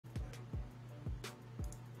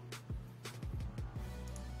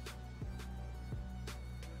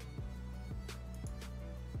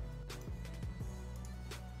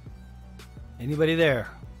Anybody there?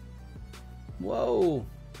 Whoa.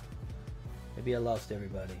 Maybe I lost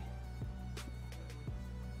everybody.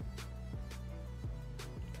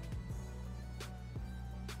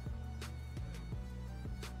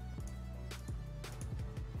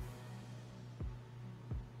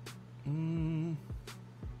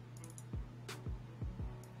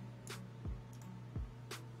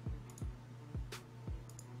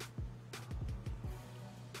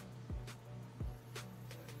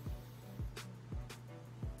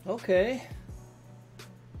 Okay.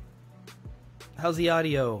 How's the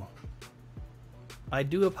audio? I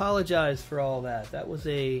do apologize for all that. That was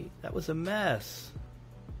a mess.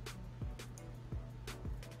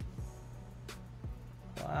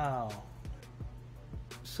 Wow.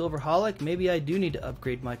 Silverholic, maybe I do need to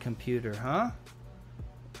upgrade my computer, huh?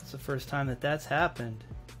 That's the first time that that's happened.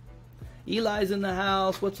 Eli's in the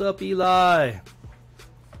house. What's up, Eli?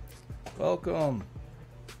 Welcome.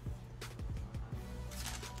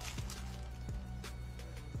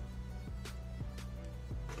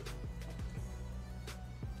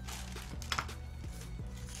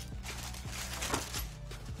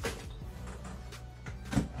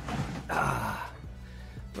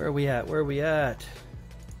 Where are we at? Where are we at?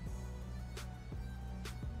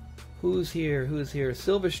 Who's here? Who's here?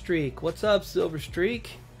 Silver Streak. What's up, Silver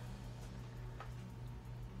Streak?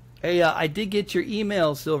 Hey, I did get your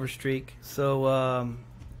email, Silver Streak. So,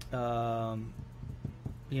 you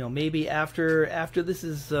know, maybe after this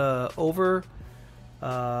is over,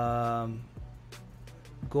 go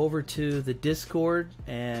over to the Discord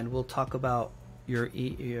and we'll talk about your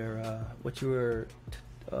what you were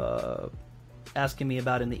asking me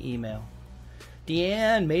about in the email.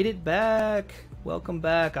 Deanne made it back. Welcome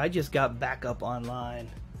back. I just got back up online.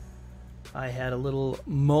 I had a little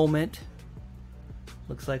moment.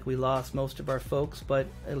 Looks like we lost most of our folks, but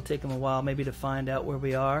it'll take them a while maybe to find out where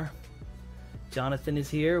we are. Jonathan is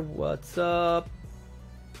here. What's up?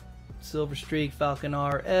 Silver Streak, Falcon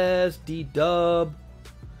RS, D-Dub,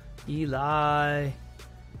 Eli,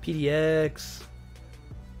 PDX.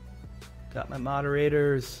 Got my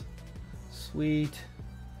moderators. Sweet.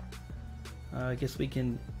 I guess we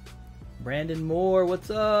can... Brandon Moore, what's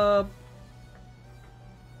up?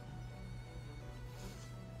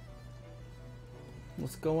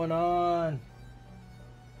 What's going on?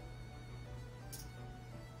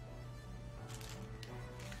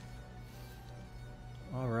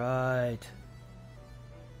 All right.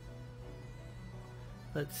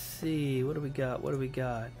 Let's see. What do we got? What do we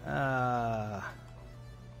got?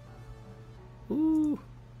 Ooh.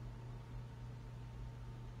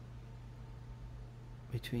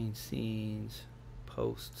 Between scenes,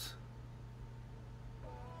 posts.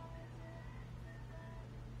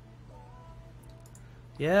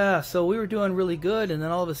 Yeah, so we were doing really good, and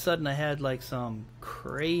then all of a sudden I had like some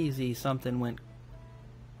crazy something went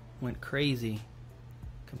crazy.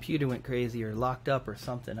 Computer went crazy or locked up or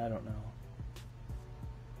something, I don't know.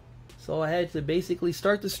 So I had to basically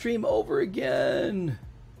start the stream over again.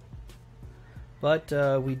 But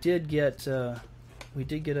we did get a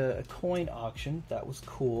coin auction. That was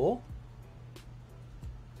cool.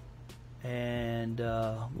 And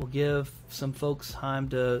we'll give some folks time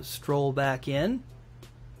to stroll back in.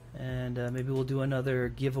 And maybe we'll do another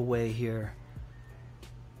giveaway here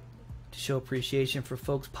to show appreciation for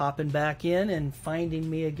folks popping back in and finding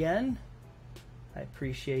me again. I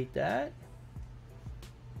appreciate that.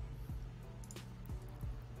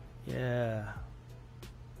 Yeah.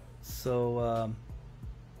 So,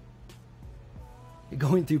 you're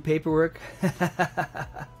going through paperwork.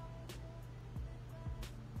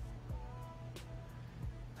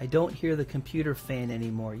 I don't hear the computer fan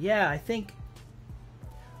anymore. Yeah, I think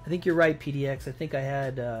you're right, PDX. I think I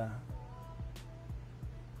had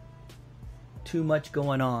too much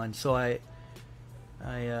going on, so I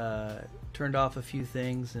turned off a few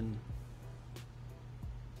things and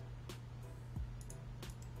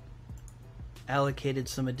allocated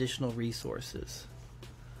some additional resources.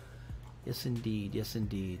 Yes, indeed. Yes,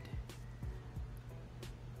 indeed.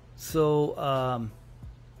 So,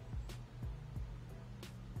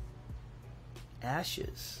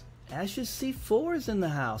 Ashes C4 is in the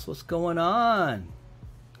house. What's going on?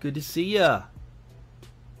 Good to see ya.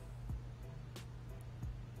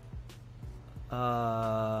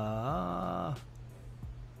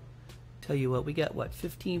 Tell you what, we got what,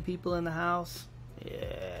 15 people in the house?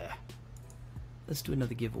 Yeah. Let's do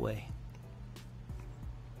another giveaway.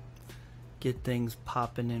 Get things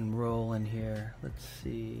popping and rolling here. Let's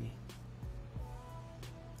see.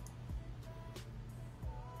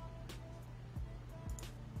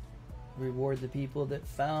 Reward the people that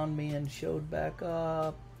found me and showed back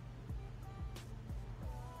up.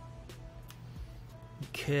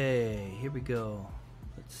 Okay, here we go.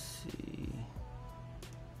 Let's see.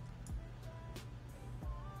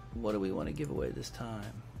 What do we want to give away this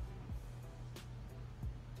time?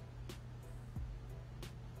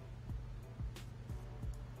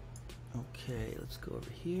 Okay, let's go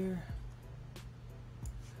over here.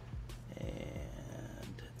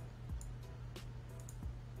 And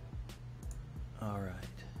all right.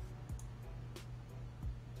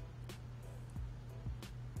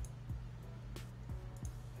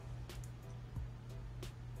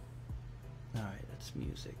 All right, that's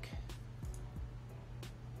music.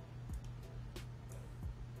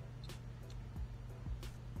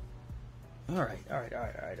 All right.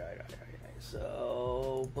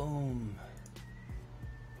 So, boom.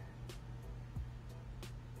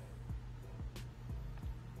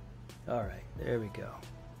 All right, there we go.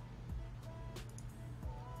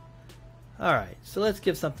 All right, so let's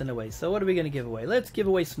give something away. So what are we going to give away? Let's give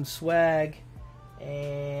away some swag,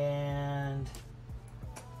 and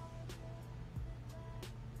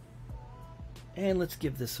let's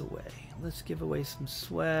give this away. Let's give away some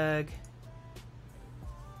swag,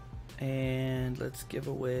 and let's give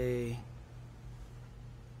away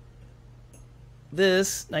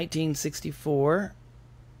this 1964.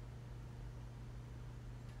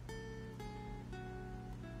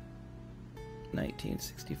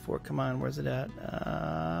 Come on, where's it at?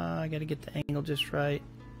 I gotta get the angle just right.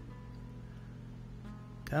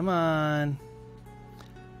 Come on.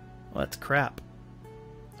 Well, that's crap.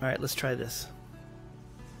 Alright, let's try this.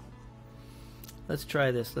 Let's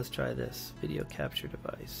try this. Video capture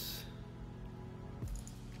device.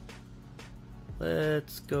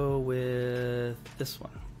 Let's go with this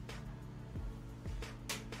one.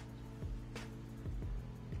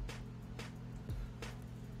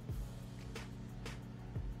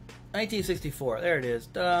 $1964. There it is.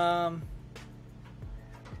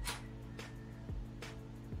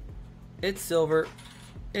 It's silver.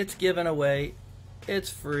 It's given away. It's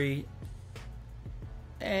free.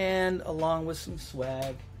 And along with some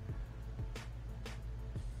swag.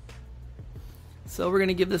 So we're going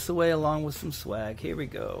to give this away along with some swag. Here we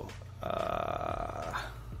go.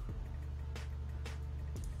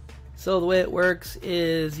 So the way it works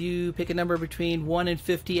is you pick a number between 1 and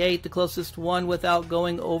 58. The closest one without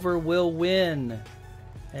going over will win.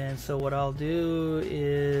 And so what I'll do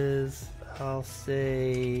is I'll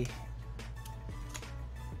say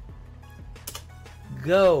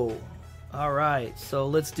go. All right, so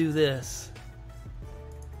let's do this.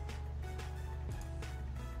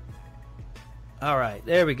 All right,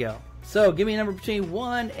 there we go. So give me a number between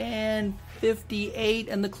 1 and 58,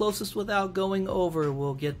 and the closest without going over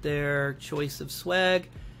will get their choice of swag,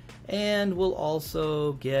 and we'll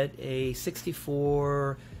also get a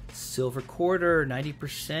 64 silver quarter,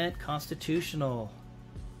 90% constitutional.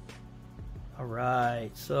 All right,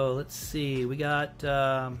 so let's see. We got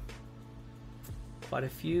quite a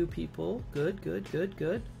few people. Good.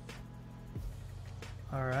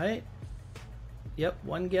 All right. Yep,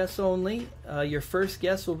 one guess only. Your first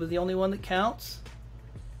guess will be the only one that counts.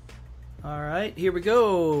 All right, here we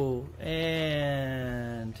go.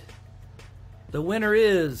 And the winner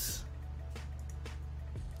is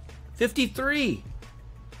 53.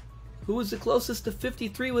 Who was the closest to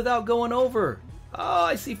 53 without going over? Oh,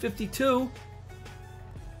 I see 52.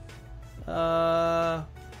 I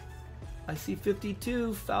see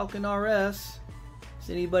 52, Falcon RS. Does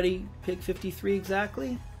anybody pick 53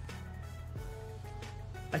 exactly?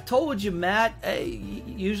 I told you, Matt.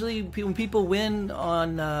 Usually, when people win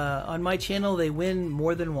on my channel, they win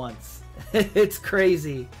more than once. It's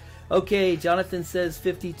crazy. Okay, Jonathan says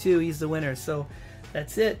 52. He's the winner. So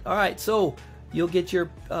that's it. All right. So you'll get your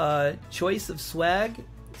choice of swag.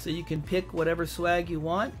 So you can pick whatever swag you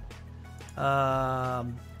want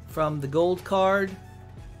from the gold card,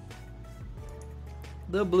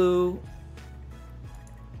 the blue,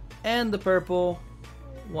 and the purple.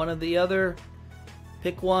 One or the other.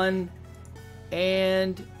 Pick one,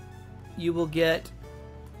 and you will get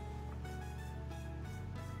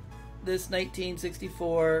this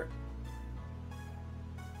 1964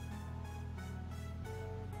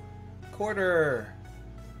 quarter.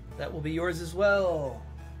 That will be yours as well.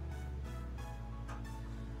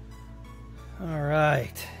 All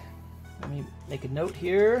right. Let me make a note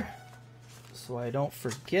here so I don't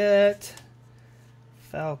forget.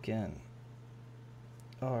 Falcon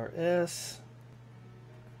RS.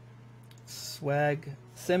 Swag.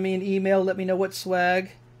 Send me an email. Let me know what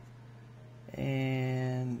swag.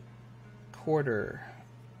 And quarter.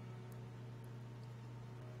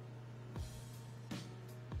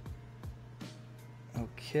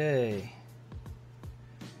 Okay.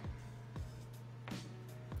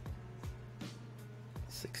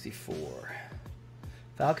 64.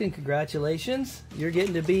 Falcon, congratulations. You're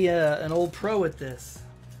getting to be an old pro at this.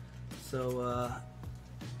 So,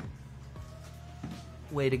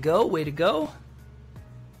 way to go, way to go.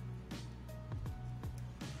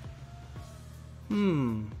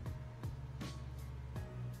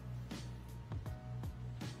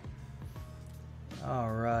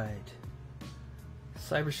 All right.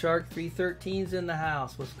 Cybershark 313's in the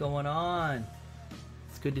house. What's going on?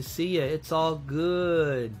 It's good to see you. It's all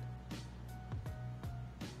good.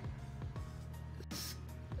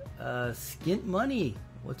 Skint Money.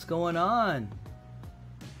 What's going on?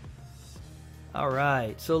 All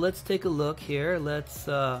right. So let's take a look here. Let's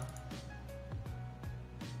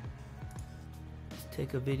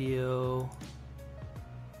take a video.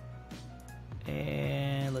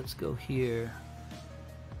 And let's go here.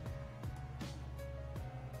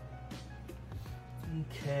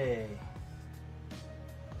 Okay.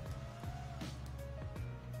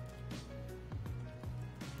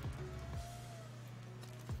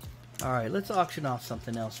 All right, let's auction off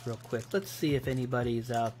something else real quick. Let's see if anybody's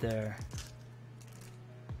out there.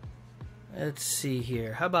 Let's see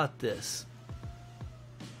here. How about this?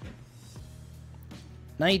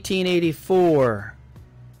 1984.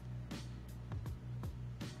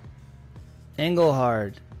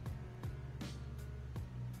 Engelhard.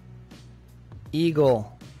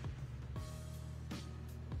 Eagle.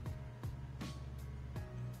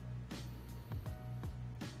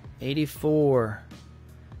 '84.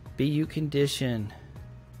 BU condition.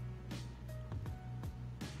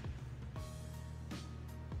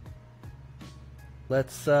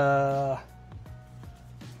 Let's see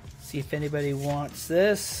if anybody wants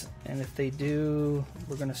this, and if they do,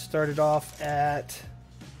 we're going to start it off at,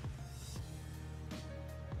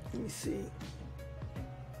 let me see.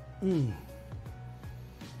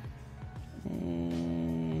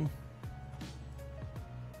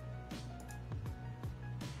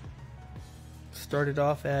 Started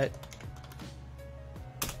off at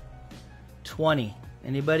 20.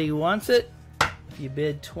 Anybody who wants it? If you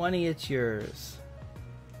bid 20, it's yours.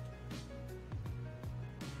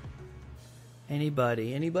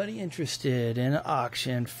 Anybody interested in an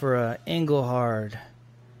auction for a Engelhard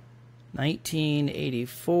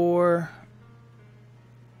 1984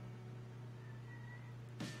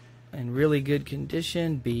 in really good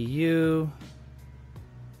condition, BU.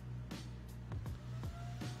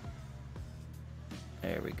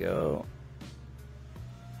 There we go.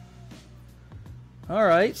 All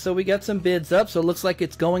right, so we got some bids up, so it looks like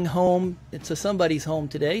it's going home. It's somebody's home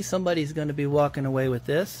today. Somebody's going to be walking away with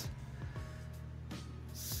this.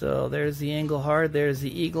 So there's the Engelhard, there's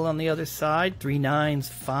the Eagle on the other side. 3 9s,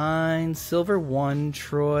 fine silver, 1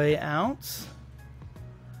 troy ounce.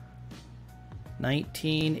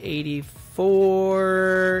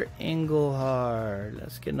 1984 Engelhard.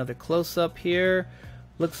 Let's get another close up here.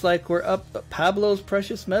 Looks like we're up. Pablo's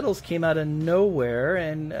Precious Metals came out of nowhere,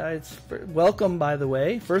 and it's welcome, by the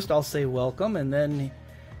way. First I'll say welcome, and then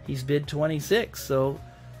he's bid 26, so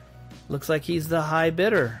looks like he's the high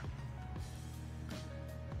bidder.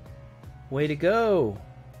 Way to go.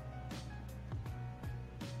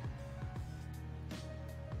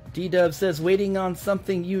 D-Dub says, waiting on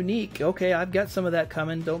something unique. Okay, I've got some of that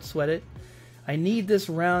coming. Don't sweat it. I need this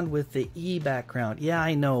round with the E background. Yeah,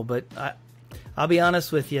 I know, but I'll be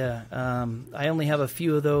honest with you. I only have a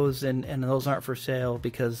few of those, and those aren't for sale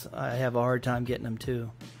because I have a hard time getting them too.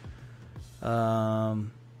 But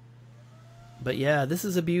yeah, this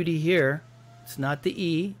is a beauty here. It's not the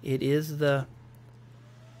E. It is the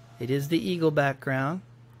Eagle background.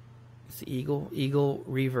 It's the Eagle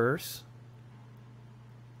reverse.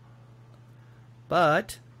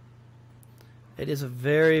 But it is a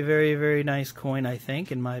very, very, very nice coin, I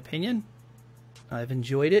think, in my opinion. I've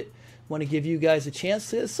enjoyed it. Want to give you guys a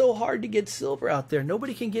chance. It's so hard to get silver out there.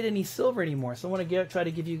 Nobody can get any silver anymore. So I want to try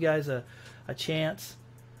to give you guys a chance,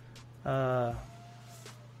 you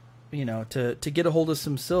know, to get a hold of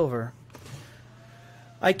some silver.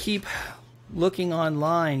 I keep looking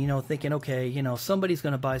online, you know, thinking, okay, you know, somebody's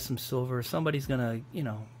going to buy some silver. Somebody's going to, you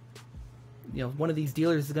know, one of these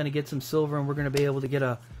dealers is going to get some silver, and we're going to be able to get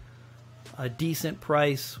a decent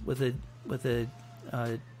price with a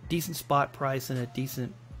decent spot price and a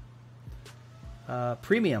decent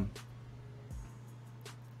premium.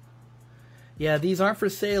 Yeah, these aren't for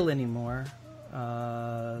sale anymore.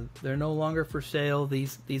 They're no longer for sale.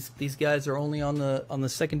 These guys are only on the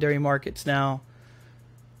secondary markets now.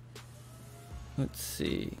 Let's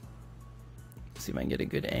see if I can get a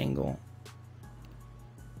good angle.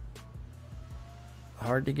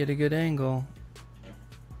 Hard to get a good angle.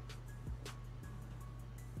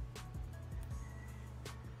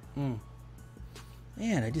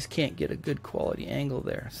 Man, I just can't get a good quality angle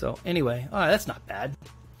there. So anyway, all right, that's not bad.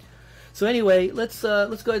 So anyway, let's go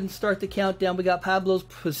ahead and start the countdown. We got Pablo's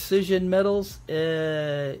Precision Metals.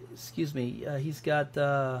 Excuse me, he's got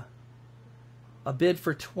a bid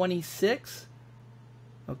for 26.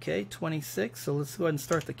 Okay, 26. So let's go ahead and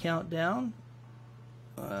start the countdown,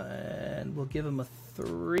 and we'll give him a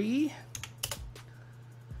 3.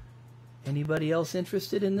 Anybody else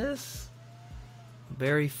interested in this?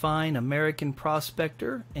 Very fine American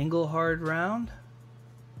prospector, Engelhard round.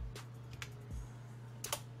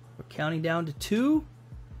 We're counting down to 2.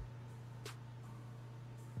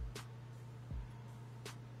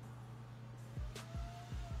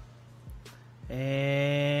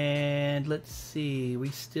 And let's see,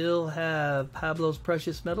 we still have Pablo's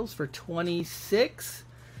Precious Metals for 26.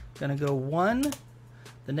 Gonna go 1.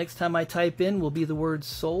 The next time I type in will be the word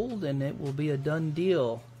sold, and it will be a done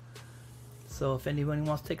deal. So if anyone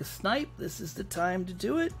wants to take a snipe, this is the time to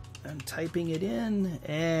do it. I'm typing it in,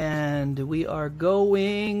 and we are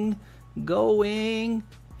going,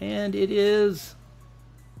 and it is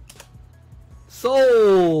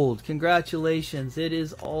sold. Congratulations, it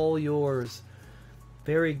is all yours.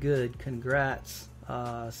 Very good, congrats.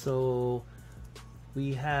 So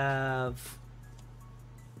we have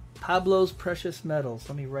Pablo's Precious Metals.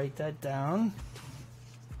 Let me write that down.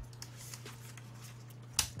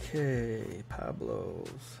 Okay, Pablo's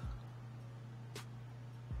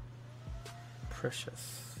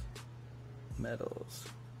Precious Metals.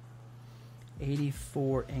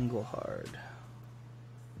 84 Engelhard.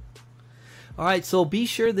 All right, so be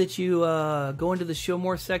sure that you go into the Show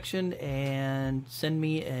More section and send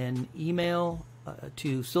me an email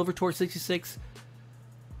to SilverTorch66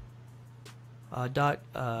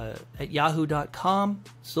 at yahoo.com,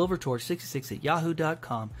 SilverTorch66 at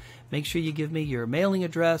yahoo.com. Make sure you give me your mailing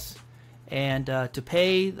address, and to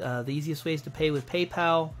pay, the easiest way is to pay with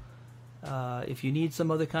PayPal. If you need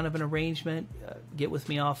some other kind of an arrangement, get with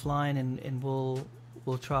me offline, and we'll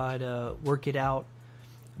try to work it out.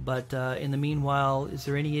 But in the meanwhile, is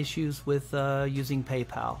there any issues with using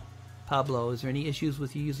PayPal? Pablo, is there any issues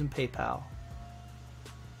with you using PayPal?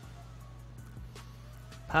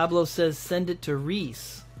 Pablo says send it to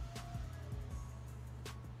Reese.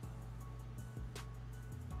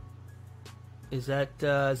 Is that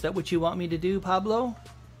what you want me to do, Pablo?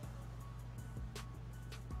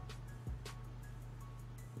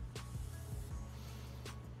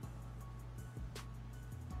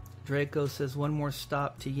 Draco says one more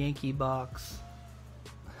stop to Yankee Box.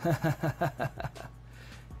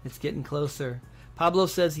 It's getting closer. Pablo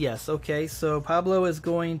says yes. Okay, so Pablo is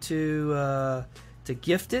going to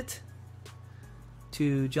gift it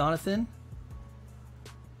to Jonathan.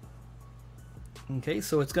 Okay,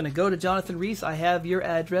 so it's going to go to Jonathan Reese. I have your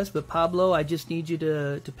address, but Pablo, I just need you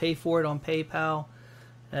to pay for it on PayPal.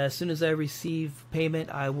 As soon as I receive payment,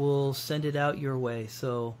 I will send it out your way.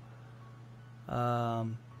 So, I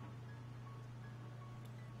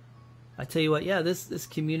tell you what, yeah, this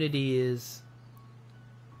community is...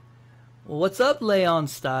 Well, what's up, Leon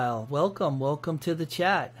Style? Welcome to the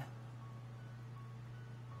chat.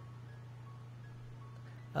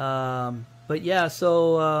 But yeah,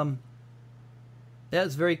 so that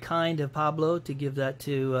was very kind of Pablo to give that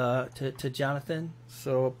to Jonathan.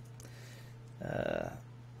 So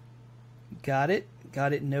got it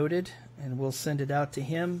noted, and we'll send it out to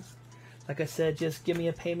him. Like I said, just give me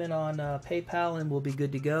a payment on PayPal, and we'll be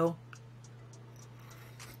good to go.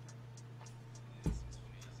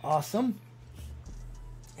 Awesome.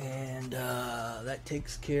 And that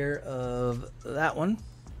takes care of that one.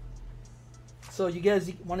 So you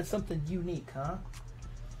guys wanted something unique, huh?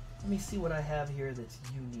 Let me see what I have here that's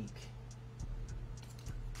unique.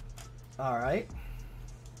 All right.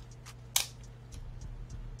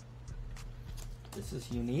 This is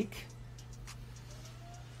unique.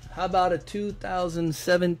 How about a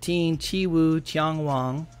 2017 Chiwu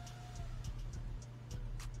Chiangwang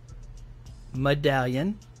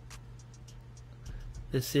medallion?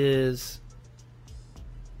 This is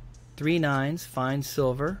 3 nines, fine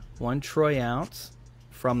silver, 1 troy ounce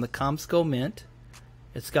from the Comsco Mint.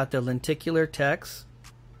 It's got the lenticular text,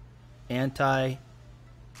 there's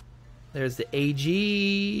the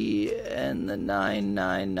AG and the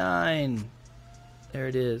 999. There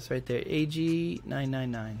it is, right there, AG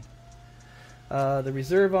 999. The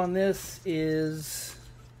reserve on this is,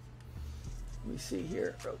 let me see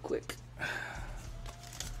here real quick.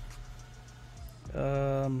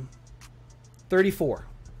 34.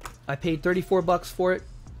 I paid $34 for it.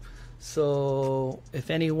 So if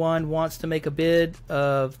anyone wants to make a bid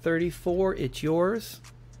of 34, it's yours.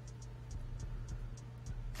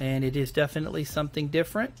 And it is definitely something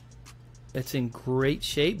different. It's in great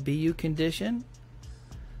shape, BU condition.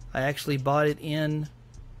 I actually bought it in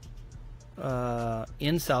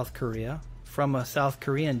South Korea from a South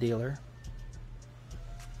Korean dealer.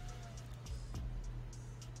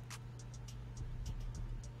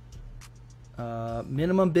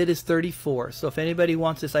 Minimum bid is 34. So if anybody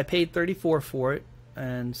wants this, I paid 34 for it,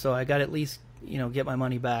 and so I got to at least, you know, get my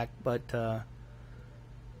money back. But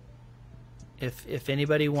if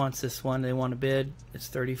anybody wants this one, they want to bid, it's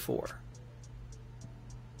 34.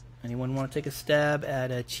 Anyone want to take a stab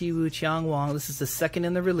at a Chiwu Chiangwang? This is the second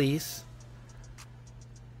in the release,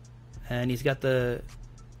 and he's got the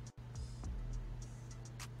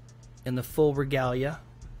in the full regalia.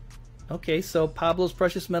 Okay, so Pablo's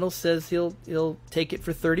Precious Metals says he'll take it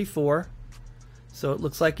for 34. So it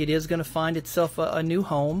looks like it is going to find itself a new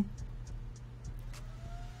home.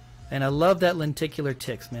 And I love that lenticular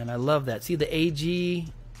ticks, man. I love that. See the AG,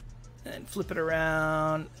 and flip it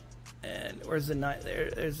around, and where's the 9?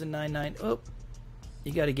 There's the 99. Oh,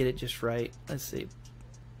 you got to get it just right. Let's see.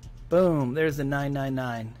 Boom, there's the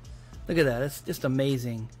 999. Look at that. That's just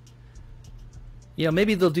amazing. You know,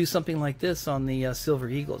 maybe they'll do something like this on the Silver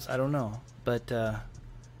Eagles. I don't know. But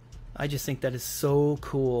I just think that is so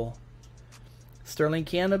cool. Sterling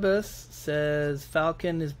Cannabis says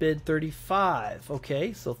Falcon is bid 35.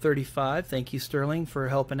 Okay, so 35. Thank you, Sterling, for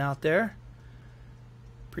helping out there.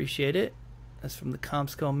 Appreciate it. That's from the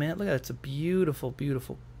Comsco Mint. Look at that. It's a beautiful,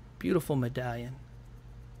 beautiful, beautiful medallion.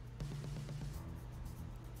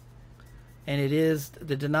 And it is,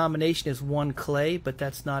 the denomination is 1 clay, but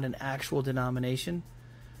that's not an actual denomination.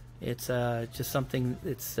 It's just something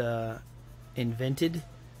that's invented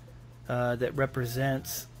that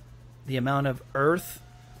represents the amount of earth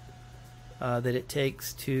that it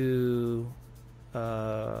takes to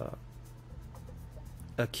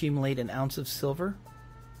accumulate an ounce of silver.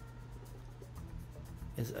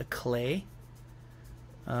 Is a clay.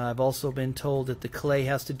 I've also been told that the clay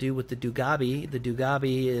has to do with the dugabi. The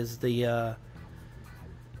dugabi is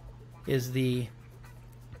the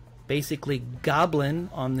basically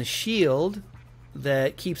goblin on the shield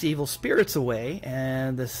that keeps evil spirits away,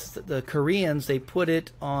 and the Koreans, they put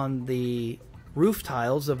it on the roof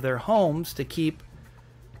tiles of their homes to keep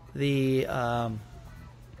the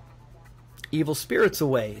evil spirits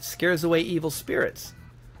away. It scares away evil spirits.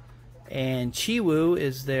 And Chiwu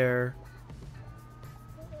is their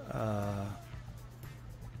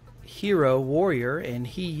hero warrior, and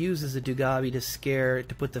he uses the dugabi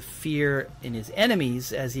to put the fear in his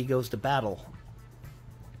enemies as he goes to battle.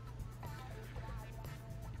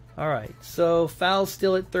 Alright, so Foul's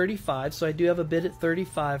still at 35, so I do have a bid at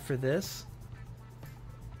 35 for this.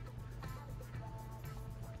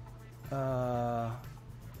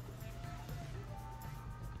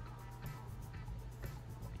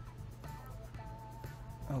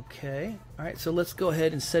 Okay, alright, so let's go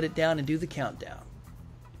ahead and set it down and do the countdown.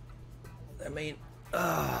 I mean,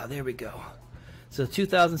 there we go. So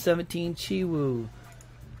 2017 Chiwu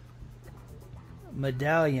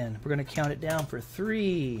medallion. We're going to count it down for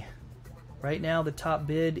 3. Right now the top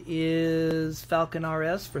bid is Falcon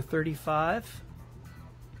RS for 35.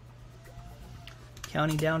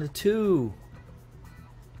 Counting down to 2.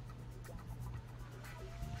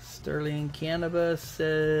 Sterling Cannabis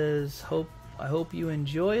says, I hope you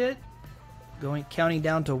enjoy it. Counting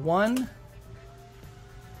down to 1.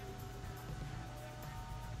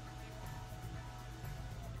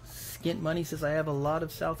 Skint Money says, I have a lot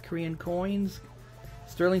of South Korean coins.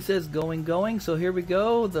 Sterling says, going. So here we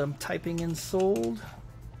go. I'm typing in sold.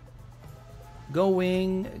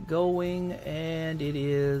 Going, and it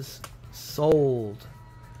is sold.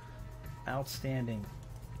 Outstanding.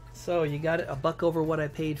 So you got it a buck over what I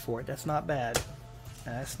paid for it. That's not bad.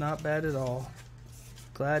 That's not bad at all.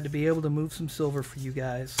 Glad to be able to move some silver for you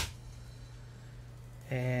guys.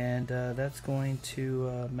 And that's going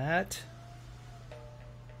to Matt.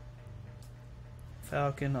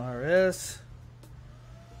 Falcon RS.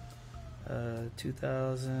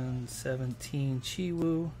 2017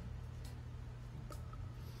 Chiwu.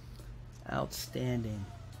 Outstanding.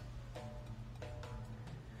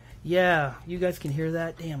 Yeah, you guys can hear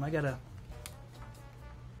that? Damn, I gotta...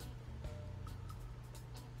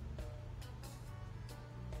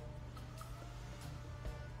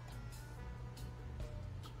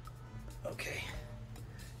 Okay.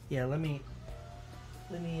 Yeah, let me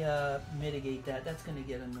mitigate that. That's gonna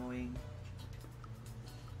get annoying.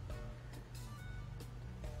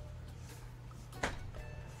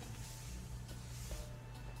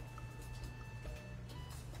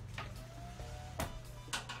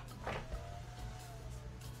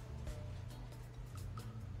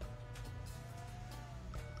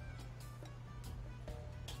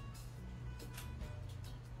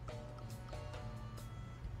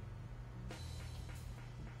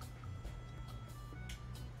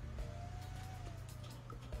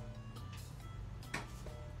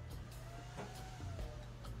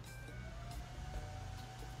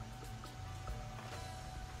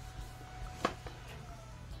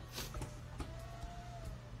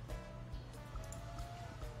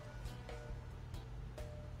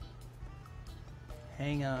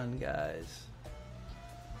 Hang on, guys.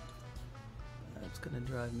 That's gonna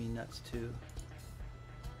drive me nuts too.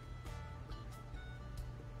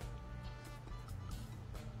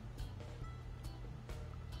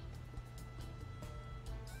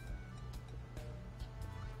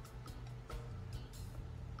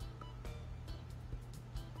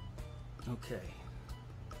 Okay.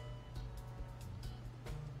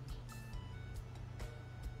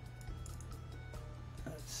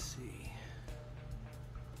 Let's see.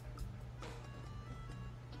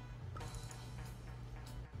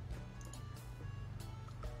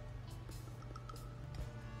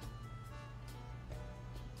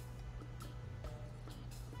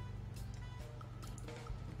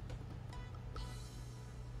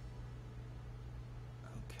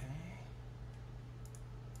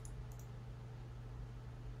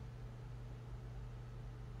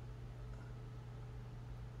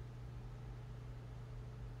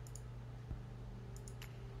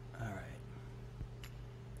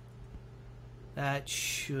 That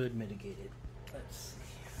should mitigate it. Let's see.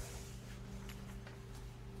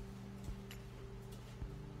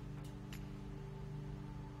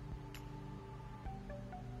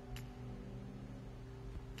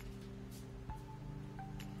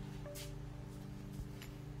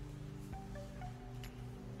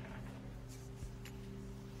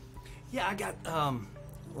 Yeah, I got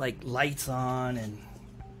like lights on and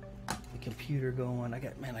computer going.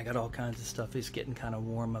 I got all kinds of stuff. It's getting kind of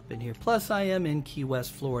warm up in here. Plus I am in Key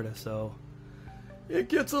West, Florida, so it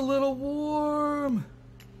gets a little warm.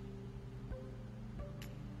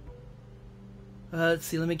 Let's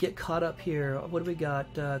see, let me get caught up here. What do we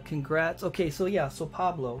got? Congrats. Okay, so yeah, so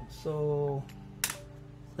Pablo. So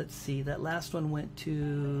let's see, that last one went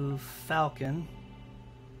to Falcon.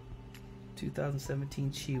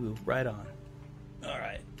 2017 Chiwu. Right on. All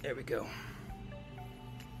right, there we go.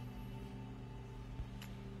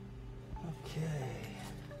 Okay.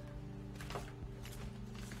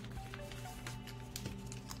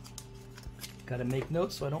 Gotta make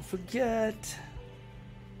notes so I don't forget.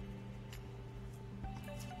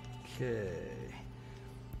 Okay.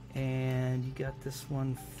 And you got this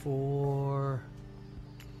one for,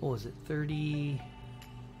 what was it,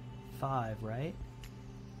 35, right?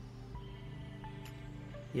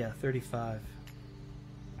 Yeah, 35.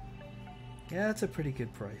 Yeah, that's a pretty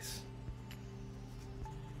good price.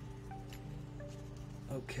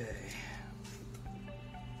 Okay.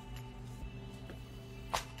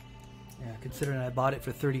 Yeah, considering I bought it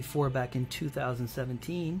for 34 back in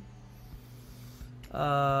 2017.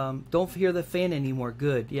 Don't hear the fan anymore.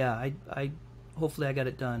 Good. Yeah, I hopefully I got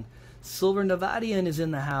it done. Silver Nevadian is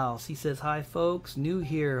in the house. He says, hi folks, new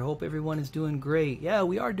here. Hope everyone is doing great. Yeah,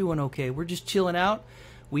 we are doing okay. We're just chilling out.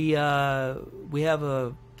 We have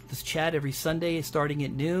this chat every Sunday starting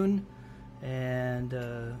at noon, and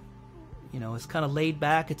you know, it's kind of laid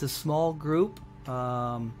back. It's a small group,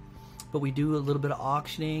 but we do a little bit of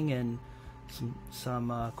auctioning and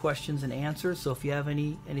some questions and answers. So if you have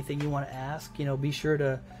anything you want to ask, you know, be sure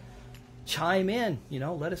to chime in. You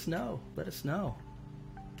know, let us know. Let us know.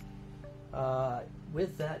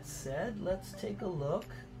 With that said, let's take a look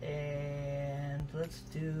and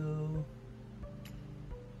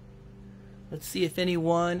let's see if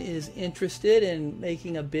anyone is interested in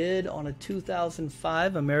making a bid on a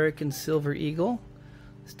 2005 American Silver Eagle.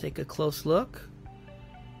 Let's take a close look.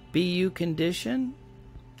 BU condition.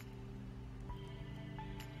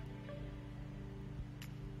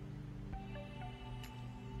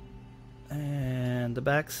 And the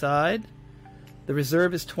back side. The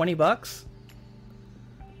reserve is 20 bucks.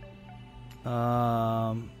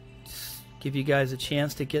 Give you guys a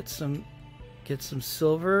chance to get some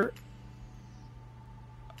silver.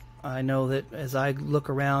 I know that as I look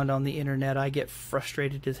around on the internet, I get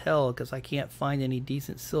frustrated as hell because I can't find any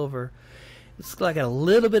decent silver. It's like a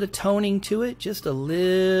little bit of toning to it, just a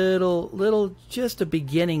little, just the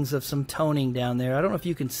beginnings of some toning down there. I don't know if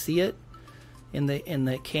you can see it in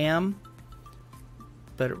the cam,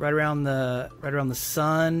 but right around the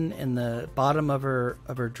sun and the bottom of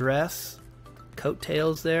her dress,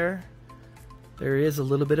 coattails there is a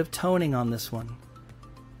little bit of toning on this one.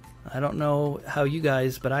 I don't know how you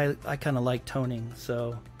guys, but I kind of like toning.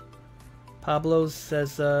 So Pablo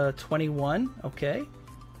says 21. Okay.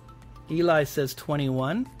 Eli says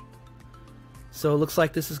 21. So it looks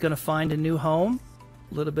like this is going to find a new home.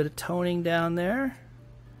 A little bit of toning down there.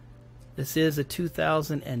 This is a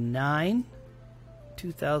 2009.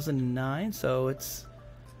 2009. So it's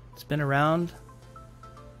been around.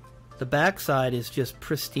 The backside is just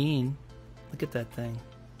pristine. Look at that thing.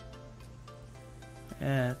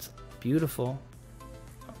 Yeah, it's beautiful.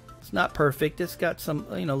 It's not perfect. It's got some,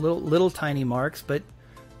 you know, little tiny marks, but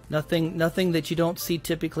nothing that you don't see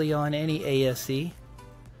typically on any ASE.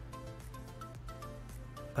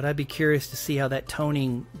 But I'd be curious to see how that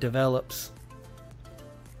toning develops.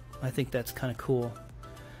 I think that's kind of cool.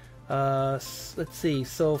 Let's see.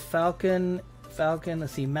 So Falcon.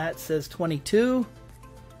 Let's see. Matt says 22.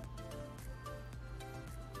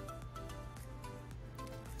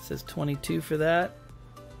 It says 22 for that.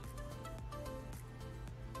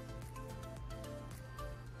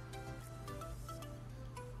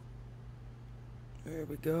 There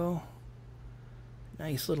we go.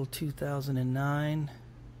 Nice little 2009.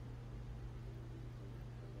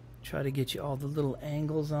 Try to get you all the little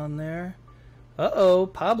angles on there. Uh-oh,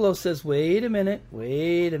 Pablo says, wait a minute.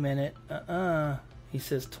 He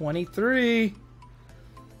says 23.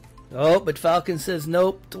 Oh, but Falcon says,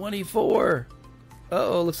 nope, 24.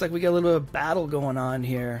 Uh-oh, looks like we got a little bit of battle going on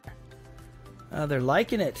here. They're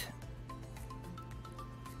liking it.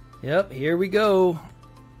 Yep, here we go.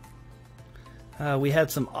 We had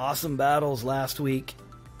some awesome battles last week.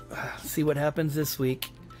 See what happens this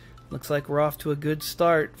week. Looks like we're off to a good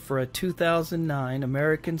start for a 2009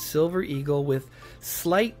 American Silver Eagle with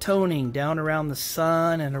slight toning down around the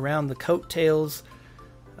sun and around the coattails.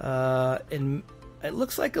 And it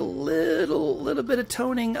looks like a little bit of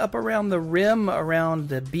toning up around the rim, around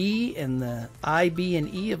the B and the I, B, and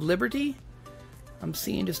E of Liberty. I'm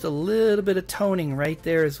seeing just a little bit of toning right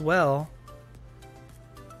there as well.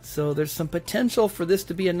 So there's some potential for this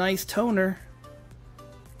to be a nice toner.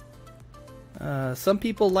 Some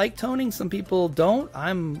people like toning, some people don't.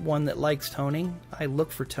 I'm one that likes toning. I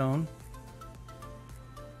look for tone.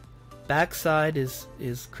 Backside is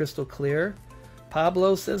crystal clear.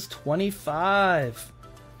 Pablo says 25.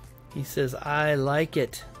 He says, I like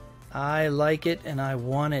it. I like it and I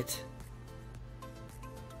want it.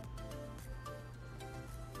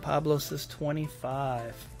 Pablo says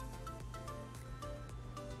 25.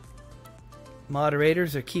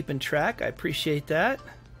 Moderators are keeping track. I appreciate that.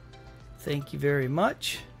 Thank you very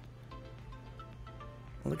much.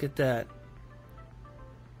 Look at that.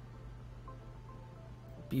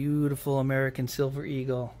 Beautiful American Silver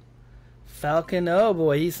Eagle. Falcon, oh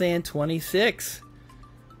boy, he's saying 26.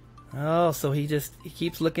 Oh, so he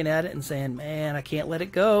keeps looking at it and saying, man, I can't let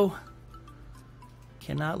it go.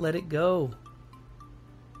 Cannot let it go.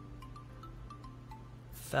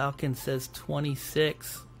 Falcon says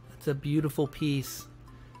 26. That's a beautiful piece.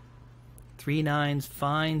 3 nines,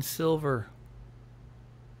 fine silver.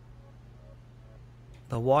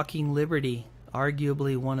 The Walking Liberty,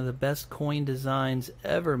 arguably one of the best coin designs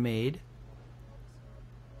ever made,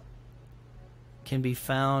 can be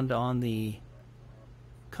found on the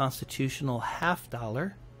constitutional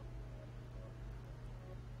 $50.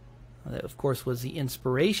 That, of course, was the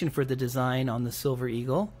inspiration for the design on the Silver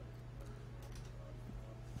Eagle.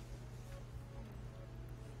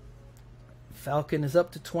 Falcon is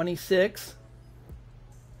up to 26.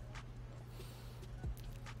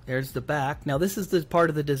 There's the back. Now this is the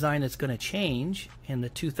part of the design that's going to change in the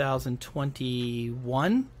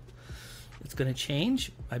 2021. It's going to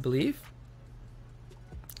change, I believe.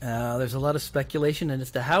 There's a lot of speculation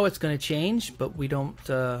as to how it's going to change, but we don't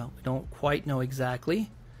quite know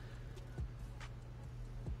exactly.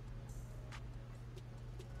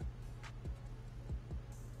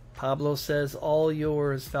 Pablo says, all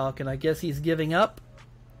yours, Falcon. I guess he's giving up.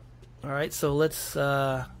 All right, so let's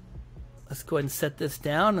go ahead and set this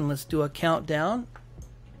down and let's do a countdown.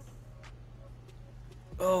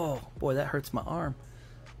 Oh, boy, that hurts my arm.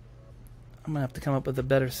 I'm gonna have to come up with a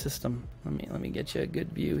better system. Let me get you a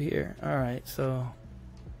good view here. All right, so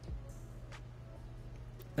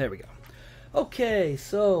there we go. Okay,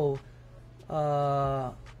 so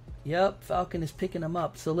yep, Falcon is picking them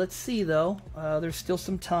up. So let's see though. There's still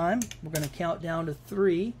some time. We're gonna count down to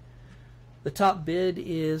 3. The top bid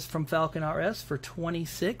is from Falcon RS for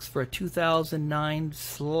 26 for a 2009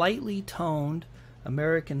 slightly toned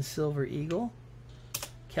American Silver Eagle.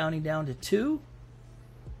 Counting down to 2.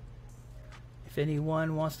 If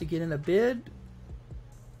anyone wants to get in a bid,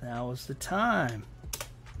 now is the time.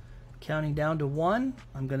 Counting down to 1,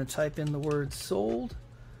 I'm going to type in the word sold.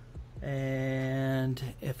 And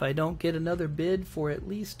if I don't get another bid for at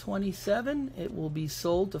least 27, it will be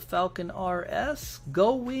sold to Falcon RS.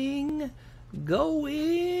 Going,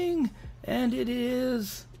 and it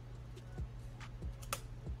is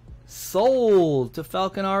sold to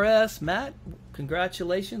Falcon RS. Matt,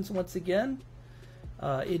 congratulations once again.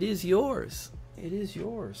 It is yours. It is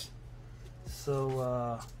yours.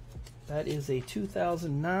 So that is a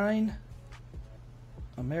 2009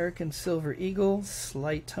 American Silver Eagle,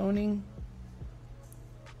 slight toning.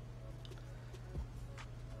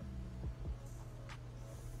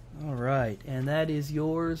 All right, and that is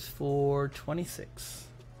yours for 26.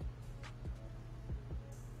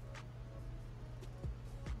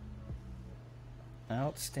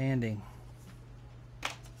 Outstanding.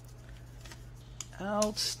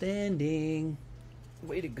 Outstanding.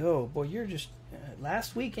 Way to go. Boy, you're just,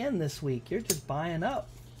 last week and this week, you're just buying up.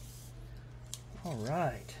 All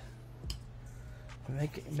right.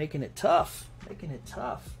 Making it tough. Making it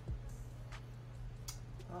tough.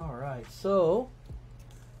 All right, so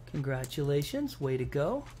congratulations. Way to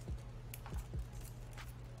go.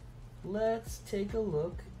 Let's take a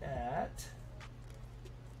look at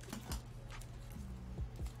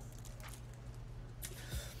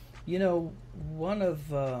one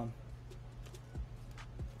of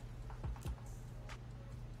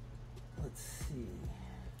let's see.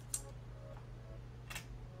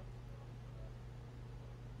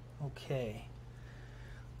 Okay,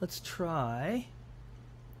 let's try.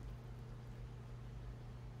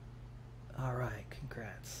 All right,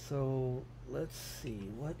 congrats. So let's see,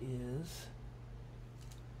 what is,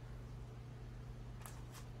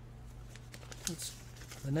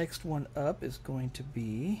 the next one up is going to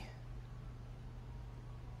be,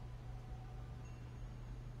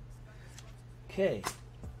 okay,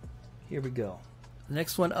 here we go. The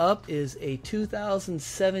next one up is a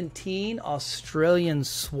 2017 Australian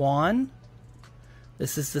Swan.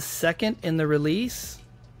 This is the second in the release.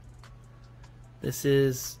 This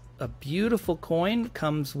is a beautiful coin.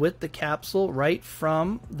 Comes with the capsule right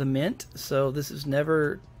from the mint. So this has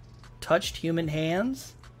never touched human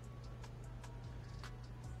hands.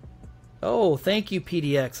 Oh, thank you,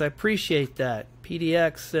 PDX. I appreciate that.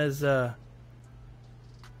 PDX has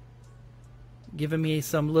given me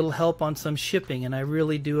some little help on some shipping, and I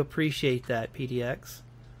really do appreciate that, PDX.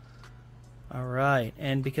 All right,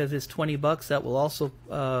 and because it's 20 bucks, that will also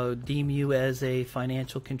deem you as a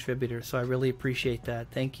financial contributor, so I really appreciate that.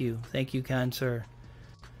 Thank you, kind sir.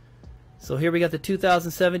 So here we got the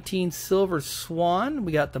 2017 Silver Swan.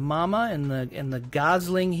 We got the mama and the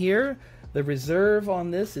gosling here. The reserve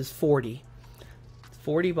on this is 40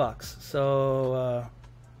 bucks. So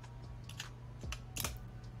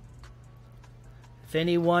if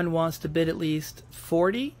anyone wants to bid at least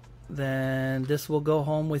 40, then this will go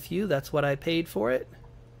home with you. That's what I paid for it.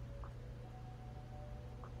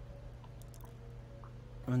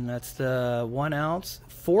 And that's the 1 ounce,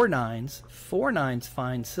 4 nines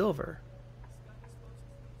fine silver.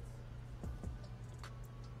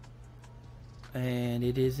 And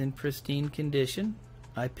it is in pristine condition.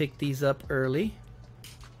 I picked these up early.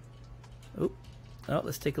 Oh,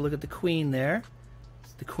 let's take a look at the queen there.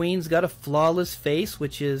 The queen's got a flawless face,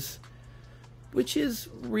 which is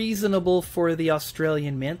reasonable for the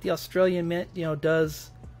Australian mint. The Australian mint,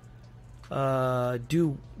 does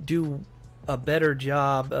do a better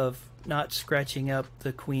job of not scratching up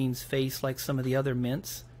the queen's face like some of the other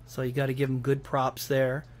mints. So you got to give them good props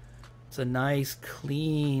there. It's a nice,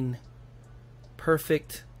 clean,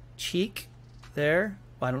 perfect cheek there.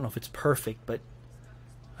 Well, I don't know if it's perfect, but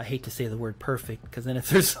I hate to say the word perfect, because then if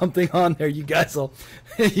there's something on there, you guys will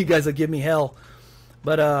give me hell.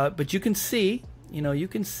 But you can see,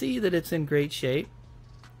 that it's in great shape.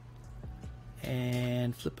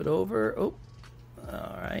 And flip it over. Oh,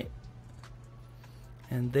 all right.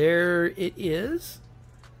 And there it is.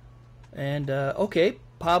 And okay,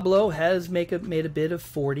 Pablo has made a bid of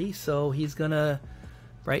 40, so he's gonna.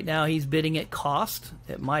 Right now, he's bidding at cost,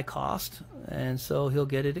 at my cost, and so he'll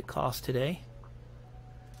get it at cost today.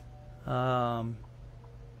 Yeah,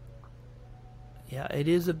 it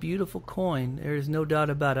is a beautiful coin. There's no doubt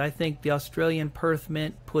about it. I think the Australian Perth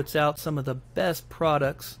Mint puts out some of the best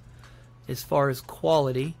products as far as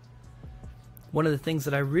quality. One of the things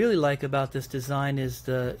that I really like about this design is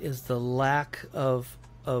the lack of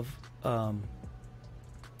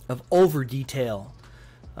over detail.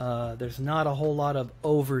 There's not a whole lot of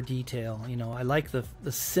over detail. I like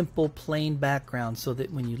the simple, plain background, so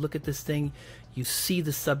that when you look at this thing, you see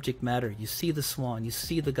the subject matter, you see the swan, you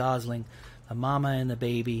see the gosling, the mama and the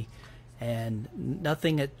baby, and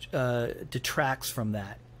nothing detracts from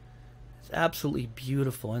that. It's absolutely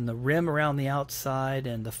beautiful, and the rim around the outside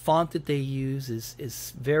and the font that they use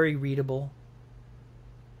is very readable.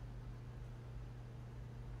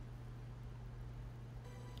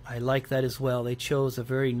 I like that as well. They chose a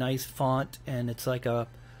very nice font, and it's like a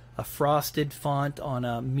frosted font on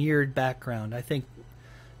a mirrored background. I think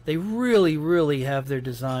they really have their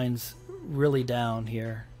designs really down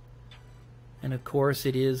here. And of course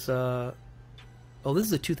it is oh, this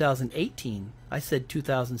is a 2018. I said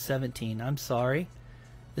 2017. I'm sorry.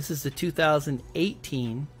 This is the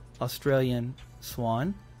 2018 Australian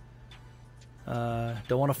Swan.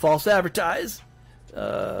 Don't want to false advertise.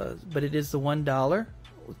 but it is the $1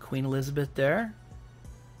 with Queen Elizabeth there.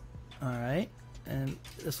 All right, and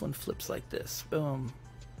this one flips like this. Boom.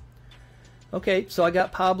 Okay, so I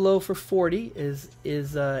got Pablo for 40.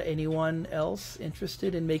 Is anyone else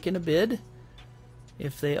interested in making a bid?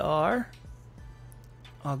 If they are,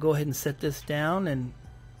 I'll go ahead and set this down, and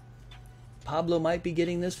Pablo might be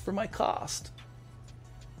getting this for my cost,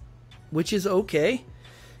 which is okay,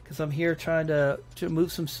 because I'm here trying to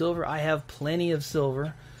move some silver. I have plenty of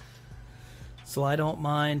silver, so I don't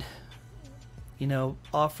mind, you know,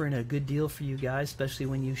 offering a good deal for you guys, especially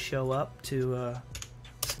when you show up to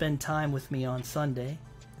spend time with me on Sunday.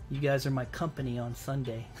 You guys are my company on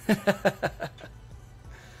Sunday.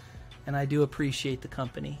 And I do appreciate the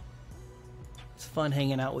company. It's fun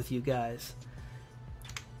hanging out with you guys.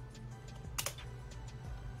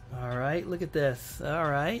 Alright, look at this.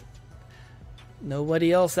 Alright.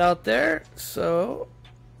 Nobody else out there, so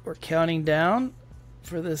we're counting down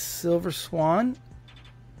for this Silver Swan.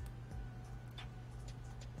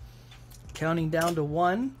 Counting down to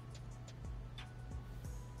 1.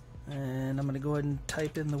 And I'm going to go ahead and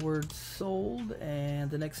type in the word sold, and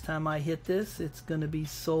the next time I hit this, it's going to be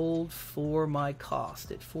sold for my cost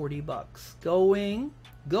at 40 bucks. Going,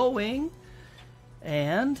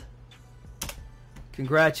 and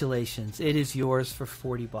congratulations, it is yours for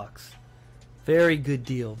 40 bucks. Very good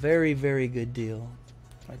deal, very, very good deal.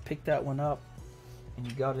 I picked that one up, and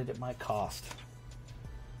you got it at my cost.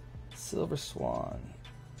 Silver Swan,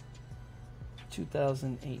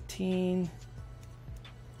 2018.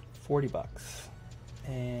 40 bucks.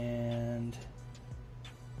 And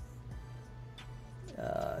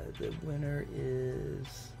the winner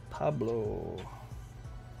is Pablo.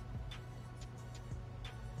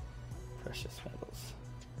 Precious Metals.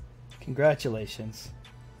 Congratulations.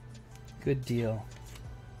 Good deal.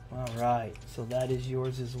 All right, so that is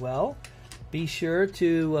yours as well. Be sure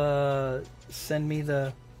to send me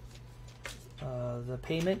the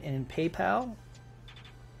payment in PayPal.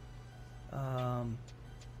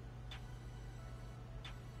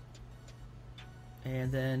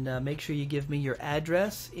 And then make sure you give me your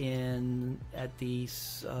address at the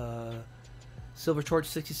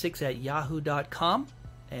SilverTorch66 at yahoo.com,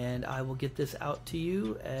 and I will get this out to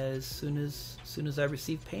you as soon as I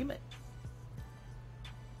receive payment.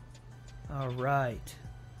 All right.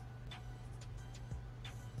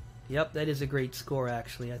 Yep, that is a great score.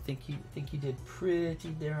 Actually, I think you did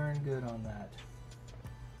pretty darn good on that.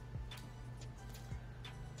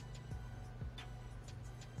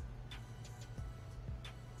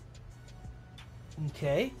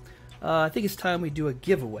 Okay, I think it's time we do a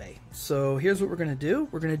giveaway. So here's what we're going to do.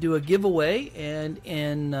 We're going to do a giveaway,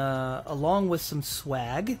 and along with some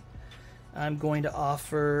swag, I'm going to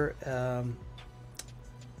offer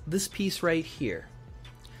this piece right here.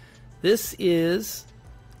 This is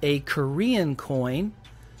a Korean coin.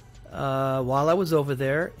 While I was over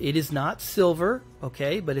there, it is not silver,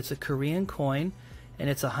 okay, but it's a Korean coin,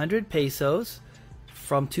 and it's 100 pesos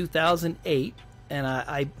from 2008. And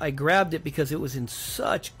I grabbed it because it was in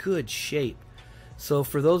such good shape. So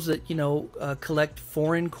for those that, you know, collect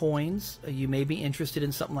foreign coins, you may be interested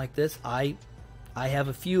in something like this. I have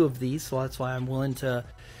a few of these, so that's why I'm willing to,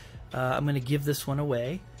 I'm going to give this one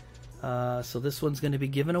away. So this one's going to be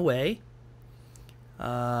given away.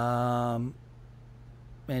 And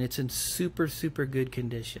it's in super, super good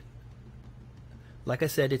condition. Like I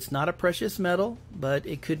said, it's not a precious metal, but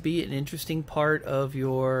it could be an interesting part of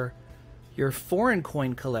your foreign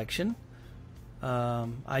coin collection.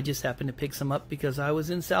 I just happened to pick some up because I was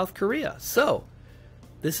in South Korea. So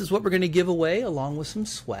this is what we're going to give away along with some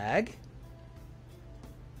swag.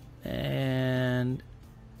 And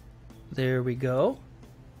there we go.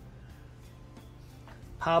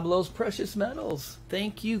 Pablo's Precious Metals.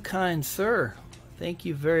 Thank you, kind sir. Thank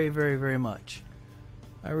you very, very, very much.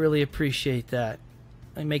 I really appreciate that.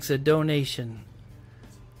 He makes a donation.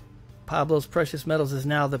 Pablo's Precious Metals is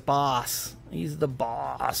now the boss. He's the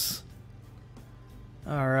boss.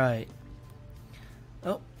 All right.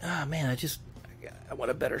 Oh man, I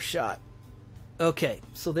want a better shot. Okay,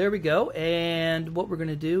 so there we go. And what we're going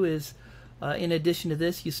to do is, in addition to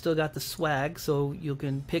this, you still got the swag, so you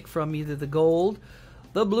can pick from either the gold,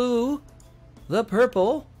 the blue, the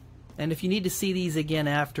purple, and if you need to see these again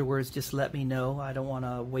afterwards, just let me know. I don't want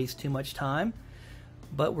to waste too much time.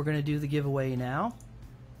 But we're going to do the giveaway now.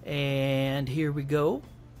 And here we go.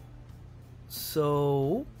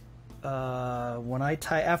 So when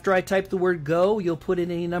after I type the word go, you'll put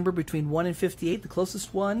in any number between 1 and 58. The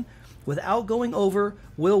closest one without going over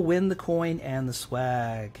will win the coin and the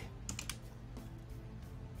swag.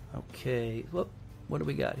 Okay, whoop, what do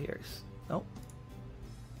we got here? Oh,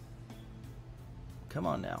 Come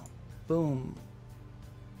on now. Boom.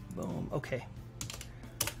 Boom. Okay.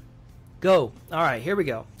 Go. All right, here we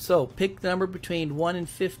go. So pick the number between 1 and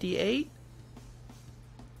 58.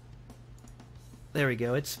 There we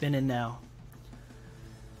go. It's spinning now.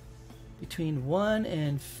 Between 1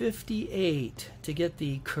 and 58 to get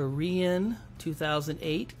the Korean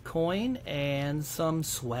 2008 coin and some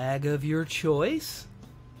swag of your choice.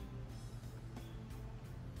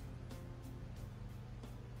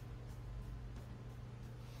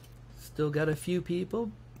 Still got a few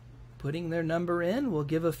people putting their number in. We'll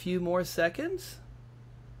give a few more seconds.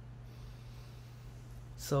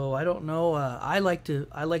 So I don't know. I like to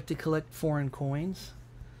collect foreign coins.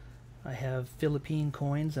 I have Philippine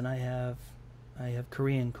coins and I have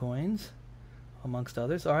Korean coins, amongst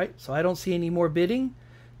others. All right. So I don't see any more bidding.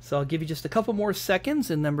 So I'll give you just a couple more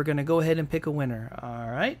seconds, and then we're going to go ahead and pick a winner. All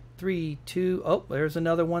right. 3, 2. Oh, there's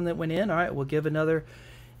another one that went in. All right. We'll give another.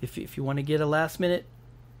 If you want to get a last minute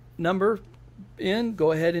number in,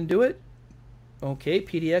 go ahead and do it. Okay,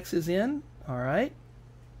 PDX is in. All right.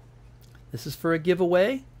 This is for a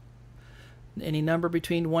giveaway. Any number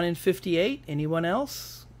between 1 and 58. Anyone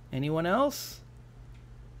else? Anyone else?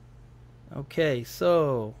 Okay,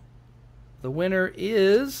 so the winner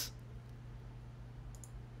is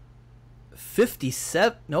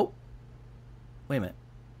 57. Nope. Wait a minute.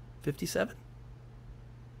 57?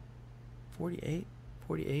 48?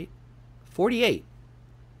 48? 48.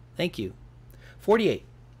 Thank you. 48.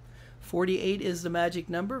 48 is the magic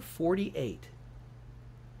number. 48.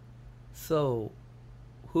 So,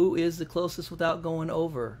 who is the closest without going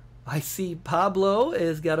over? I see Pablo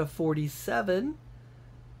has got a 47.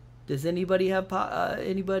 Does anybody have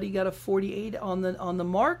anybody got a 48 on the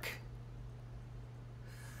mark?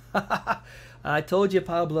 I told you,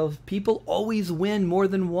 Pablo. People always win more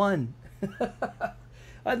than one.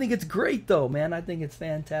 I think it's great, though, man. I think it's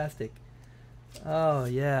fantastic. Oh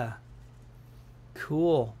yeah.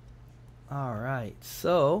 Cool. All right.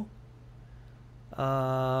 So,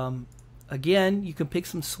 again, you can pick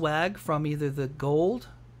some swag from either the gold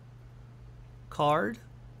card,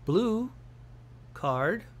 blue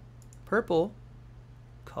card, purple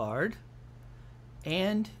card,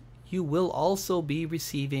 and you will also be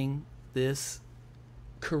receiving this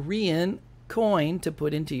Korean coin to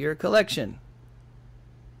put into your collection.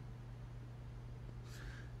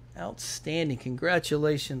 Outstanding.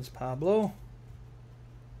 Congratulations, Pablo.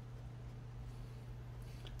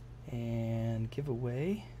 And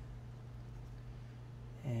giveaway.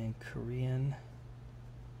 And Korean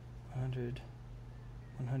 100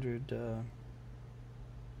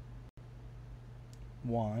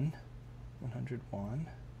 won. 100 won.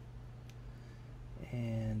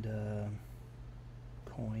 And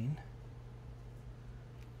coin.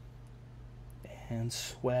 And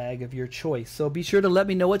swag of your choice. So be sure to let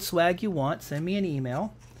me know what swag you want. Send me an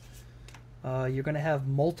email. You're going to have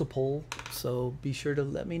multiple, so be sure to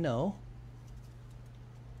let me know.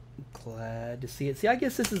 Glad to see it. See, I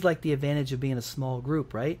guess this is like the advantage of being a small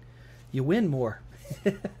group, right? You win more.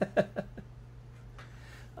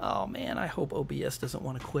 Oh man, I hope OBS doesn't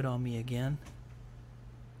want to quit on me again.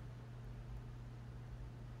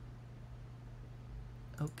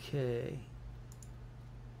 Okay.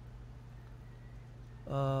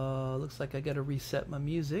 Looks like I gotta reset my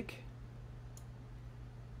music.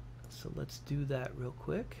 So let's do that real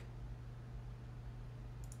quick.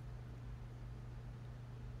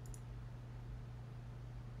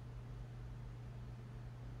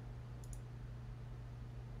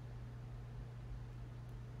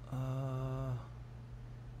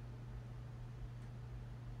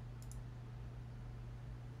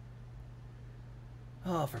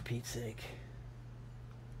 Oh, for Pete's sake.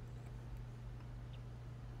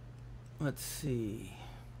 Let's see.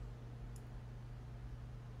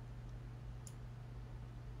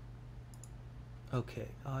 Okay,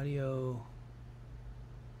 audio.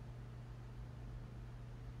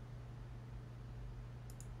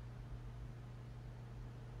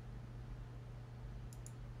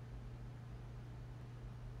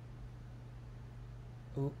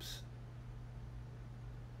 Oops.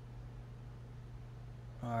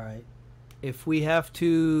 All right. If we have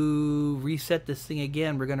to reset this thing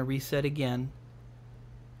again, we're going to reset again.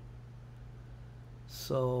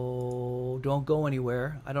 So don't go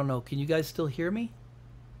anywhere. I don't know. Can you guys still hear me?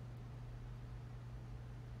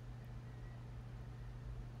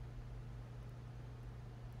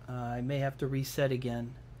 I may have to reset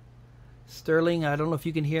again. Sterling, I don't know if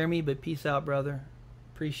you can hear me, but peace out, brother.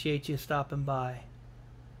 Appreciate you stopping by.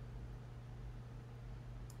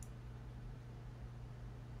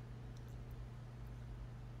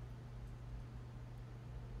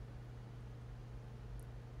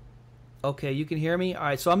 Okay, you can hear me? All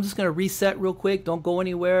right, so I'm just going to reset real quick. Don't go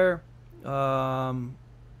anywhere.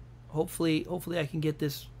 Hopefully I can get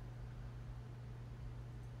this.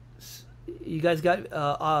 You guys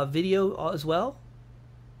got video as well?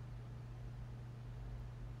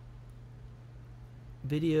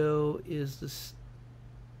 Video is this.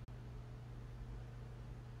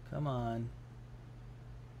 Come on.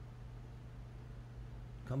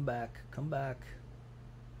 Come back. Come back.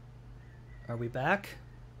 Are we back?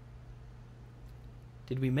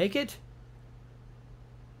 Did we make it?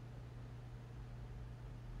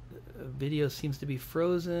 Video seems to be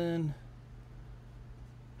frozen.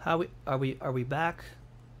 How are we back?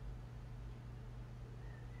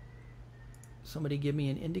 Somebody give me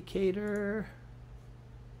an indicator.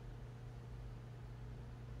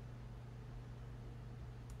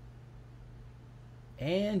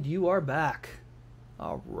 And you are back.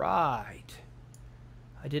 All right.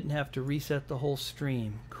 I didn't have to reset the whole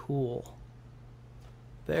stream. Cool.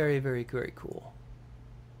 Very, very, very cool.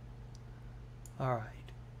 All right.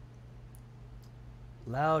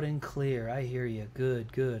 Loud and clear. I hear you.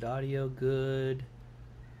 Good, good. Audio, good.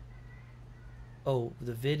 Oh,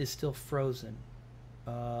 the vid is still frozen.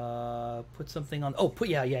 Put something on. Oh,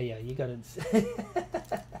 yeah. You got it.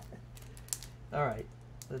 All right.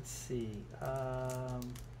 Let's see.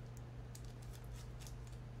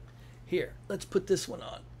 Here, let's put this one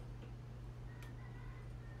on.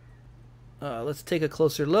 Let's take a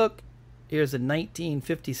closer look. Here's a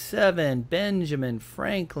 1957 Benjamin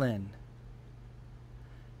Franklin.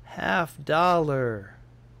 $50.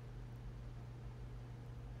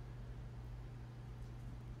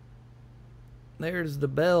 There's the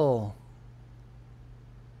bell.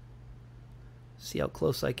 See how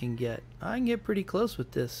close I can get. I can get pretty close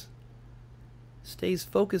with this. Stays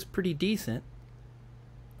focused pretty decent.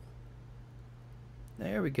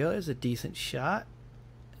 There we go. There's a decent shot.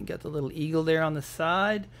 And got the little eagle there on the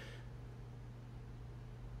side.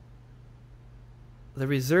 The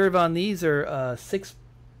reserve on these are $6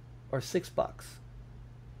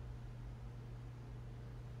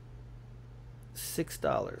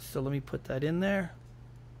 $6. So let me put that in there.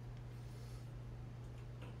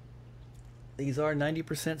 These are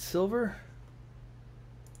 90% silver.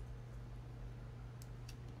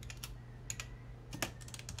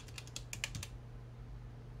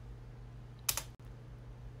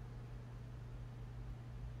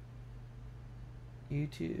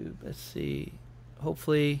 YouTube, let's see.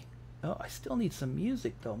 Hopefully, oh, I still need some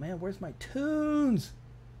music though, man. Where's my tunes?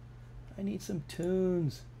 I need some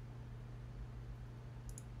tunes.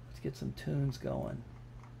 Let's get some tunes going.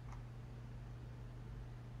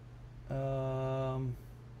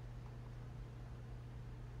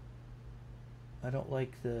 I don't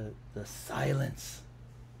like the silence.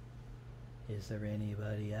 Is there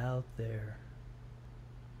anybody out there?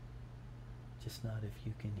 Just not if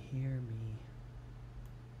you can hear me.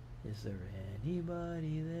 Is there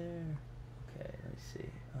anybody there? Okay, let me see.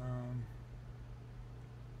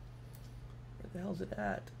 Where the hell's it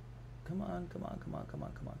at? Come on.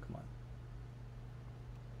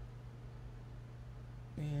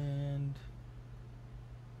 And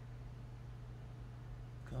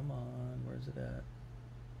come on, where's it at?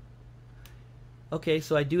 Okay,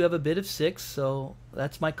 so I do have a bid of 6, so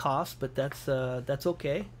that's my cost, but that's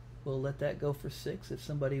okay. We'll let that go for 6 if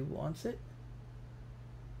somebody wants it.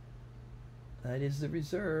 That is the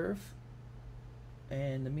reserve.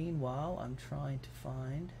 And in the meanwhile, I'm trying to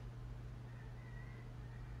find.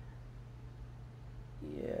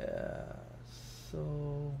 Yeah,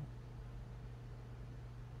 so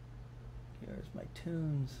here's my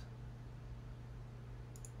tunes.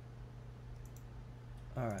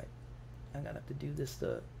 All right, I'm gonna have to do this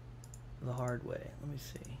the hard way. Let me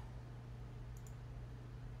see.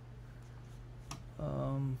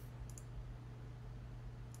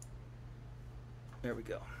 There we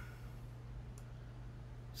go.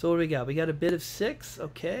 So what do we got? We got a bid of 6.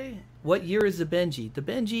 Okay. What year is the Benji? The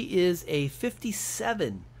Benji is a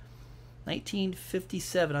 57.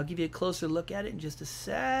 1957. I'll give you a closer look at it in just a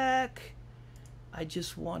sec. I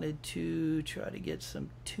just wanted to try to get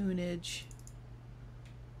some tunage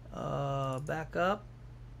back up.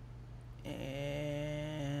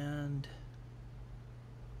 And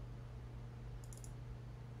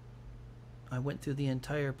I went through the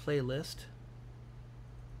entire playlist,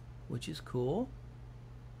 which is cool.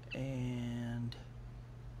 And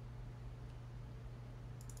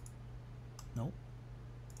nope,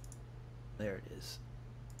 there it is.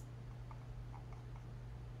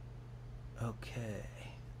 Okay,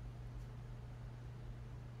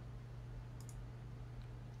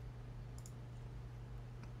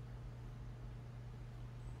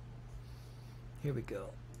 here we go.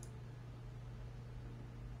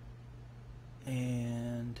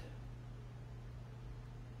 And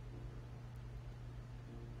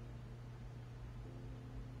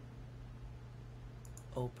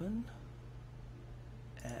open,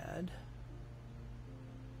 add,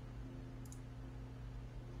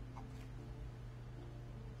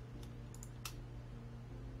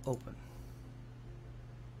 open.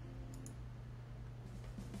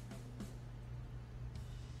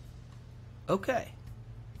 Okay,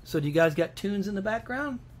 so do you guys got tunes in the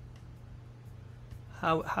background?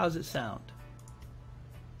 How's it sound?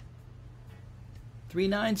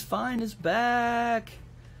 39's Fine is back.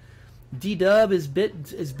 D-Dub is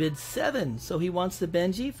bid 7, so he wants the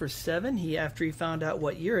Benji for 7. After he found out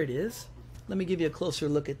what year it is. Let me give you a closer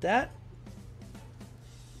look at that.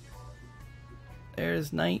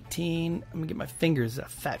 There's 19. I'm gonna get my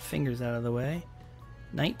fat fingers out of the way.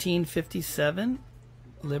 1957,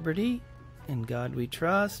 Liberty, In God We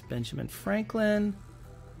Trust, Benjamin Franklin.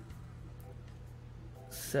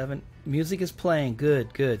 7. Music is playing.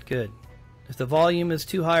 Good, good, good. If the volume is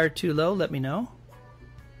too high or too low, let me know.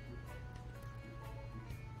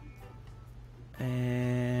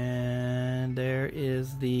 And there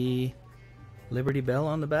is the Liberty Bell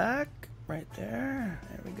on the back, right there.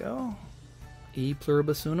 There we go. E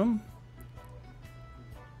pluribus unum.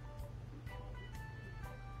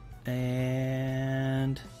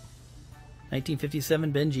 And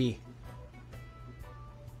 1957 Benji.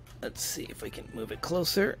 Let's see if we can move it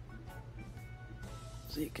closer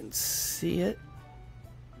so you can see it.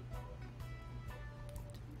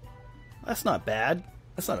 That's not bad.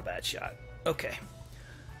 That's not a bad shot. Okay.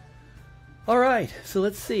 All right. So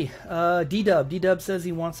let's see. D-Dub says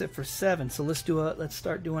he wants it for 7. So let's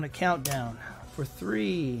start doing a countdown for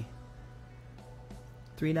 3.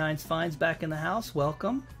 39's Fine's back in the house.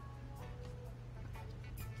 Welcome.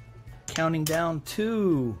 Counting down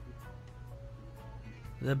 2.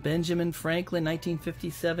 The Benjamin Franklin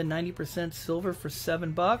 1957 90% silver for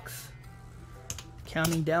 $7.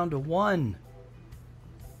 Counting down to 1.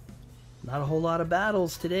 Not a whole lot of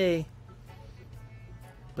battles today.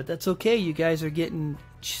 But that's okay. You guys are getting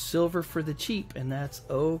silver for the cheap, and that's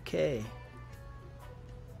okay.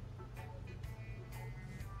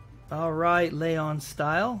 All right, Leon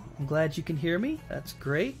Style. I'm glad you can hear me. That's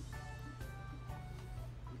great.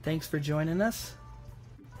 Thanks for joining us.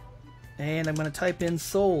 And I'm going to type in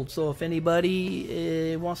sold. So if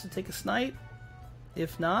anybody wants to take a snipe,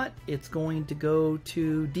 if not, it's going to go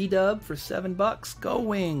to D-Dub for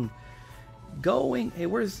 $7. Going. Hey,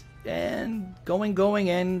 where's and going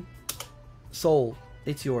and sold.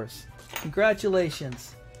 It's yours.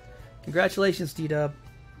 Congratulations. Congratulations, D-Dub.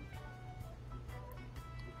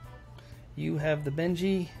 You have the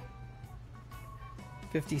Benji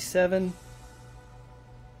 57.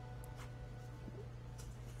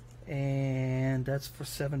 And that's for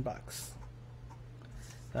 $7.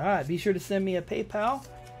 Alright, be sure to send me a PayPal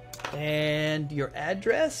and your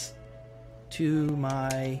address to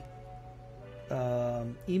my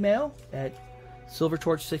email at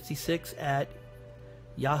SilverTorch66 at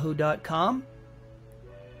yahoo.com.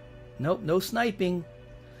 Nope, no sniping.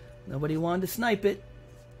 Nobody wanted to snipe it.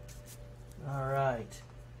 Alright.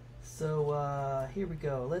 So here we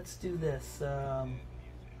go. Let's do this.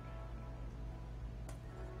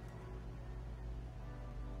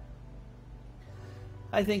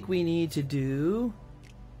 I think we need to do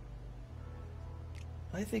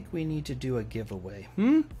a giveaway.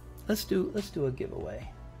 Let's do a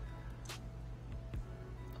giveaway.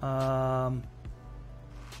 Let's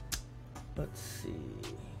see.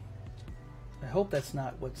 I hope that's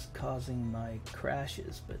not what's causing my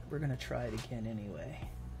crashes, but we're gonna try it again anyway.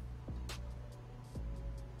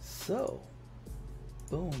 So,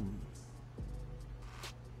 boom.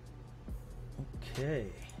 Okay.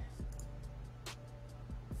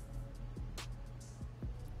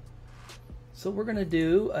 So we're going to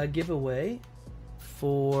do a giveaway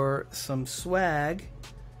for some swag,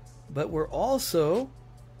 but we're also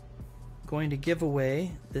going to give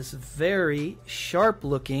away this very sharp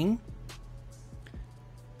looking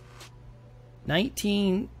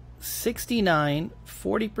 1969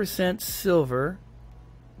 40% silver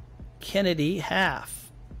Kennedy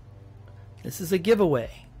half. This is a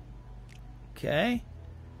giveaway. Okay.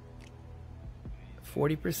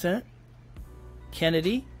 40%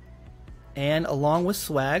 Kennedy. And along with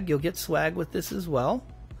swag, you'll get swag with this as well.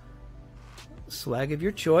 Swag of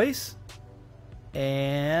your choice.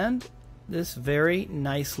 And this very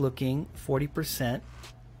nice looking 40%.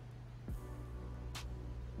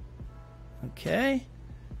 Okay.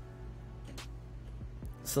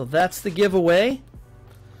 So that's the giveaway.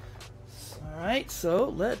 Alright, so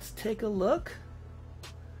let's take a look.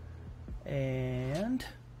 And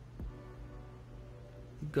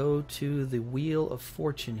go to the Wheel of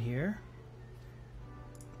Fortune here.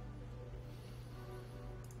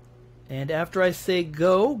 And after I say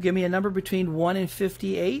go, give me a number between 1 and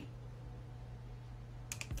 58.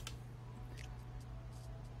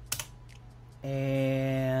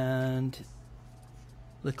 And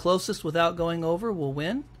the closest without going over will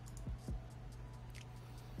win.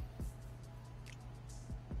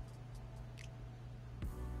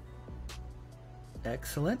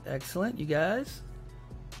 Excellent, excellent, you guys.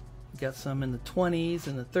 You got some in the 20s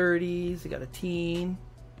and the 30s. You got a teen.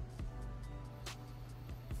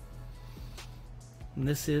 And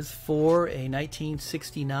this is for a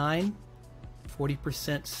 1969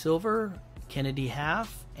 40% silver Kennedy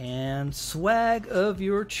half and swag of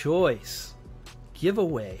your choice.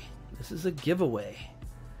 Giveaway. This is a giveaway.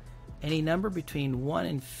 Any number between 1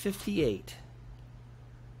 and 58.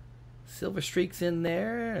 Silver Streak's in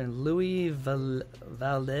there, and Louis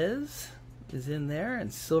Valdez is in there,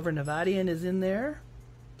 and Silver Nevadian is in there.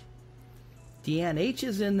 Deanne H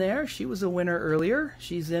is in there. She was a winner earlier.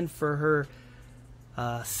 She's in for her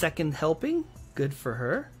second helping. Good for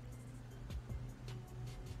her.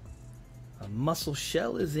 Muscle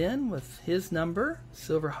Shell is in with his number.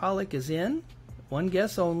 Silverholic is in. One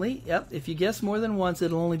guess only. Yep, if you guess more than once,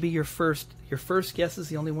 it'll only be your first. Your first guess is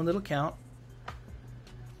the only one that'll count.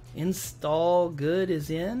 Install Good is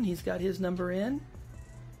in. He's got his number in.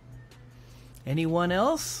 Anyone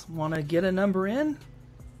else want to get a number in?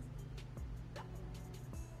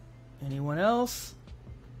 Anyone else?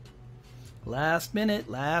 Last minute,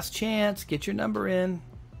 last chance. Get your number in.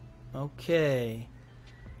 Okay.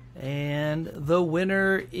 And the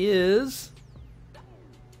winner is...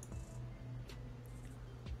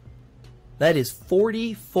 that is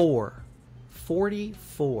 44.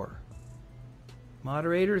 44.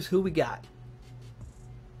 Moderators, who we got?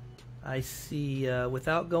 I see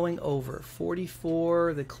without going over.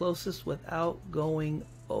 44. The closest without going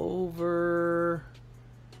over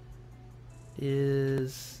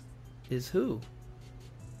is who?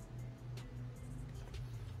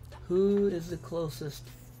 Who is the closest?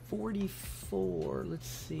 44. Let's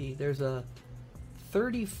see. There's a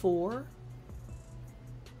 34,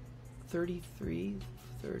 33,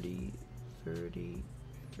 30, 30,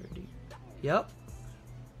 30. Yep.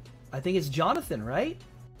 I think it's Jonathan, right?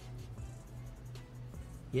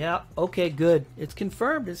 Yeah. Okay, good. It's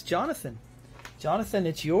confirmed. It's Jonathan. Jonathan,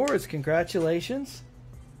 it's yours. Congratulations.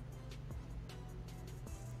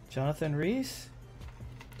 Jonathan Reese.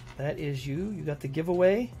 That is you. You got the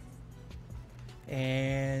giveaway.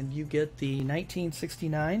 And you get the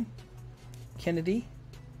 1969 Kennedy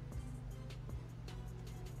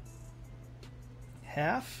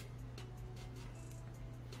half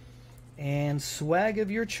and swag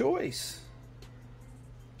of your choice.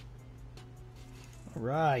 All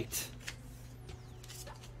right.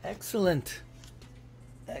 Excellent.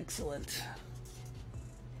 Excellent.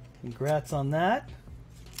 Congrats on that.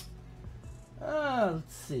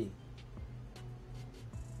 Let's see.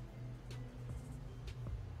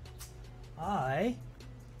 I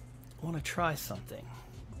want to try something.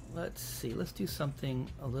 Let's see. Let's do something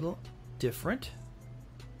a little different.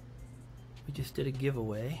 We just did a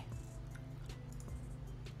giveaway.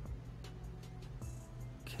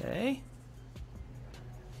 Okay.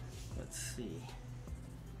 Let's see.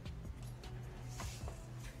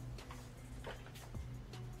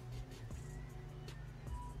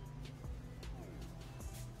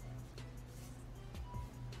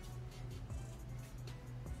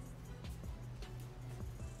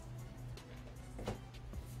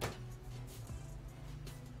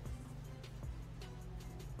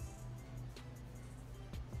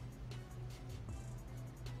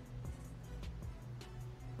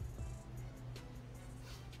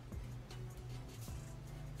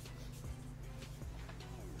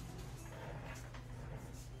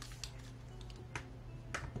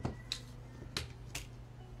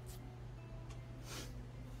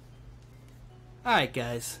 Alright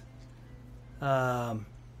guys,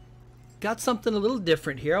 got something a little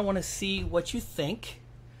different here. I want to see what you think.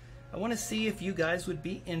 I want to see if you guys would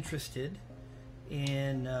be interested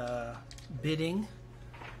in bidding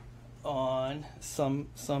on some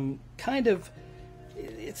kind of,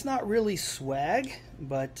 it's not really swag,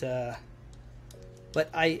 but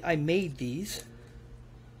I made these,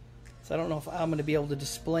 so I don't know if I'm going to be able to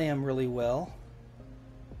display them really well.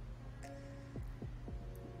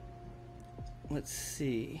 Let's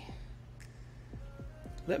see.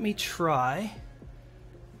 Let me try.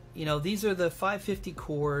 You know, these are the 550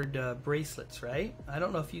 cord bracelets, right? I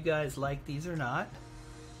don't know if you guys like these or not,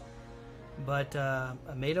 but I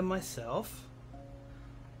made them myself.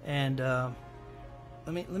 And let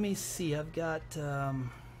Let me see. I've got.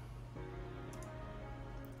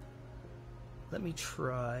 Let me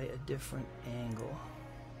try a different angle.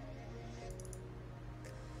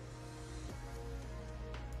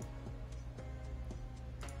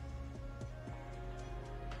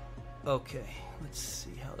 Okay, let's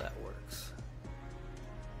see how that works.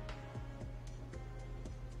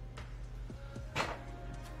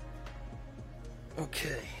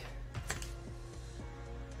 Okay.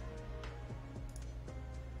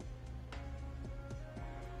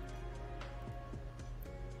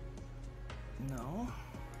 No.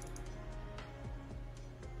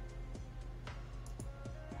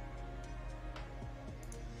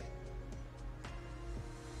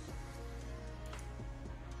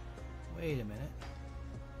 Wait a minute.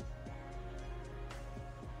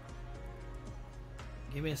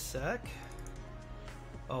 Give me a sec.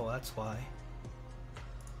 Oh, that's why.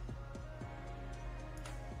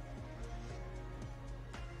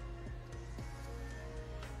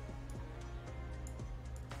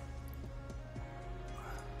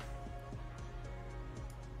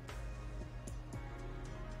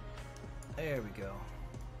 There we go.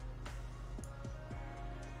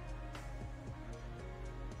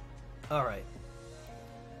 All right.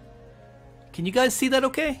 Can you guys see that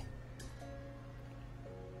okay?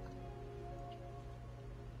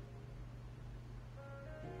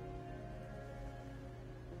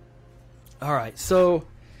 All right, so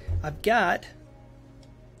I've got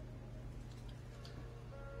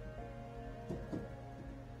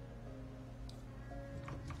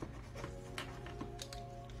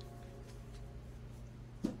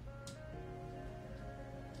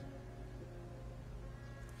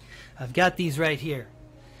these right here.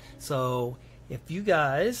 So if you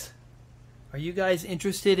guys are you guys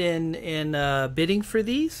interested in bidding for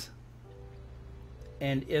these?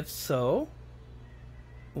 And if so,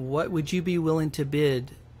 what would you be willing to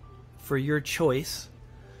bid for your choice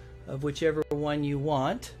of whichever one you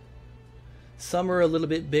want? Some are a little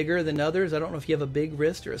bit bigger than others. I don't know if you have a big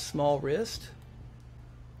wrist or a small wrist.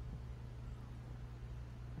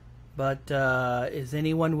 But is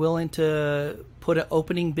anyone willing to put an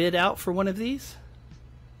opening bid out for one of these?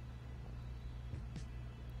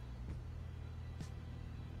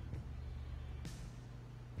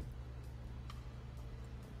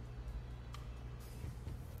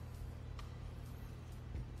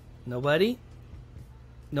 Nobody?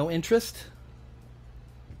 No interest?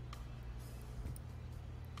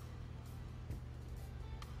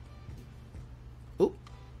 Oop.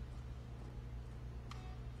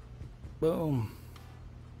 Boom.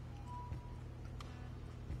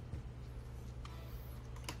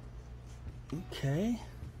 Okay.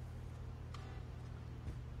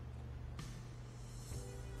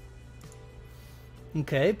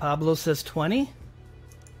 Okay, Pablo says 20.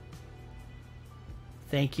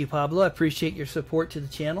 Thank you, Pablo. I appreciate your support to the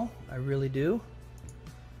channel. I really do.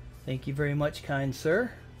 Thank you very much, kind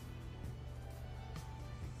sir.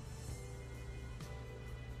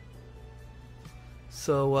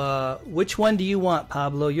 So, which one do you want,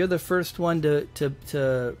 Pablo? You're the first one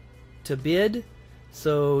to bid.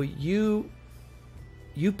 So you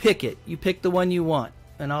pick it. You pick the one you want,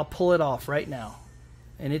 and I'll pull it off right now,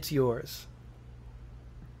 and it's yours.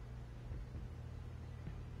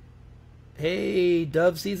 Hey,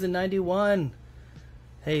 Dove Season 91.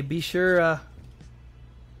 Hey, be sure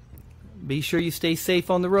you stay safe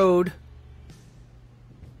on the road.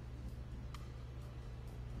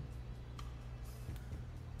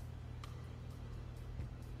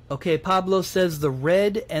 Okay, Pablo says the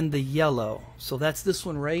red and the yellow. So that's this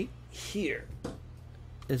one right here.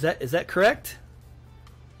 Is that correct?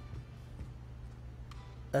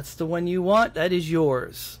 That's the one you want. That is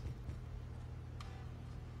yours.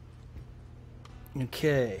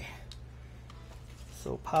 Okay.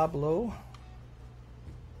 So Pablo,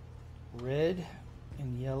 red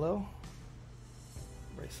and yellow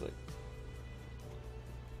bracelet,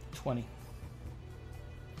 20.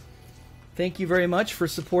 Thank you very much for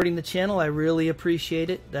supporting the channel. I really appreciate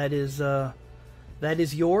it. That is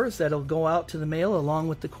yours. That'll go out to the mail along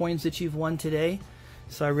with the coins that you've won today.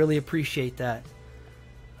 So I really appreciate that.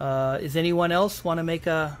 Is anyone else want to make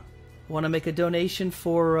a donation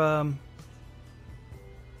for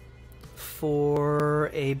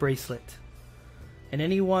a bracelet? And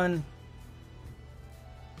anyone,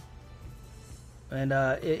 and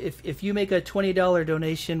if you make a $20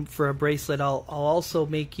 donation for a bracelet, I'll also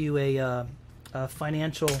make you a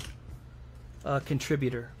financial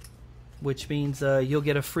contributor, which means you'll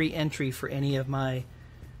get a free entry for any of my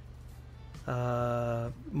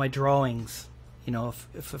my drawings. You know,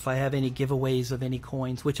 if I have any giveaways of any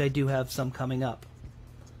coins, which I do have some coming up.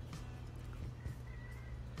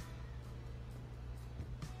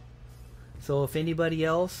 So if anybody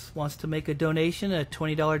else wants to make a donation, a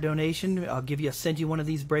 $20 donation, I'll send you one of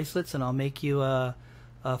these bracelets, and I'll make you a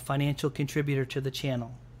financial contributor to the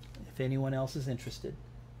channel. If anyone else is interested.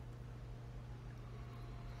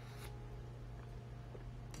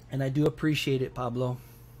 And I do appreciate it, Pablo.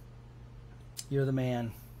 You're the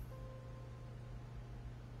man.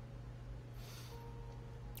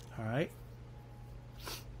 All right.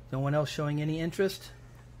 No one else showing any interest?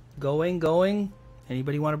 Going.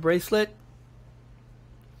 Anybody want a bracelet?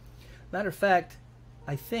 Matter of fact,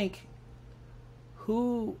 I think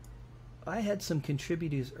I had some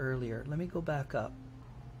contributors earlier. Let me go back up.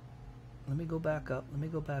 You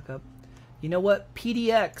know what?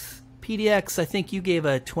 PDX, I think you gave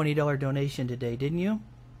a $20 donation today, didn't you?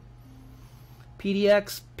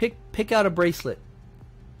 PDX, pick out a bracelet.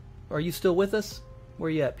 Are you still with us? Where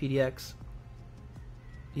are you at, PDX?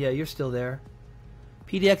 Yeah, you're still there.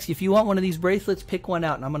 PDX, if you want one of these bracelets, pick one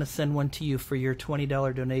out, and I'm going to send one to you for your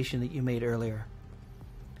 $20 donation that you made earlier.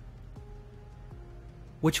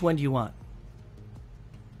 Which one do you want?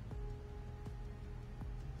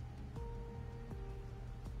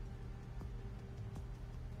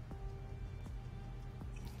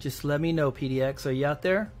 Just let me know, PDX. Are you out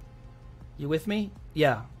there? You with me?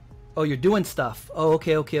 Yeah. Oh, you're doing stuff. Oh,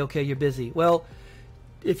 okay. You're busy. Well,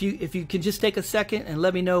 if you can just take a second and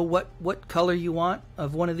let me know what color you want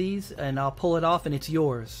of one of these, and I'll pull it off, and it's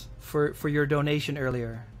yours for your donation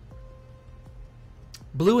earlier.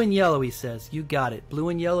 Blue and yellow, he says. You got it. Blue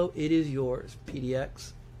and yellow, it is yours,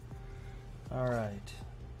 PDX. All right.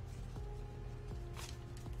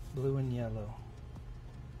 Blue and yellow.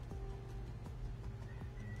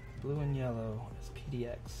 Blue and yellow is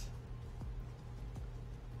PDX.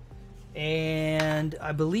 And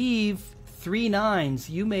I believe 39s,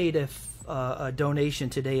 you made a donation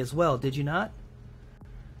today as well, did you not?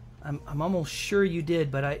 I'm almost sure you did,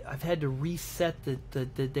 but I've had to reset the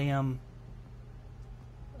damn.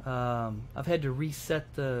 I've had to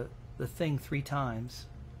reset the thing 3 times,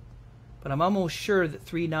 but I'm almost sure that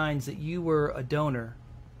 39s that you were a donor.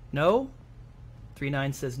 No?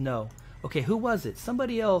 39 says no. Okay, who was it?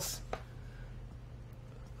 Somebody else.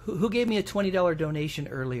 Who gave me a $20 donation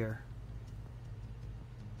earlier?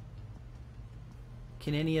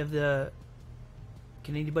 Can anybody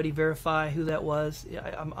verify who that was?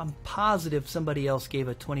 I'm positive somebody else gave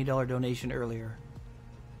a $20 donation earlier.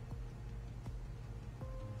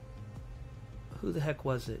 Who the heck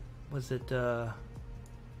was it? Was it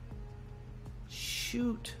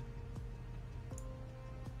shoot.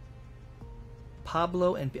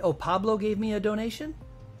 Pablo and Pablo gave me a donation?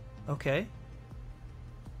 Okay.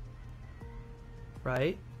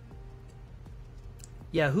 Right.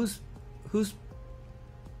 Yeah, who's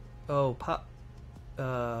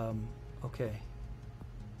okay.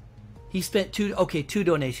 He spent 2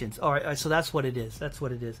 donations. All right, so that's what it is.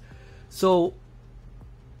 So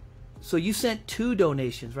you sent 2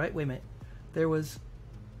 donations, right? Wait a minute. There was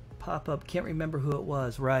pop-up, can't remember who it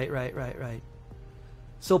was. Right.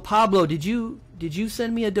 So Pablo, did you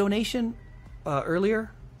send me a donation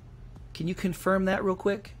earlier? Can you confirm that real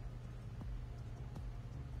quick?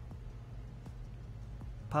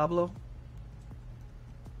 Pablo?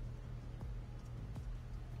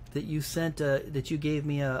 That you sent that you gave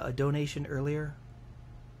me a donation earlier?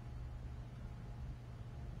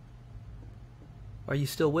 Are you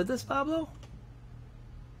still with us, Pablo?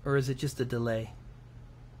 Or is it just a delay?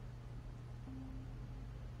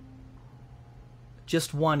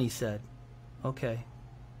 Just one, he said. Okay.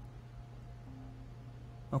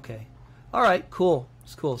 All right, cool.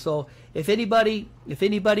 It's cool. So if anybody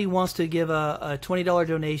wants to give a $20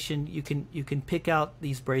 donation, you can pick out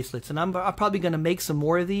these bracelets, and I'm probably going to make some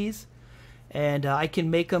more of these, and I can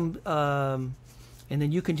make them, and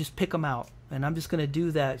then you can just pick them out, and I'm just going to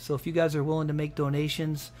do that. So if you guys are willing to make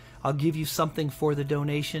donations, I'll give you something for the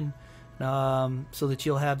donation, so that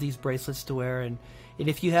you'll have these bracelets to wear. And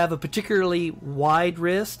if you have a particularly wide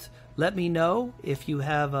wrist, let me know. If you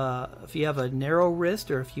have a narrow wrist,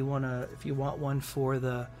 or if you want one for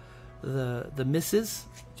the misses,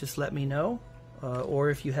 just let me know. Or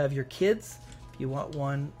if you have your kids, if you want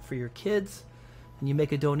one for your kids, and you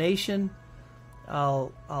make a donation,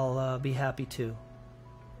 I'll be happy to.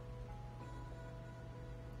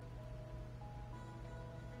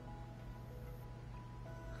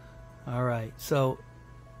 All right, so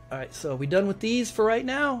are we done with these for right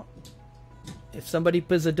now? If somebody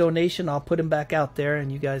puts a donation, I'll put them back out there,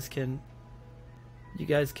 and you guys can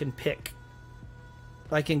pick.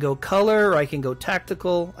 I can go color, or I can go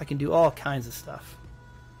tactical. I can do all kinds of stuff.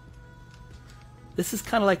 This is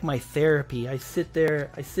kind of like my therapy. I sit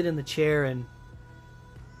in the chair, and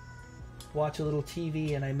just watch a little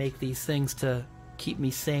TV and I make these things to keep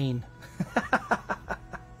me sane.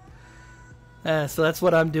 So that's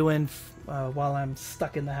what I'm doing while I'm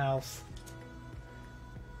stuck in the house.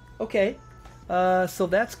 Okay, so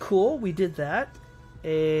that's cool. We did that.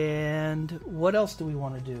 And what else do we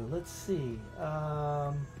want to do? Let's see.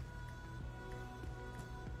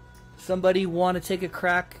 Somebody want to take a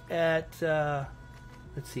crack at,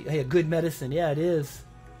 let's see. Hey, good medicine. Yeah, it is.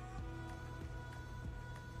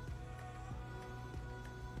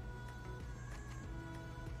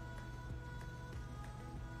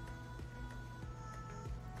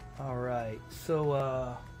 All right,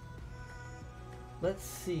 so let's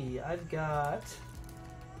see. I've got.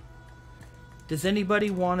 Does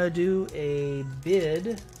anybody want to do a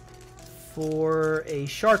bid for a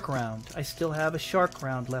shark round? I still have a shark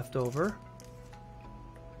round left over.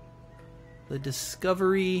 The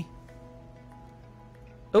Discovery.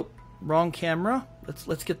 Oh, wrong camera.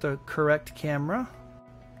 Let's get the correct camera.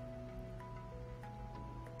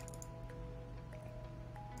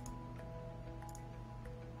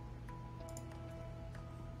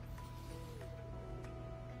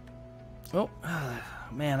 Oh,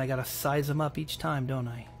 man, I gotta size them up each time, don't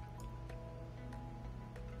I?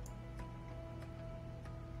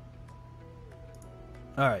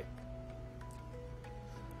 Alright.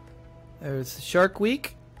 There's Shark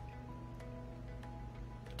Week.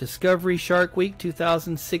 Discovery Shark Week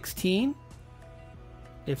 2016.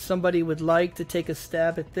 If somebody would like to take a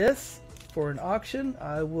stab at this for an auction,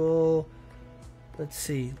 I will... Let's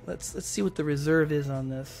see. Let's see what the reserve is on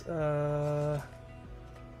this.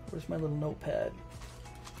 Where's my little notepad?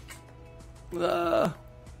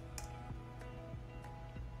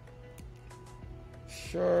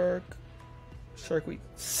 Shark Week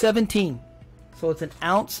 17. So it's an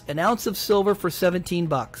ounce of silver for 17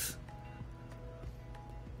 bucks.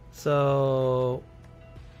 So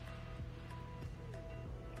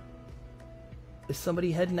is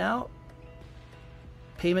somebody heading out?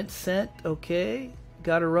 Payment sent. Okay.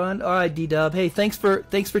 Gotta run. All right, D-Dub. Hey, thanks for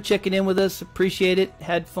checking in with us. Appreciate it.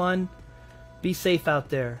 Had fun. Be safe out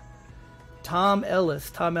there. Tom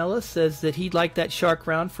Ellis says that he'd like that shark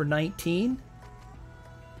round for 19.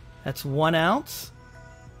 That's 1 ounce.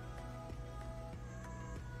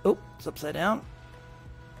 Oh, it's upside down.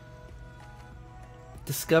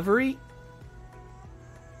 Discovery.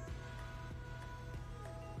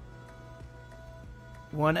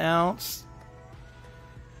 One ounce.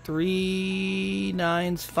 3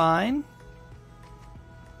 9's fine.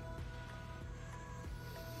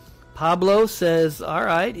 Pablo says, all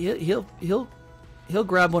right, he'll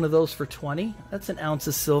grab one of those for 20. That's an ounce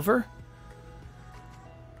of silver.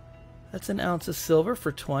 That's an ounce of silver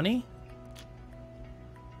for 20.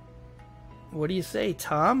 What do you say,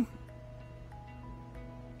 Tom?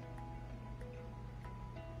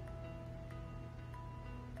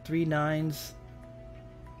 Three 9's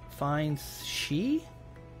finds she?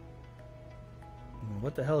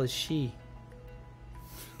 What the hell is she?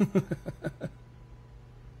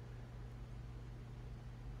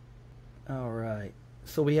 All right.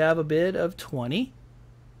 So we have a bid of 20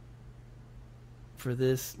 for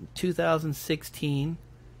this 2016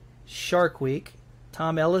 Shark Week.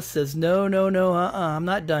 Tom Ellis says, no, I'm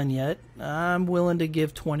not done yet. I'm willing to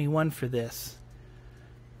give 21 for this.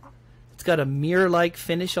 It's got a mirror-like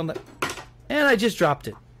finish on the... And I just dropped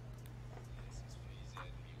it.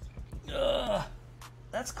 Ugh,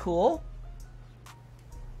 that's cool.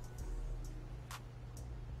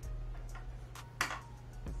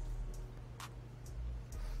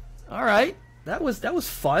 All right, that was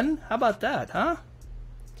fun. How about that, huh?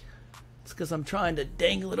 It's because I'm trying to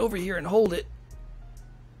dangle it over here and hold it.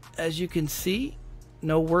 As you can see,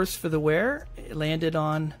 no worse for the wear. It landed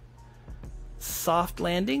on soft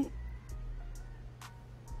landing.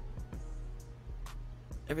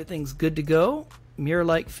 Everything's good to go.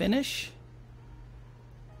 Mirror-like finish.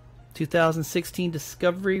 2016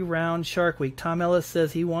 Discovery Round Shark Week. Tom Ellis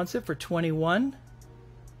says he wants it for 21.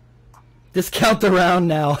 Discount the round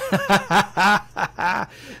now.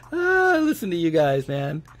 Listen to you guys,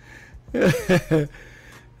 man.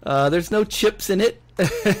 There's no chips in it.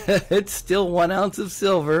 It's still 1 ounce of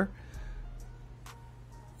silver.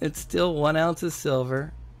 It's still 1 ounce of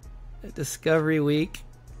silver. Discovery Week.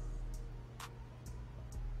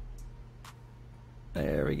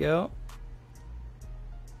 There we go.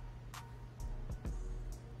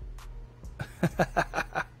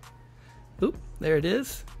 Oop, there it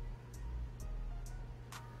is.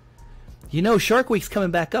 You know, Shark Week's coming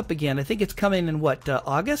back up again. I think it's coming in, what,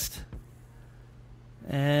 August?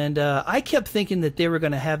 And I kept thinking that they were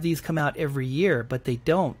going to have these come out every year, but they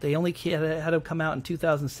don't. They only had them come out in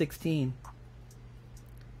 2016.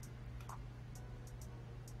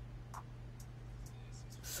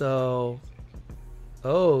 So,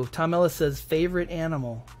 oh, Tom Ellis says favorite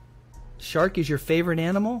animal. Shark is your favorite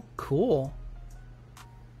animal? Cool.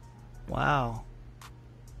 Wow.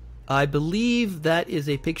 I believe that is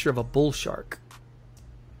a picture of a bull shark.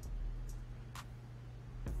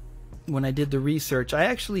 When I did the research, I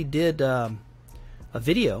actually did a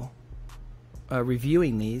video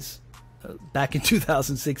reviewing these back in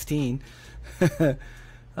 2016. You'd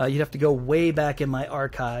have to go way back in my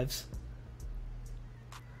archives.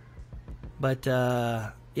 But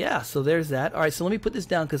yeah, so there's that. All right, so let me put this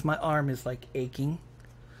down because my arm is like aching.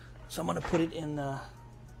 So I'm gonna put it in. I'm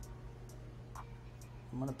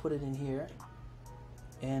gonna put it in here,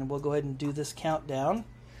 and we'll go ahead and do this countdown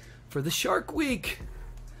for the Shark Week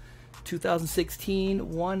 2016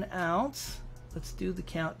 1 ounce. Let's do the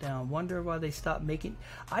countdown. Wonder why they stopped making.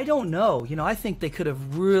 I don't know. You know, I think they could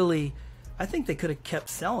have really. I think they could have kept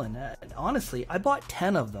selling. Honestly, I bought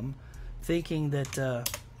 10 of them, thinking that.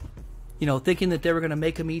 You know, thinking that they were going to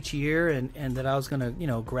make them each year, and that I was going to, you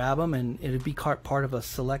know, grab them, and it would be part of a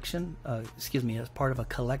selection. Excuse me, as part of a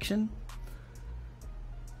collection.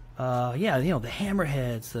 Yeah, you know, the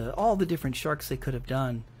hammerheads, all the different sharks they could have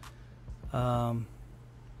done.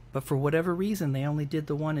 But for whatever reason, they only did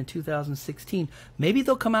the one in 2016. Maybe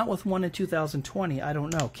they'll come out with one in 2020. I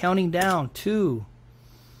don't know. Counting down to.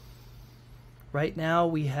 Right now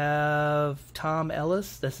we have Tom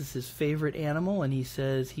Ellis. This is his favorite animal, and he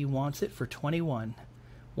says he wants it for 21.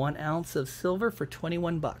 1 ounce of silver for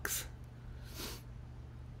 21 bucks.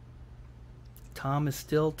 Tom is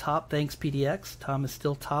still top. Thanks, PDX. Tom is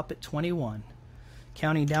still top at 21.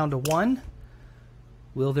 Counting down to 1.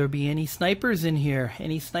 Will there be any snipers in here?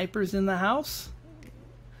 Any snipers in the house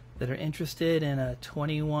that are interested in a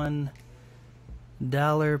 $21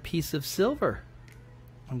 piece of silver?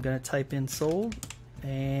 I'm going to type in sold,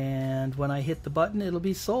 and when I hit the button, it'll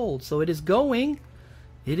be sold. So it is going.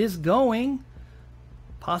 It is going.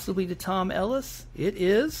 Possibly to Tom Ellis. It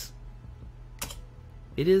is.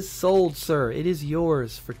 It is sold, sir. It is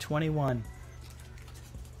yours for 21.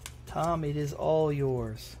 Tom, it is all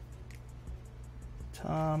yours.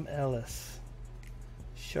 Tom Ellis.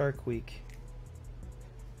 Shark Week.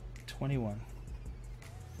 21.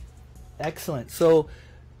 Excellent. So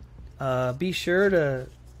be sure to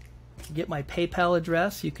get my PayPal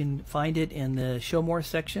address. You can find it in the Show More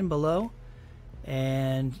section below.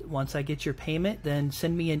 And once I get your payment, then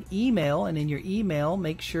send me an email. And in your email,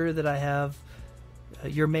 make sure that I have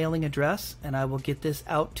your mailing address, and I will get this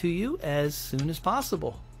out to you as soon as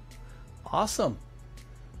possible. Awesome.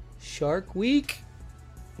 Shark Week.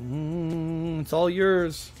 It's all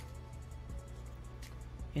yours.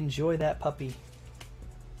 Enjoy that puppy.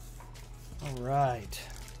 All right.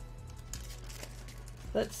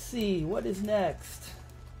 Let's see, what is next?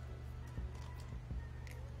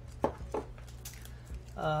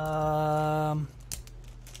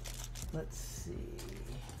 Let's see.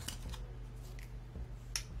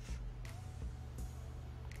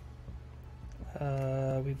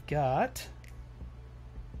 We've got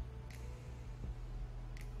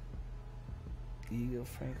Eagle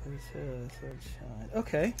Franklin's Sunshine.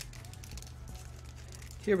 Okay.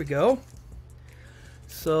 Here we go.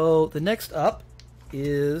 So the next up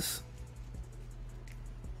is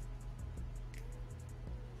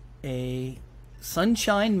a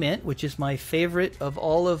Sunshine Mint, which is my favorite of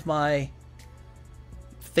all of my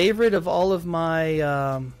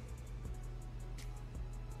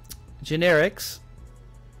generics.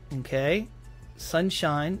 Okay,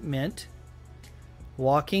 Sunshine Mint,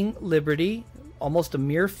 Walking Liberty, almost a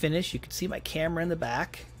mirror finish. You can see my camera in the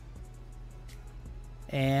back,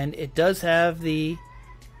 and it does have the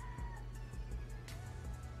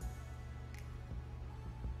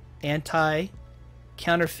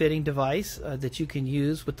anti-counterfeiting device that you can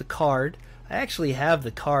use with the card. I actually have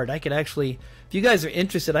the card. I could actually, if you guys are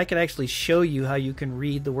interested, I could actually show you how you can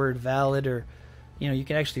read the word valid, or you know, you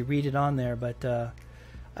can actually read it on there. But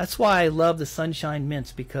that's why I love the Sunshine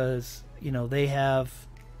Mints, because you know they have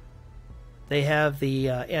the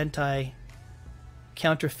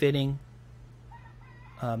anti-counterfeiting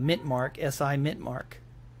mint mark, SI mint mark,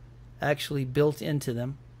 actually built into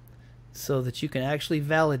them, so that you can actually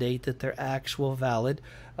validate that they're actual valid.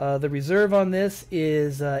 The reserve on this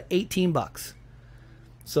is 18 bucks.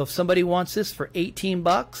 So if somebody wants this for 18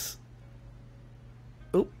 bucks,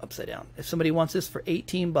 oop, upside down. If somebody wants this for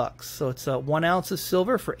 18 bucks, so it's 1 ounce of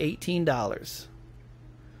silver for $18.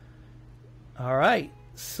 All right,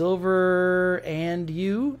 Silver and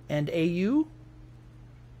You and AU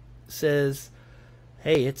says,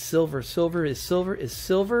 hey, it's silver. Silver is silver is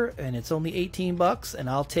silver, and it's only 18 bucks, and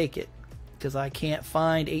I'll take it, because I can't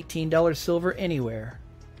find $18 silver anywhere.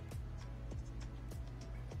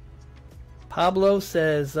 Pablo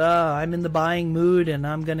says, I'm in the buying mood and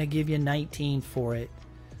I'm going to give you 19 for it.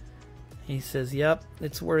 He says, yep,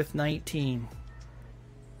 it's worth 19.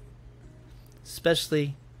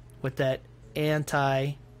 Especially with that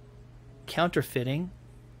anti-counterfeiting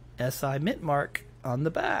SI mint mark on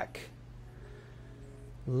the back.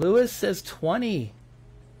 Lewis says 20.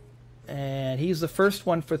 And he's the first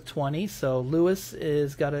one for 20, so Lewis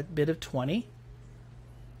is got a bid of 20.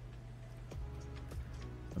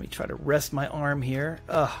 Let me try to rest my arm here.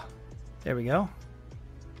 There we go.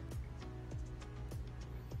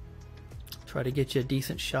 Try to get you a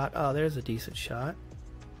decent shot. Oh, there's a decent shot.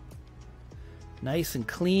 Nice and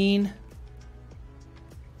clean.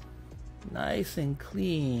 Nice and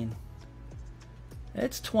clean.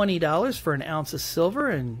 It's $20 for an ounce of silver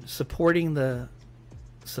and supporting the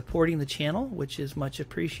channel, which is much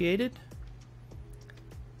appreciated.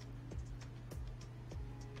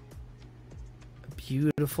 A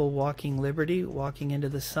beautiful walking Liberty, walking into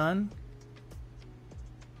the sun.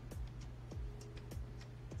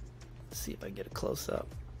 Let's see if I get a close up.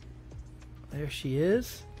 There she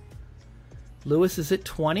is. Lewis is at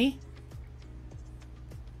 20.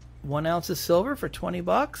 1 ounce of silver for 20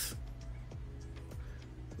 bucks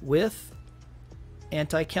with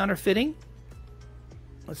anti-counterfeiting.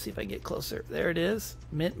 Let's see if I get closer. There it is.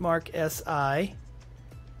 Mint mark SI.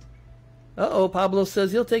 Uh-oh, Pablo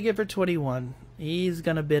says he'll take it for 21. He's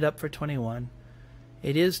going to bid up for 21.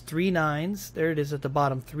 It is 3 nines. There it is at the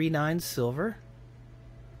bottom. 3 nines silver.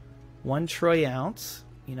 1 troy ounce.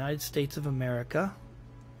 United States of America.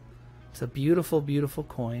 It's a beautiful, beautiful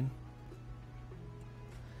coin.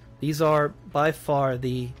 These are by far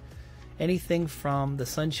anything from the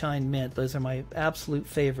Sunshine Mint. Those are my absolute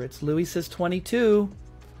favorites. Louis says 22.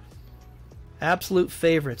 Absolute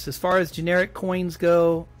favorites. As far as generic coins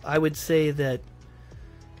go, I would say that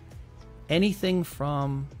anything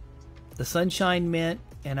from the Sunshine Mint,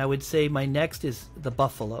 and I would say my next is the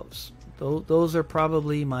Buffaloes. Those are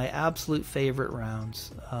probably my absolute favorite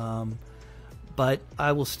rounds. But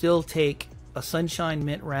I will still take a Sunshine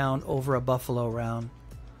Mint round over a Buffalo round,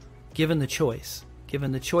 given the choice.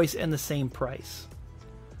 Given the choice and the same price.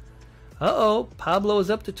 Uh-oh, Pablo is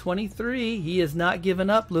up to 23. He has not given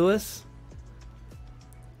up, Lewis.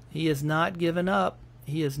 He has not given up.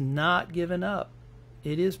 He has not given up.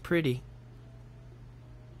 It is pretty.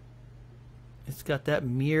 It's got that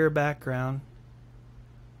mirror background.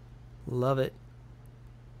 Love it.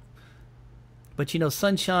 But you know,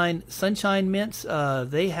 Sunshine Mints,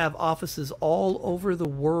 they have offices all over the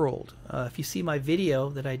world. If you see my video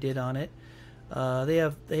that I did on it,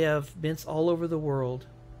 they have mints all over the world.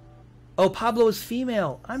 Oh, Pablo is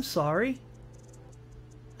female. I'm sorry.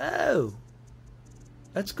 Oh.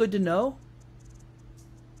 That's good to know.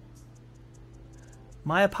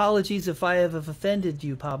 My apologies if I have offended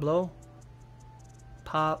you, Pablo.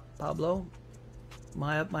 Pablo.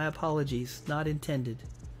 My apologies. Not intended.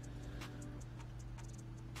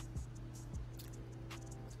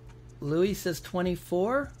 Louis says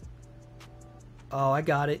 24. Oh, I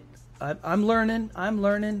got it. I'm learning. I'm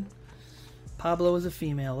learning. Pablo is a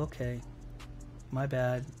female. Okay. My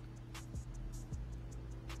bad.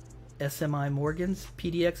 SMI Morgans.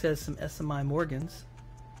 PDX has some SMI Morgans.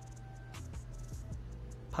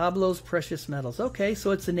 Pablo's Precious Metals. Okay, so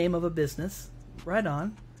it's the name of a business. Right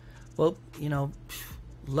on. Well, you know,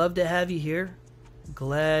 love to have you here.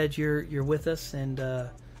 Glad you're with us, and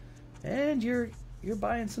you're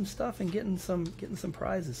buying some stuff and getting some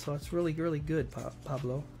prizes. So it's really good,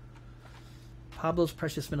 Pablo. Pablo's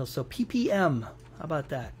Precious Metals. So PPM. How about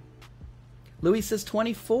that? Louis says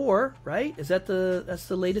 24, right? Is that that's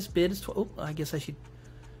the latest bid? Oh, I guess I should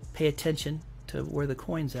pay attention to where the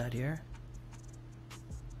coin's at here.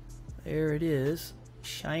 There it is.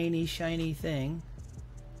 Shiny, shiny thing.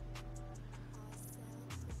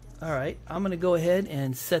 All right, I'm going to go ahead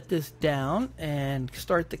and set this down and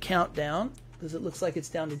start the countdown because it looks like it's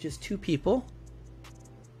down to just 2 people.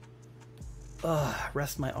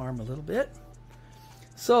 Rest my arm a little bit.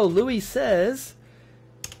 So Louis says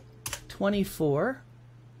 24,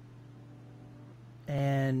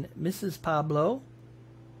 and Mrs. Pablo,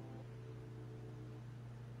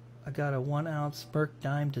 I got a 1 ounce Merc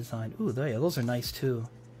dime design. Ooh, those are nice too.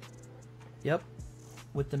 Yep,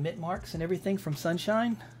 with the mint marks and everything from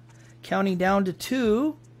Sunshine. Counting down to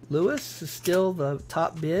 2, Lewis is still the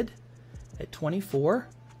top bid at 24.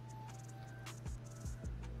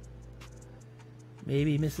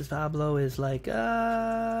 Maybe Mrs. Pablo is like,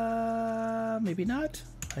 maybe not.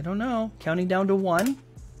 I don't know. Counting down to 1.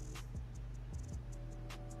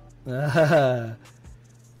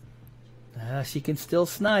 She can still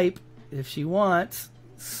snipe if she wants.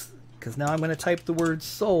 because now I'm going to type the word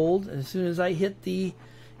sold. As soon as I hit the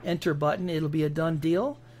enter button, it'll be a done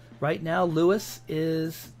deal. Right now, Lewis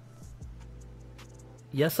is...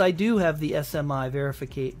 Yes, I do have the SMI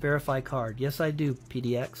verify card. Yes, I do,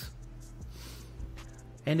 PDX.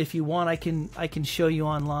 And if you want, I can show you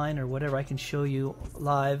online or whatever. I can show you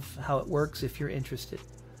live how it works if you're interested.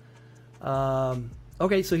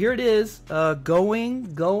 Okay, so here it is.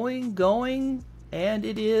 Going, and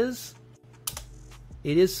it is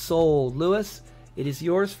sold. Lewis, it is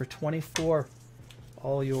yours for 24.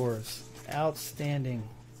 All yours. Outstanding.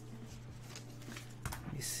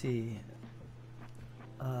 Let me see.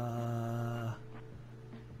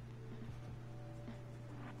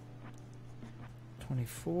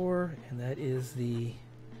 24, and that is the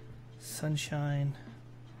Sunshine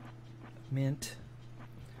Mint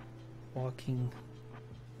Walking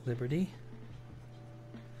Liberty.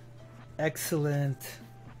 Excellent.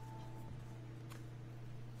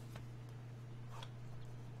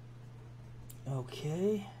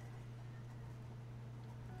 Okay.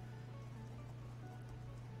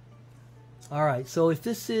 All right, so if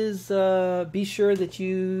this is, be sure that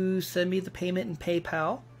you send me the payment in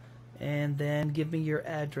PayPal and then give me your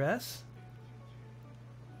address.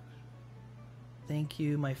 Thank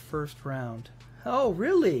you, my first round. Oh,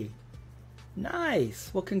 really? Nice.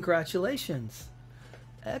 Well, congratulations.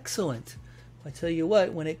 Excellent. I tell you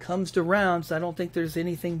what, when it comes to rounds, I don't think there's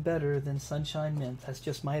anything better than Sunshine Mint. That's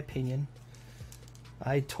just my opinion.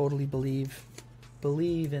 I totally believe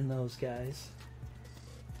in those guys.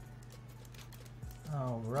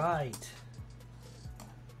 All right.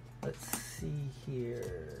 Let's see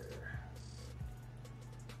here.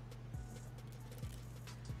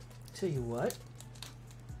 Tell you what.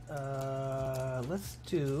 Let's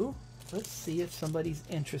see if somebody's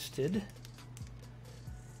interested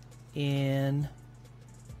in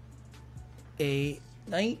a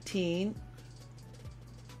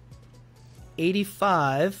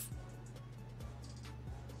 1985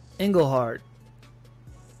 Engelhardt.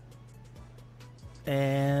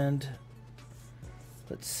 And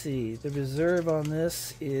let's see, the reserve on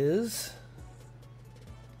this is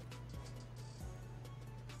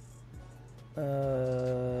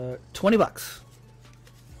 $20.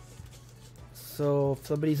 So if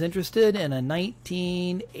somebody's interested in a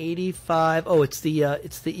 1985, oh, it's the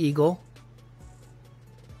Eagle.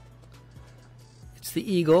 It's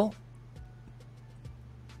the Eagle.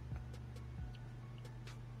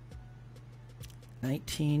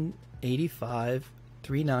 $1985,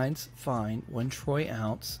 3/9 fine, 1 troy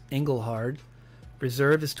ounce, Engelhardt.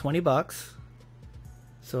 Reserve is $20.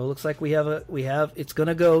 So it looks like we have it's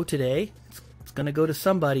gonna go today. It's gonna go to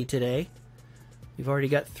somebody today. We've already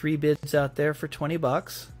got 3 bids out there for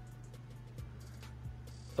 $20.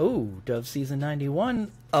 Oh, Dove Season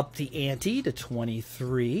 91 up the ante to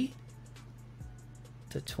 23.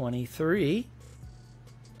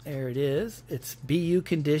 There it is. It's BU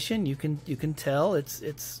condition. You can tell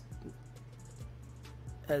it's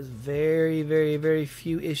has very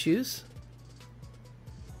few issues.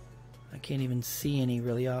 I can't even see any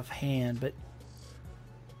really offhand, but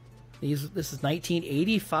this is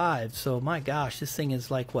 1985. So my gosh, this thing is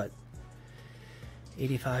like what?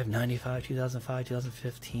 85, 95, 2005,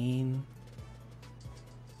 2015.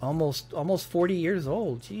 Almost 40 years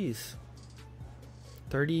old. Jeez.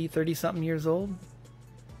 30 something years old.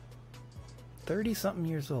 30 something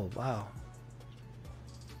years old. Wow.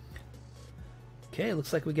 Okay,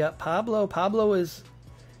 looks like we got Pablo. Pablo is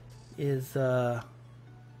in the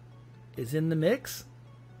mix.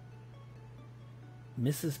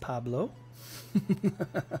 Mrs. Pablo.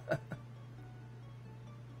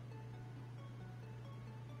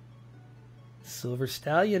 Silver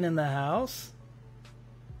Stallion in the house.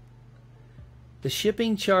 The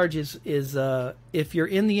shipping charges is if you're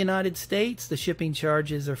in the United States, the shipping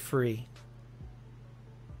charges are free.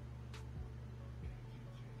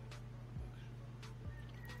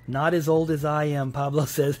 Not as old as I am, Pablo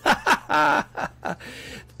says.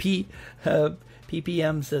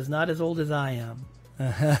 PPM says, not as old as I am.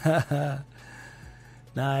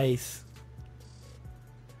 Nice.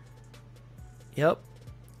 Yep.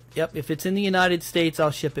 If it's in the United States,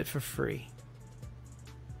 I'll ship it for free.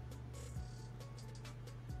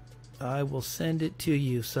 I will send it to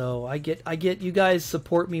you. So I get you guys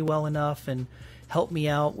support me well enough and help me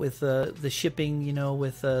out with the shipping, you know,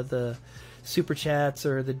 with the super chats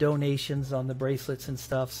or the donations on the bracelets and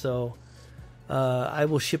stuff. So I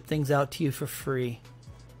will ship things out to you for free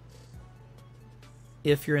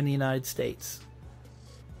if you're in the United States.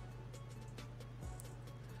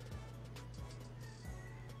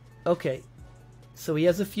 Okay, So he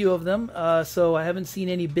has a few of them. So I haven't seen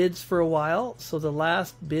any bids for a while. So the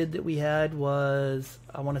last bid that we had was,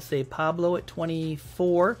 I want to say, Pablo at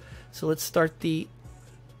 24. So let's start the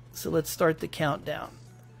countdown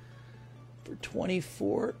for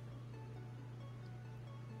 24.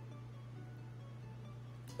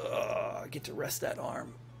 I get to rest that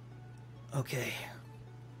arm. Okay.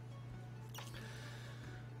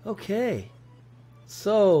 Okay.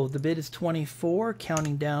 So the bid is 24,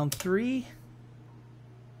 counting down 3.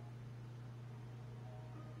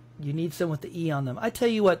 You need some with the E on them. I tell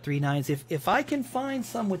you what, 39s, if I can find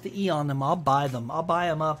some with the E on them, I'll buy them. I'll buy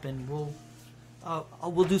them up, and we'll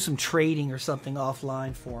do some trading or something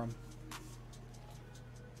offline for them.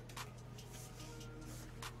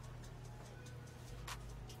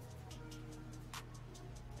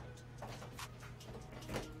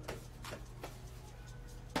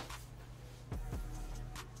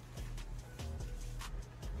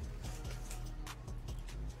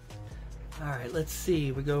 All right, let's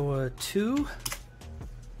see. We go 2.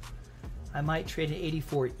 I might trade an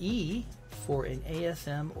 84E for an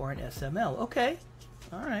ASM or an SML. Okay.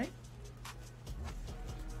 All right.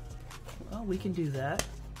 Well, we can do that.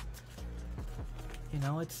 You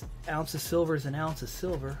know, it's ounce of silver is an ounce of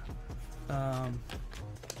silver. I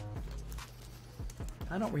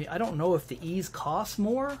don't know if the E's cost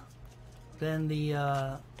more than the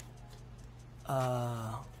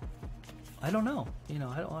I don't know. You know,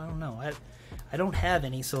 I don't know. I don't have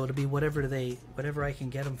any, so it'll be whatever I can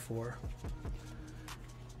get them for.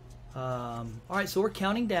 All right, so we're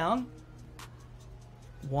counting down.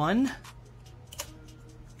 1.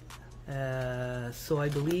 So I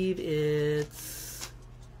believe it's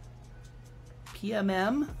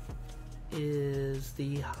PMM is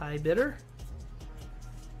the high bidder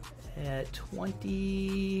at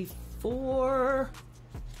 24.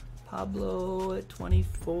 Pablo at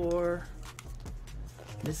 24.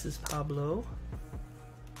 Mrs. Pablo.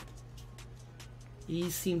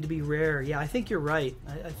 E's seem to be rare. Yeah, I think you're right.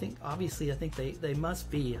 I think they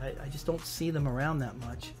must be. I just don't see them around that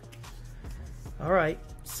much. All right,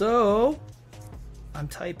 so I'm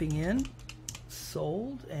typing in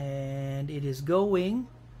sold, and it is going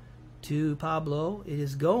to Pablo. It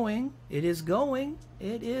is going. It is going.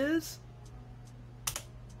 It is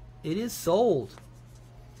sold.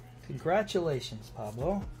 Congratulations,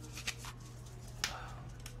 Pablo.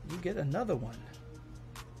 You get another one.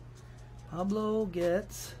 Pablo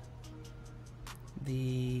gets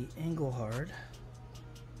the Engelhard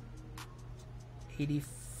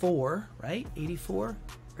 84, right? 84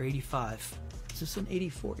 or 85? Is this an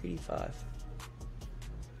 84, 85?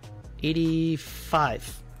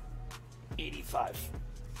 85. 85.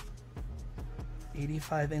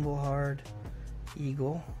 85 Engelhard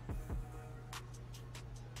Eagle.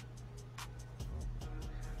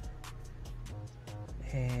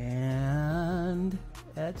 And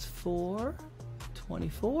that's for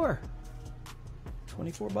 24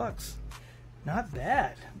 bucks. Not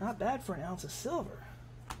bad. Not bad for an ounce of silver.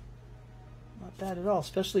 Not bad at all,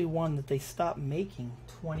 especially one that they stopped making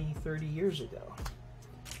 20, 30 years ago.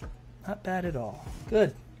 Not bad at all.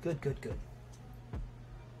 Good. Good, good, good.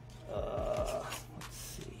 Let's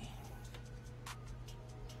see.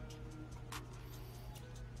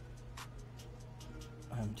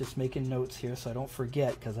 I'm just making notes here so I don't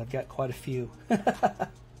forget, because I've got quite a few.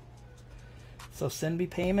 So send me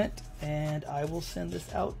payment and I will send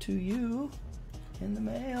this out to you in the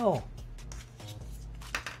mail.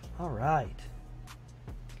 All right.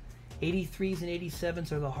 83s and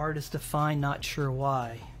 87s are the hardest to find, not sure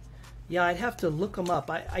why. Yeah, I'd have to look them up.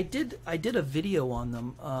 I did a video on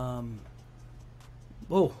them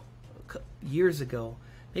years ago.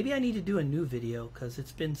 Maybe I need to do a new video because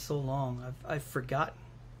it's been so long. I've forgotten.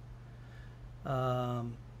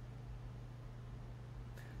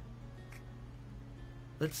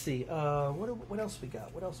 Let's see. What else we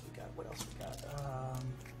got? What else we got? What else we got?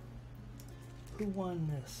 Who won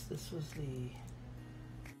this? This was the.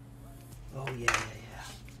 Oh yeah.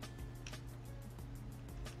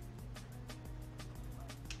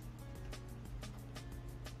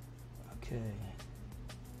 Okay.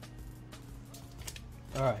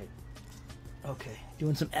 All right. Okay.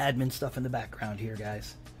 Doing some admin stuff in the background here,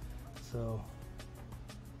 guys. So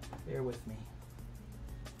bear with me.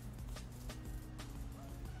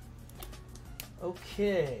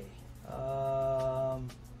 Okay.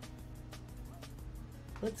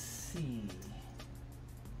 Let's see.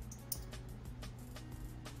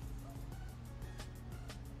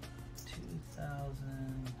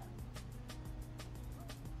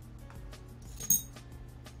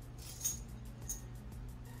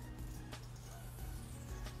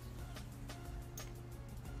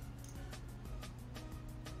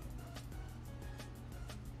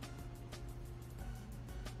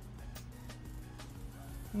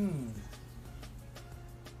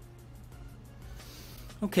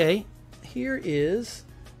 Okay, here is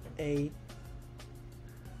a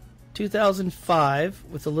 2005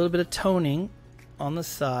 with a little bit of toning on the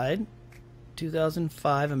side.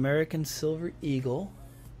 2005 American Silver Eagle.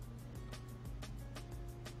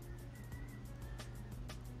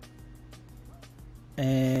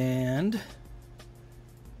 And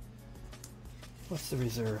what's the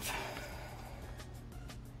reserve?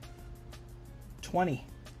 20.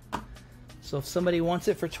 So if somebody wants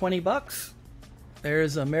it for 20 bucks,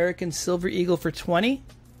 there's American Silver Eagle for 20.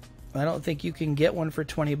 I don't think you can get one for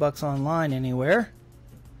 20 bucks online anywhere.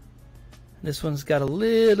 This one's got a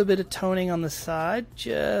little bit of toning on the side,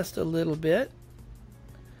 just a little bit.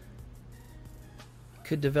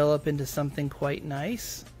 Could develop into something quite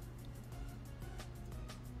nice.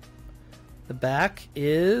 The back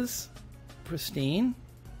is pristine.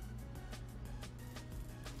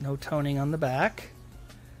 No toning on the back.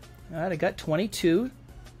 All right, I got 22.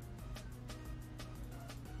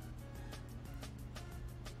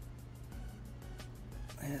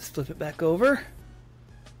 Let's flip it back over.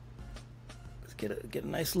 Let's get a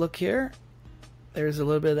nice look here. There's a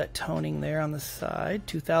little bit of that toning there on the side.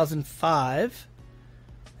 2005.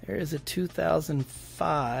 There is a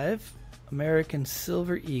 2005 American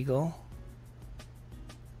Silver Eagle.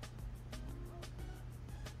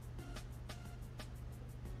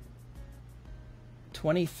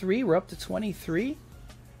 $23. We're up to 23.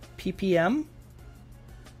 ppm.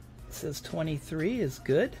 It says 23 is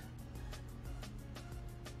good.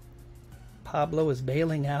 Pablo is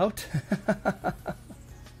bailing out.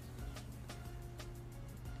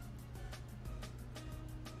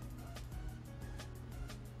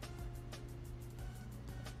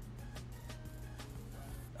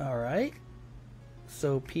 All right.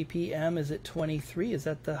 So ppm is at 23. Is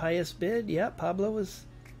that the highest bid? Yeah, Pablo is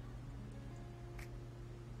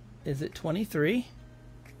at 23.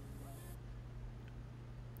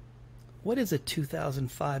 What is a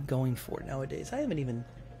 2005 going for nowadays? I haven't even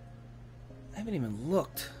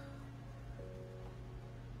looked.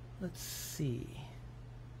 Let's see.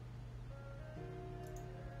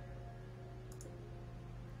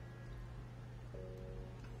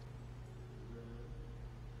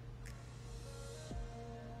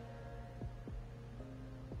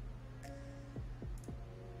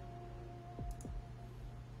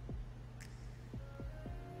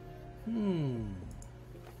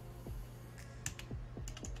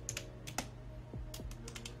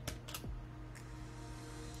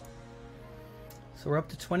 So we're up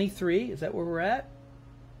to 23. Is that where we're at?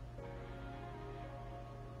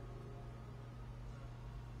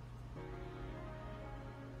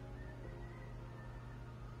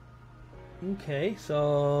 Okay,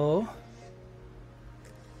 so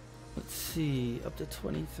let's see, up to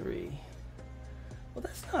 23. Well,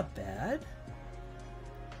 that's not bad.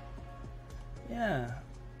 Yeah.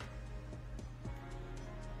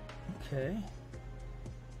 Okay.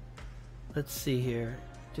 Let's see here.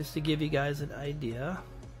 Just to give you guys an idea.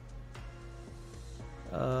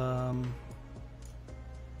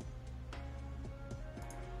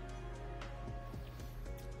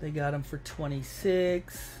 They got them for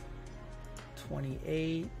 26,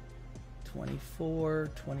 28,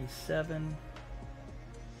 24, 27.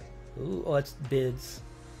 Ooh, oh, it's bids.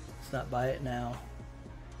 Let's not buy it now.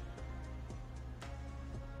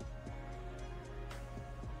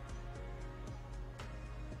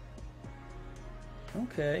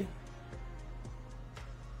 Okay.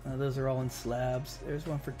 Those are all in slabs. There's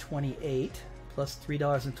one for 28 plus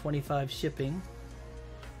 $3.25 shipping.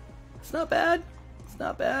 It's not bad. It's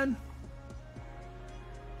not bad.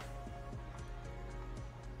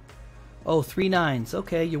 Oh, 3 9s.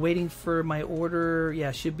 Okay, you're waiting for my order.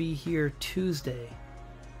 Yeah, should be here Tuesday.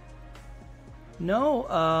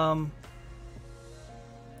 No,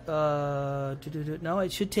 no,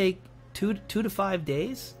 it should take 2 to 5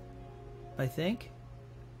 days, I think.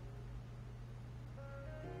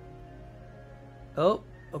 Oh,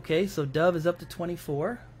 okay, so Dove is up to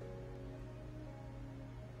 24.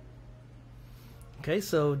 Okay,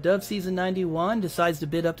 so Dove Season 91 decides to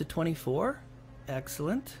bid up to 24.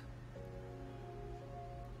 Excellent.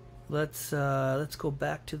 Let's go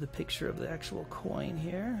back to the picture of the actual coin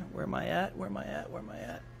here. Where am I at? Where am I at? Where am I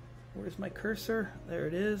at? Where's my cursor? There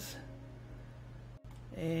it is.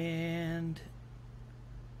 And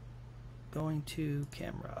going to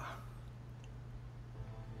camera.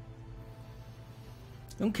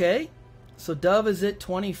 Okay, so Dove is at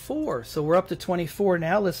 24. So we're up to 24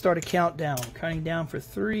 now. Let's start a countdown. Counting down for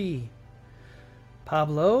 3.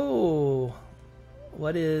 Pablo.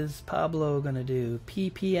 What is Pablo gonna do?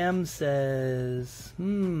 PPM says,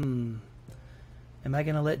 Am I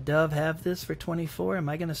going to let Dove have this for 24? Am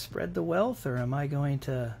I going to spread the wealth, or am I going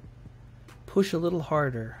to push a little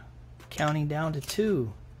harder? Counting down to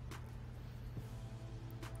 2.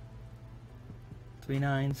 3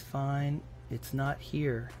 9's fine. It's not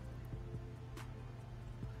here.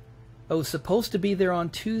 Oh, supposed to be there on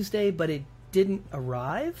Tuesday, but it didn't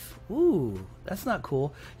arrive? Ooh, that's not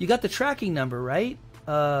cool. You got the tracking number, right?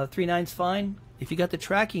 3 9's fine. If you got the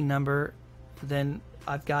tracking number, then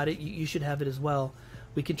I've got it. You should have it as well.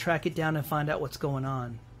 We can track it down and find out what's going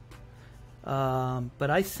on. But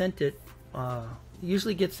I sent it.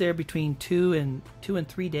 Usually gets there between 2 and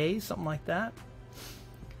 3 days, something like that.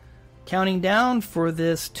 Counting down for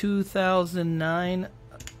this 2009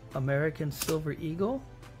 American Silver Eagle.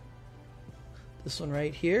 This one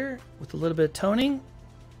right here with a little bit of toning.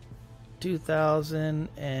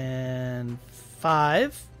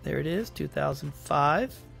 2005. There it is,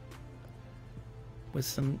 2005. With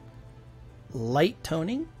some light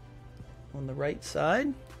toning on the right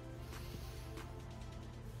side.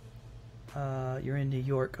 You're in New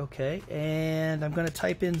York, okay. And I'm going to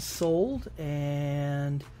type in sold,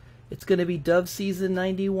 and it's going to be Dove Season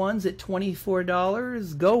 91s at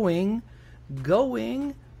 $24. Going,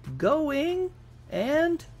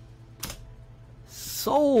 and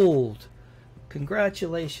sold.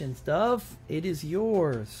 Congratulations, Dove. It is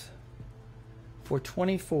yours for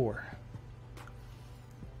 24.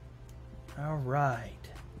 All right.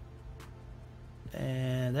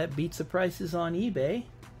 And that beats the prices on eBay.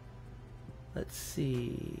 Let's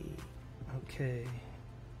see. Okay.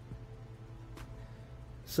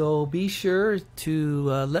 So be sure to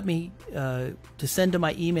let me to send to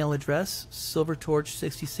my email address,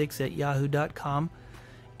 SilverTorch66 at yahoo.com.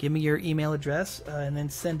 Give me your email address and then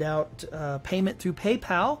send out payment through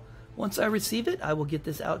PayPal. Once I receive it, I will get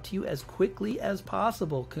this out to you as quickly as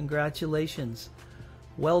possible. Congratulations.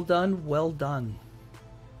 Well done, well done.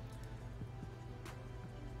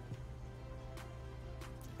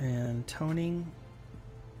 And toning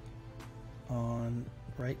on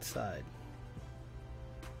right side.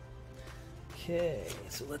 Okay,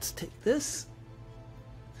 so let's take this,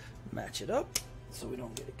 match it up so we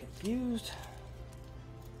don't get it confused.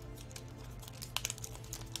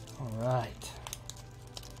 All right.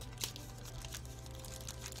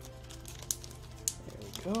 There we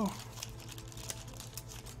go.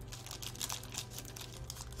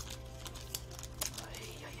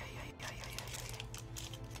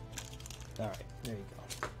 All right, there you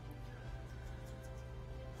go.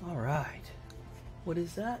 All right. What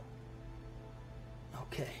is that?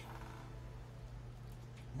 Okay.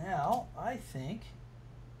 Now, I think,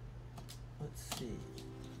 let's see.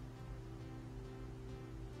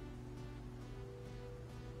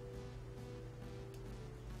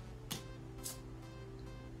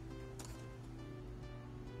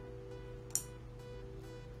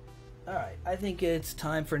 All right, I think it's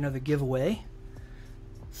time for another giveaway.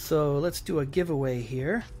 So let's do a giveaway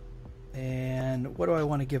here. And what do I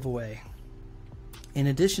want to give away? In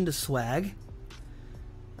addition to swag,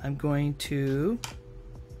 I'm going to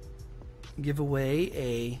give away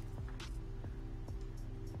a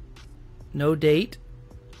no date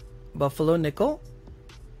Buffalo nickel.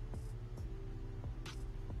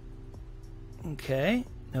 Okay,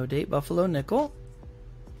 no date Buffalo nickel.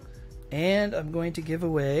 And I'm going to give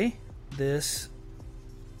away this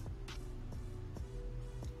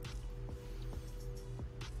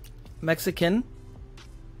Mexican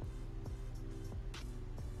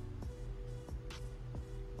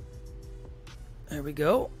there we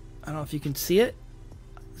go. I don't know if you can see it.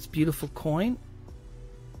 This beautiful coin.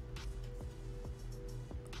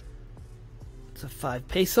 It's a 5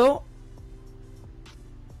 peso.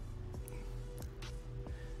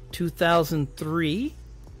 2003.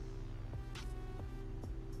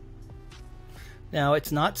 Now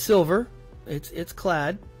it's not silver. It's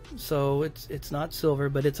clad. So it's not silver,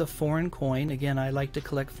 but it's a foreign coin. Again, I like to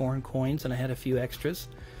collect foreign coins, and I had a few extras.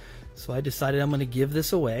 So I decided I'm going to give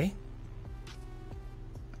this away.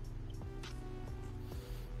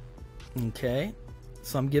 Okay,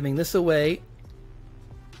 so I'm giving this away,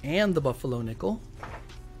 and the Buffalo nickel,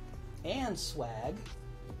 and swag.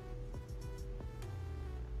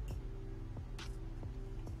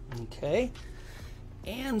 Okay,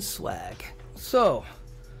 and swag. So,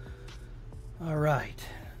 all right,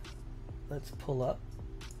 let's pull up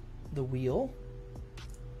the wheel.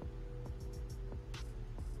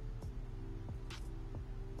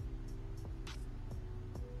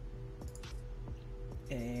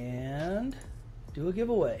 And do a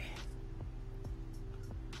giveaway.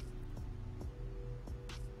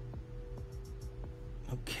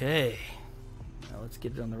 Okay, now let's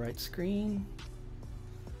get it on the right screen.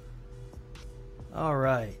 All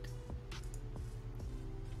right.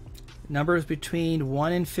 Numbers between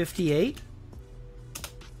 1 and 58.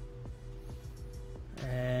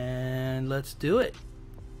 And let's do it.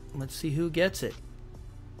 Let's see who gets it.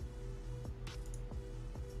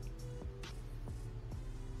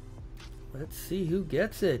 Let's see who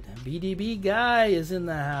gets it. BDB Guy is in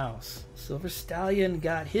the house. Silver Stallion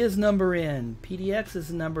got his number in. PDX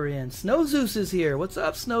is number in. Snow Zeus is here. What's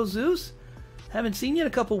up, Snow Zeus? Haven't seen you in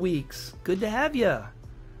a couple weeks. Good to have you.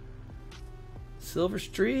 Silver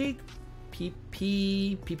Streak.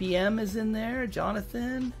 PPM is in there.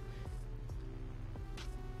 Jonathan.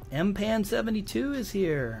 MPan72 is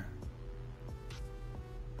here.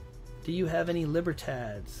 Do you have any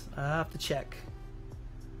Libertads? I'll have to check.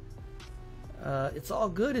 It's All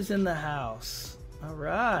Good is in the house. All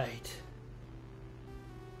right.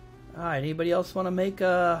 All right. Anybody else want to make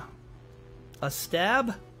a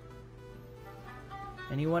stab?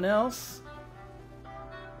 Anyone else?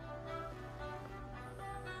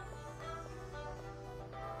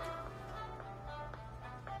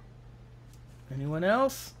 Anyone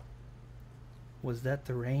else? Was that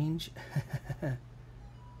the range?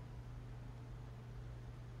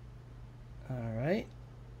 All right.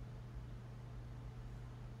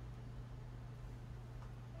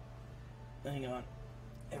 Hang on.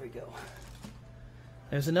 There we go.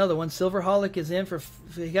 There's another one. Silverholic is in for.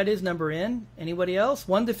 He got his number in. Anybody else?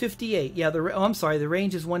 1 to 58. Yeah. Oh, I'm sorry. The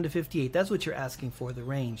range is 1 to 58. That's what you're asking for. The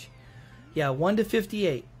range. Yeah. 1 to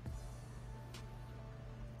 58.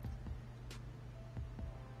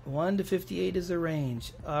 1 to 58 is the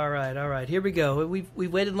range. All right. All right. Here we go. We've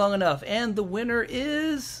waited long enough, and the winner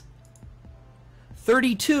is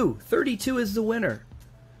 32. 32 is the winner.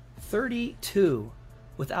 32.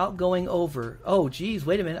 Without going over. Oh, geez,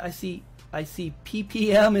 wait a minute. I see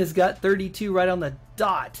PPM has got 32 right on the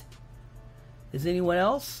dot. Is anyone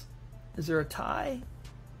else? Is there a tie?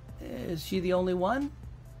 Is she the only one?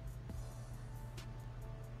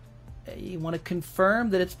 You want to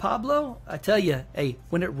confirm that it's Pablo? I tell you, hey,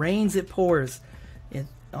 when it rains, it pours.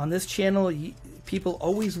 On this channel, people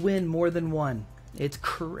always win more than one. It's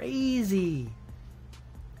crazy.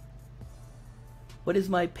 What is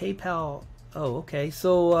my PayPal? Oh, okay.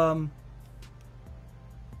 So,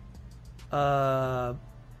 the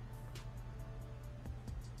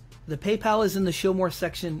PayPal is in the Show More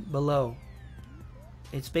section below.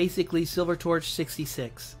 It's basically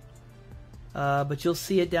SilverTorch66, but you'll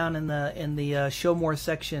see it down in the Show More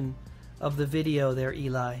section of the video there,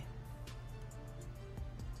 Eli.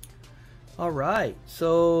 All right,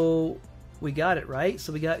 so we got it right.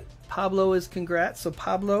 So we got Pablo is congrats. So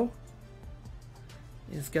Pablo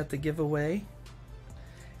has got the giveaway,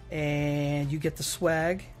 and you get the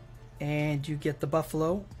swag, and you get the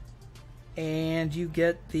buffalo, and you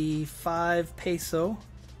get the 5 peso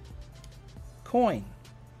coin.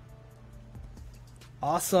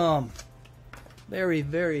 Awesome. Very,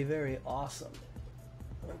 very, very awesome.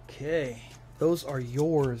 Okay, those are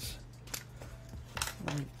yours.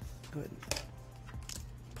 Let me go ahead and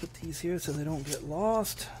put these here so they don't get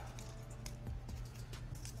lost.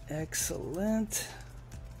 Excellent.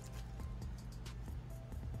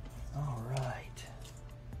 All right.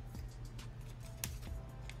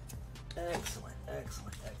 Excellent,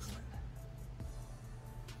 excellent, excellent.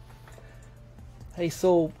 Hey,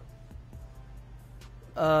 so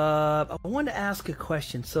I wanted to ask a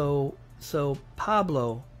question. So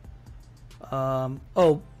Pablo,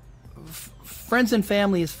 friends and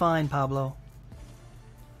family is fine, Pablo.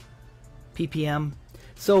 PPM.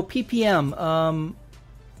 So PPM,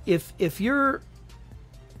 if you're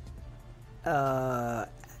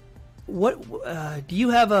what do you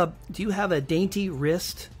have a dainty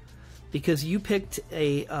wrist? Because you picked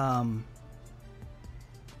a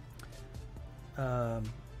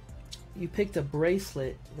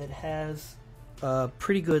bracelet that has a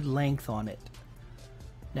pretty good length on it.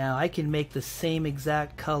 Now I can make the same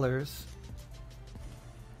exact colors.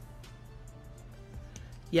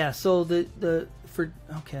 Yeah, so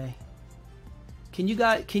okay. Can you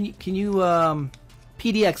PDX,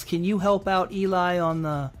 can you help out Eli on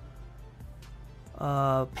the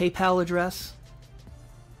PayPal address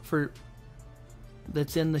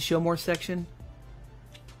that's in the Show More section?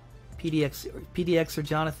 PDX or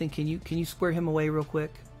Jonathan, can you square him away real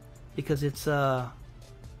quick, because it's just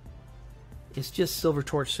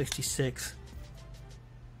SilverTorch66.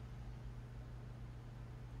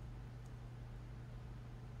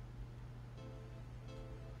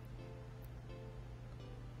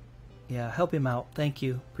 Yeah, help him out. Thank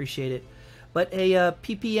you. Appreciate it. But a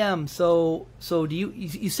PPM, so do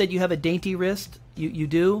you said you have a dainty wrist? You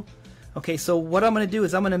do? Okay, so what I'm going to do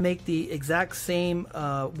is I'm going to make the exact same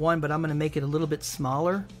one, but I'm going to make it a little bit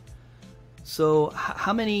smaller. So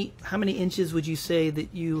how many inches would you say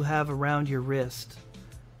that you have around your wrist?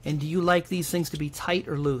 And do you like these things to be tight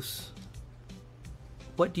or loose?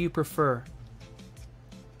 What do you prefer?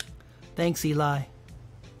 Thanks, Eli.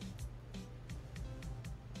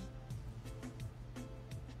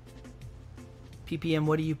 PPM,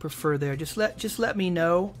 what do you prefer there? Just let me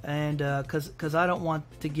know, and cause I don't want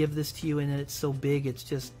to give this to you and it's so big it's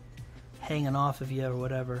just hanging off of you or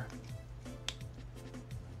whatever.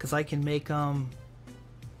 Cause I can make them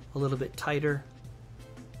a little bit tighter,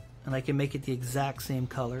 and I can make it the exact same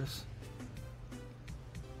colors.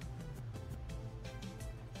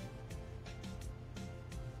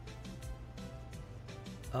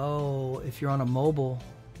 Oh, if you're on a mobile.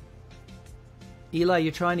 Eli,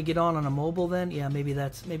 you're trying to get on a mobile then? Yeah, maybe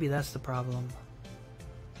that's the problem.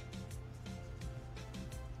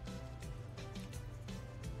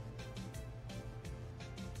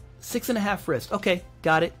 Six and a half wrist. Okay,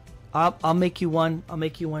 got it. I'll make you one. I'll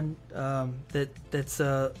make you one that's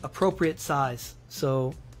appropriate size.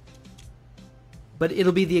 So, but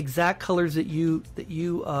it'll be the exact colors that you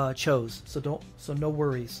chose. So no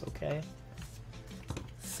worries. Okay.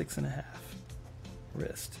 6.5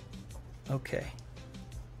 wrist. Okay.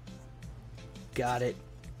 Got it.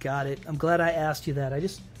 Got it. I'm glad I asked you that. I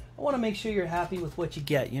want to make sure you're happy with what you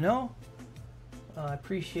get, you know? I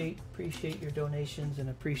appreciate your donations and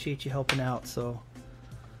appreciate you helping out, so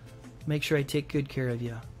make sure I take good care of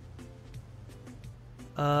you.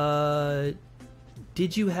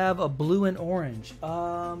 Did you have a blue and orange?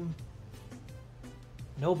 No,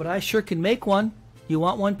 but I sure can make one. You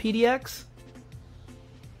want one, PDX?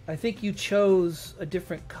 I think you chose a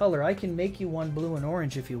different color. I can make you one blue and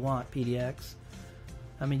orange if you want, PDX.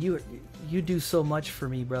 I mean, you do so much for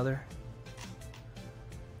me, brother.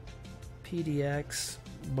 PDX,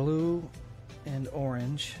 blue and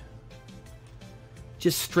orange.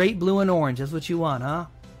 Just straight blue and orange. That's what you want, huh?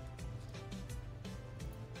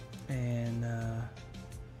 And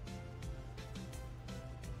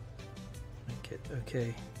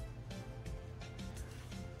okay.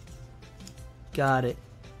 Got it.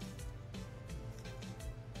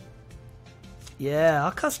 Yeah,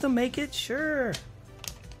 I'll custom make it, sure.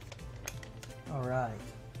 All right.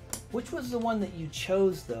 Which was the one that you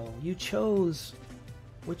chose, though? You chose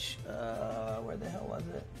which? Where the hell was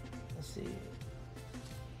it? Let's see.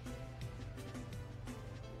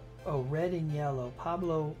 Oh, red and yellow.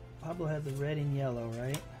 Pablo had the red and yellow,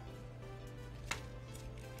 right?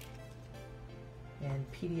 And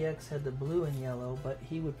PDX had the blue and yellow, but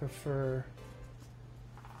he would prefer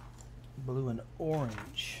blue and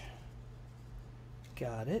orange.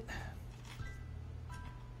 Got it.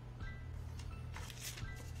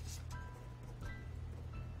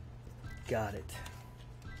 Got it.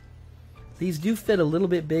 These do fit a little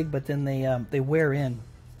bit big, but then they wear in.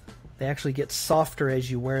 They actually get softer as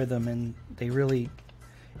you wear them, and they really.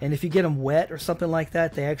 And if you get them wet or something like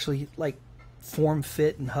that, they actually like form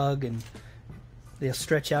fit and hug, and they'll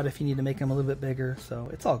stretch out if you need to make them a little bit bigger. So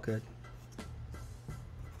it's all good.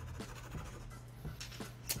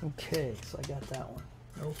 Okay, so I got that one.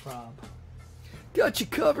 No problem. Got you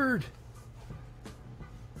covered.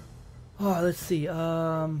 Oh, let's see.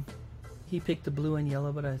 He picked the blue and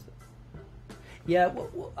yellow, but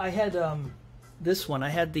I had this one. I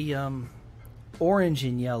had the orange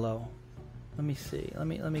and yellow. Let me see. Let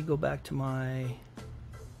me go back to my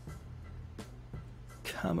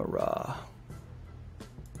camera.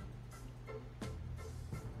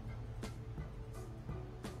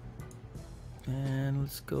 And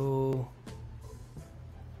let's go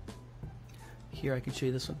here. I can show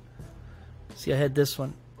you this one. See, I had this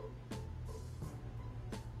one.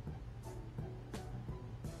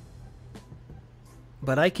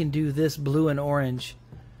 But I can do this blue and orange.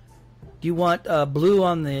 Do you want blue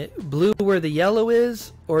on the blue where the yellow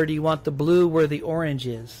is, or do you want the blue where the orange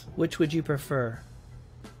is? Which would you prefer?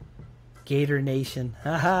 Gator Nation.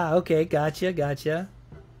 Haha, okay, gotcha.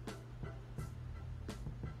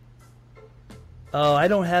 Oh, I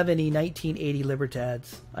don't have any 1980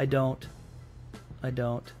 Libertads. I don't.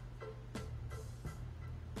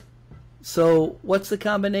 So, what's the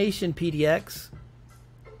combination, PDX?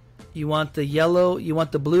 You want the yellow, you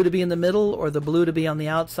want the blue to be in the middle, or the blue to be on the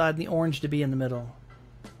outside and the orange to be in the middle?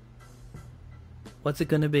 What's it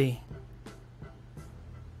going to be?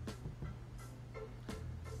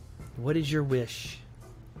 What is your wish?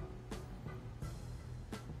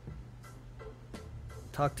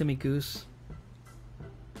 Talk to me, Goose.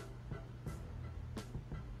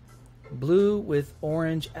 Blue with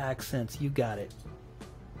orange accents. You got it.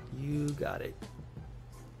 You got it.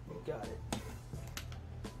 got it.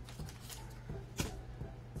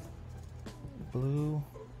 Blue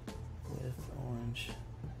with orange.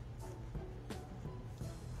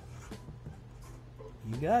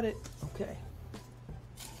 You got it. Okay.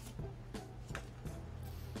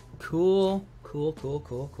 Cool. Cool, cool,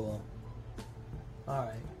 cool, cool. All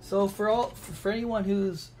right. So for anyone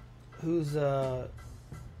who's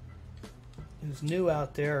new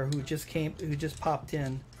out there, or who just popped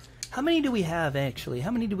in, how many do we have actually?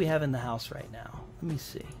 How many do we have in the house right now? Let me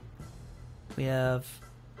see. We have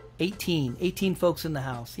 18 folks in the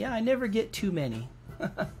house. Yeah, I never get too many.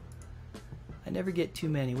 I never get too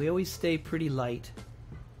many. We always stay pretty light.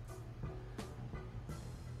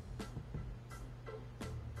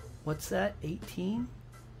 What's that? 18?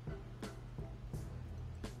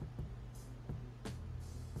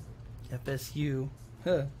 FSU.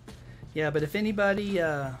 Huh. Yeah, but if anybody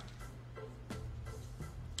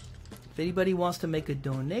wants to make a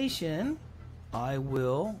donation, I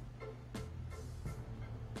will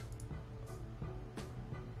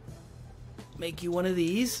make you one of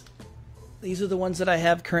these. These are the ones that I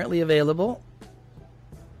have currently available.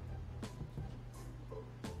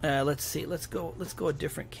 Let's see. Let's go a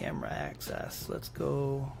different camera access. Let's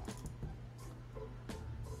go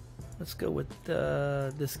with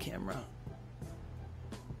this camera.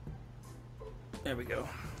 There we go.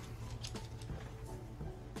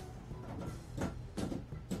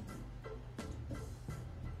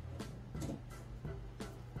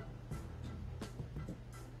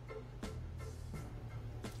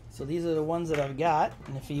 So these are the ones that I've got,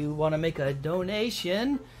 and if you want to make a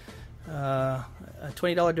donation, a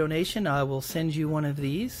 $20 donation, I will send you one of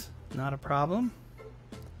these. Not a problem.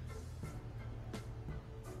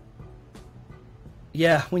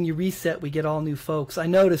 Yeah, when you reset, we get all new folks. I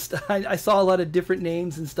noticed. I saw a lot of different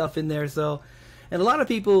names and stuff in there. So, and a lot of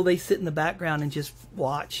people, they sit in the background and just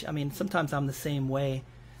watch. I mean, sometimes I'm the same way.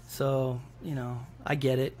 So, you know, I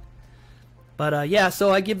get it. But yeah,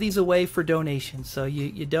 so I give these away for donations. So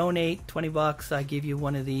you donate 20 bucks, I give you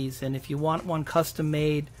one of these. And if you want one custom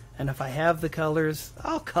made, and if I have the colors,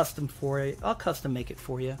 I'll custom make it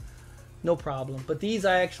for you. No problem. But these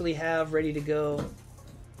I actually have ready to go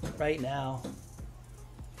right now.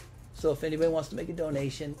 So if anybody wants to make a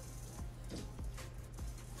donation,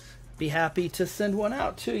 be happy to send one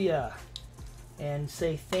out to you and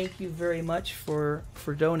say thank you very much for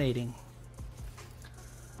donating.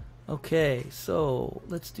 Okay, so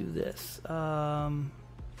let's do this. Let's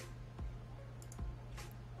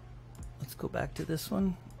go back to this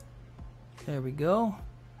one. There we go.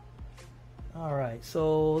 All right,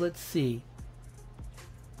 so let's see.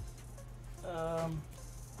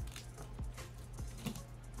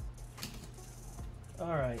 All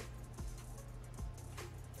right.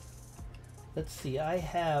 Let's see. I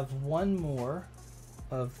have one more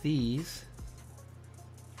of these.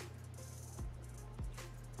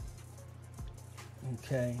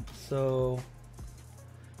 Okay, so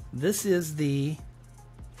this is the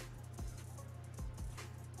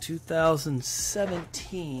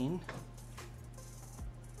 2017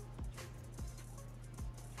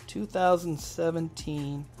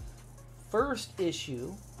 first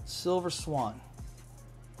issue Silver Swan.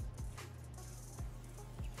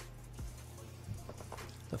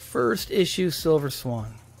 The first issue Silver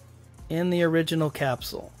Swan in the original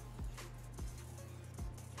capsule.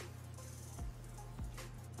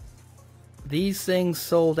 These things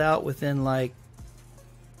sold out within like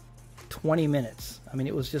 20 minutes. I mean,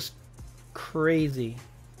 it was just crazy.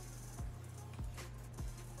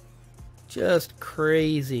 Just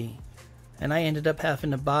crazy. And I ended up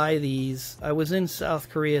having to buy these. I was in South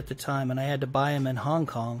Korea at the time, and I had to buy them in Hong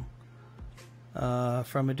Kong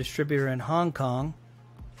from a distributor in Hong Kong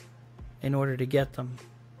in order to get them.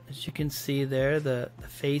 As you can see there, the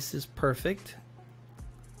face is perfect.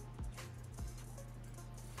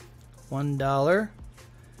 $1.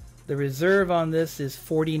 The reserve on this is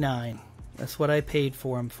 $49. That's what I paid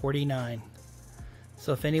for them, $49.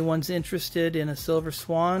 So if anyone's interested in a Silver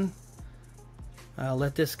Swan, I'll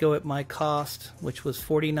let this go at my cost, which was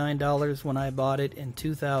 $49 when I bought it in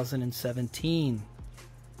 2017.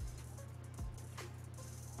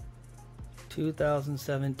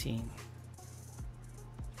 2017.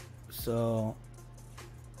 So,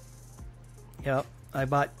 yep, I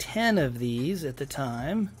bought 10 of these at the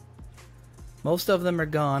time. Most of them are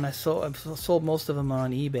gone. I've sold most of them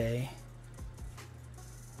on eBay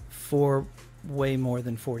for way more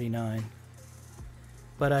than $49.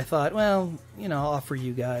 But I thought, well, you know, I'll offer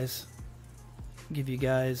you guys, give you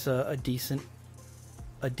guys a decent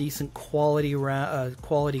quality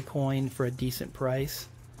quality coin for a decent price.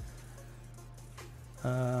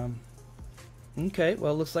 Okay,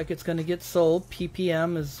 well, looks like it's going to get sold.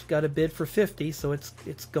 PPM has got a bid for 50, so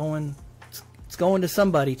it's going to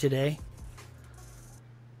somebody today.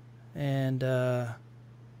 And yeah,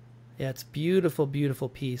 it's beautiful, beautiful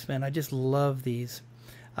piece, man. I just love these.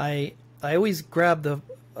 I always grab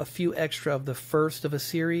a few extra of the first of a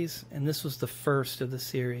series, and this was the first of the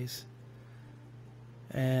series.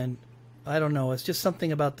 And I don't know, it's just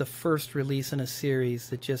something about the first release in a series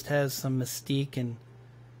that just has some mystique,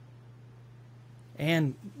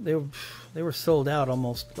 and they were sold out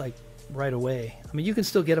almost like right away. I mean, you can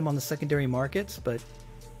still get them on the secondary markets, but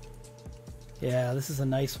yeah, this is a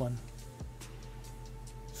nice one.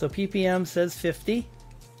 So PPM says 50.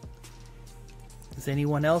 Is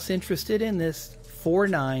anyone else interested in this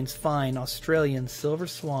 4/9s fine Australian Silver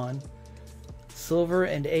Swan? Silver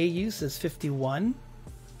and AU says 51.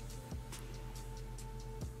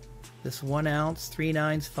 This 1 ounce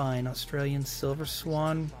 3/9s fine Australian Silver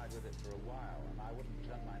Swan.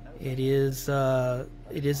 It is a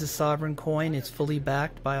sovereign coin. It's fully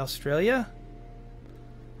backed by Australia,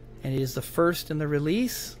 and it is the first in the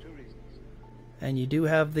release. And you do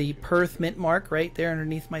have the Perth mint mark right there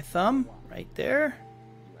underneath my thumb, right there.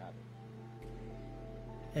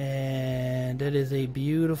 And it is a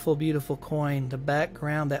beautiful, beautiful coin. The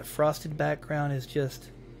background, that frosted background, is just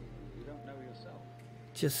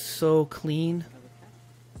so clean.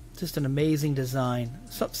 Just an amazing design.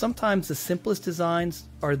 Sometimes the simplest designs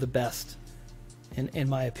are the best, in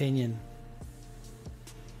my opinion.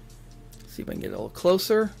 Let's see if I can get a little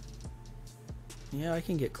closer. Yeah, I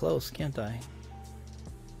can get close, can't I?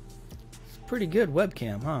 It's a pretty good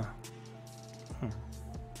webcam, huh?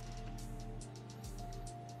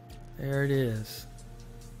 There it is.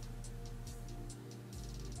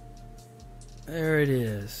 There it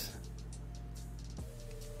is.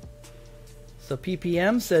 So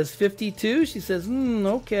PPM says 52. She says,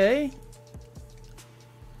 okay.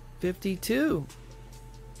 52.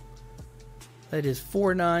 That is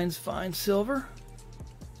 4/9s fine silver.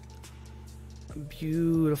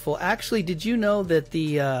 Beautiful. Actually, did you know that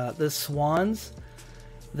the swans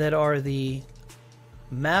that are the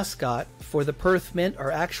mascot for the Perth Mint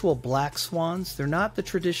are actual black swans? They're not the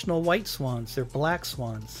traditional white swans. They're black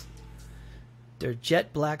swans. They're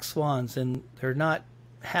jet black swans, and they're not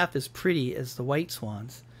half as pretty as the white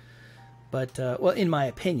swans. But, well, in my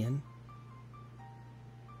opinion.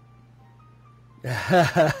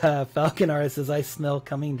 Falcon Artist says, I smell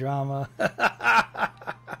coming drama.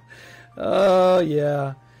 Oh,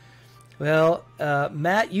 yeah. Well,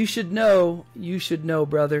 Matt, you should know. You should know,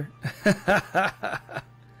 brother.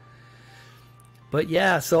 But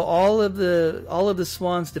yeah, so all of the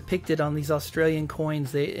swans depicted on these Australian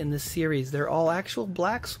coins in this series, they're all actual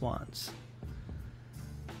black swans.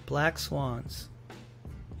 Black swans.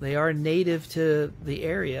 They are native to the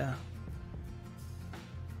area.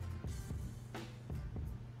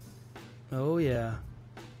 Oh yeah.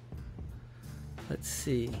 Let's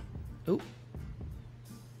see. Oh.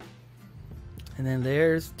 And then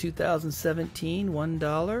there's 2017,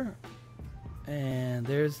 $1. And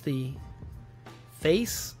there's the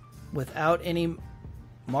face without any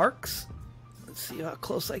marks. Let's see how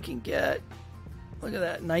close I can get. Look at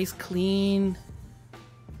that. Nice clean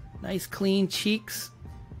cheeks.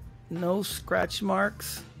 No scratch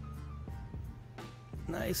marks.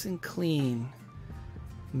 Nice and clean.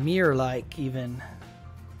 Mirror-like even.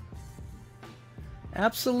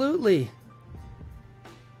 Absolutely.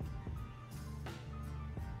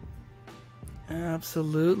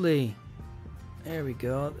 Absolutely. There we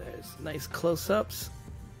go. There's nice close-ups.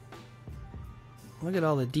 Look at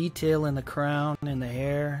all the detail in the crown and the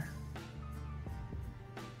hair.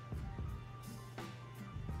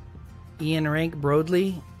 Ian Rank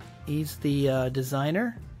Broadley, he's the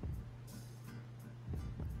designer.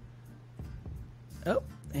 Oh,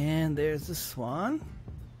 and there's the swan.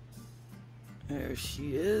 There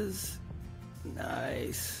she is.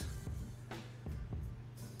 Nice.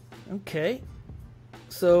 Okay.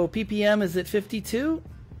 So PPM is at 52.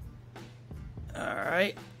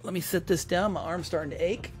 Alright, let me sit this down. My arm's starting to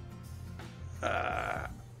ache.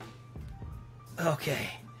 Okay.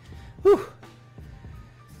 Whew.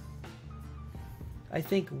 I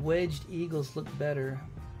think wedged eagles look better.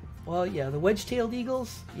 Well, yeah, the wedge-tailed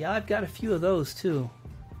eagles. Yeah, I've got a few of those too.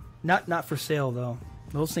 Not for sale though.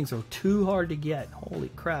 Those things are too hard to get. Holy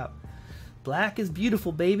crap. Black is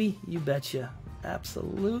beautiful, baby. You betcha.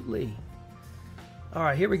 Absolutely. All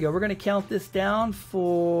right, here we go. We're going to count this down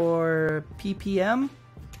for PPM.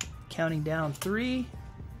 Counting down 3.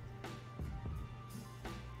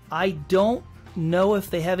 I don't know if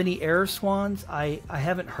they have any error swans. I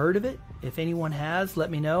haven't heard of it. If anyone has,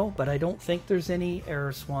 let me know, but I don't think there's any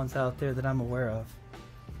error swans out there that I'm aware of.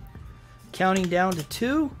 Counting down to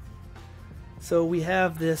 2. So we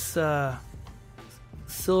have this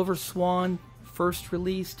Silver Swan first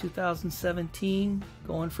release 2017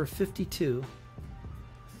 going for 52.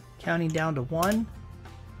 Counting down to 1.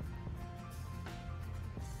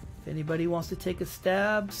 If anybody wants to take a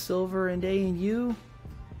stab, Silver and A and U,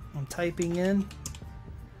 I'm typing in.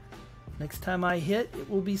 Next time I hit, it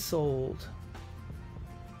will be sold.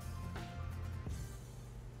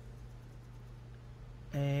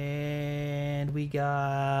 And we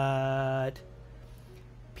got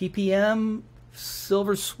PPM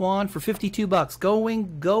Silver Swan for 52 bucks.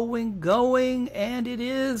 Going, and it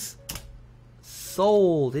is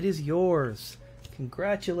sold. It is yours.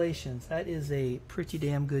 Congratulations. That is a pretty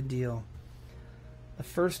damn good deal. The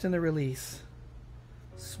first in the release.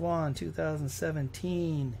 Swan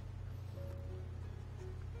 2017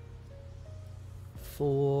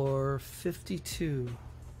 for 52.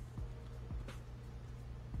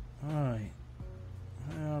 All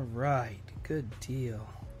right, good deal.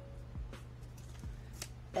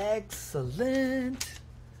 Excellent.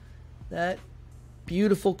 That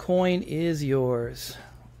beautiful coin is yours.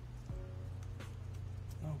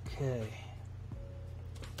 Okay.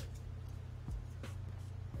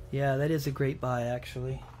 Yeah, that is a great buy,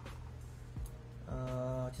 actually.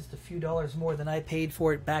 Just a few dollars more than I paid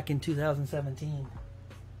for it back in 2017.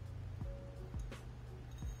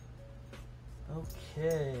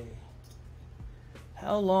 Okay.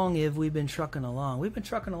 How long have we been trucking along? We've been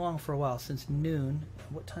trucking along for a while, since noon.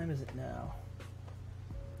 What time is it now?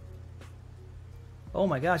 Oh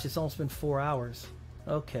my gosh, it's almost been 4 hours.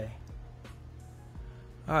 Okay.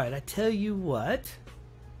 Alright, I tell you what.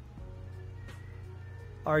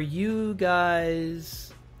 Are you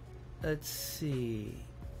guys... Let's see.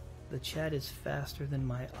 The chat is faster than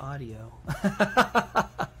my audio.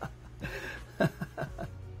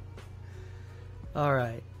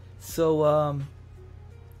 Alright. So,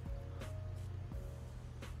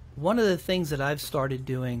 one of the things that I've started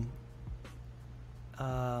doing,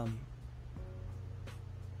 let's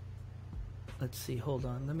see, hold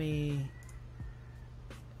on, let me,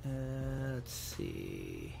 let's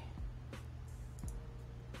see.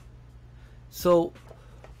 So,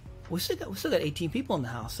 we still got 18 people in the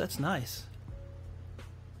house. That's nice.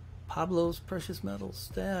 Pablo's Precious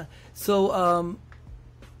Metals. Yeah. So,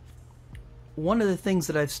 one of the things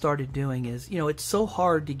that I've started doing is, you know, it's so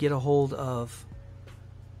hard to get a hold of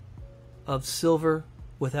silver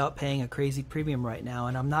without paying a crazy premium right now,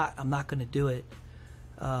 and I'm not going to do it.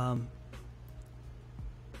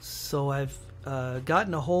 So I've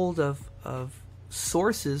gotten a hold of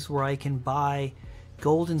sources where I can buy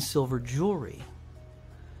gold and silver jewelry,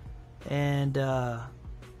 and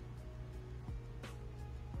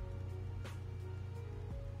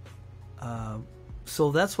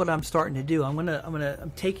so that's what I'm starting to do.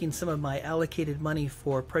 I'm taking some of my allocated money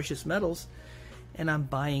for precious metals, and I'm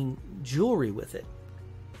buying jewelry with it.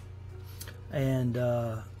 And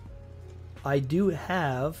I do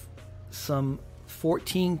have some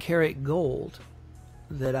 14 karat gold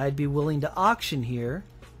that I'd be willing to auction here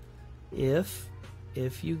if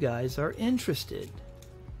you guys are interested.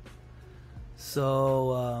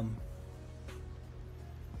 So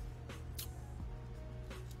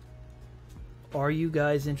are you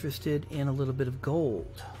guys interested in a little bit of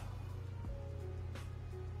gold?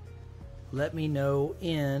 Let me know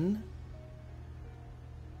in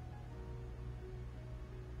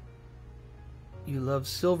you love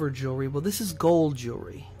silver jewelry. Well, this is gold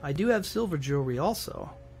jewelry. I do have silver jewelry also,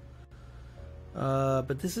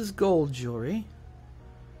 but this is gold jewelry.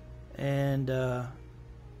 And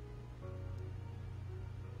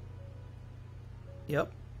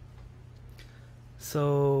yep.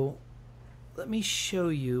 So let me show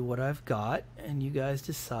you what I've got, and you guys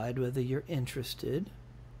decide whether you're interested.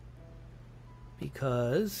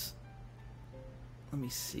 Because, let me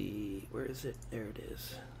see, where is it? There it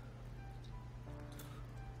is.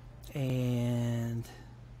 And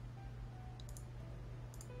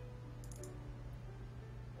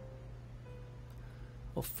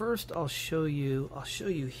well, first I'll show you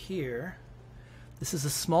here. This is a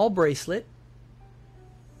small bracelet.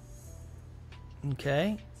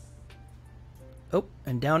 Okay. Oh,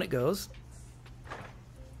 and down it goes.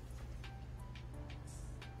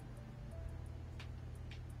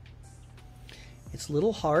 It's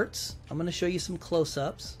little hearts. I'm going to show you some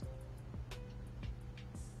close-ups.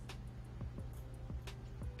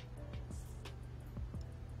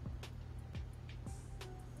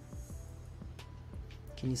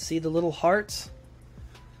 Can you see the little hearts?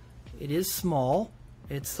 It is small.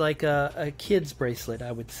 It's like a kid's bracelet,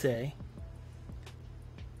 I would say.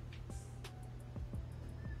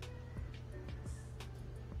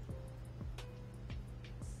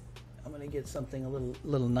 I'm gonna get something a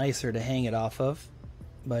little nicer to hang it off of,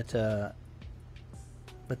 but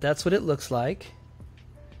that's what it looks like.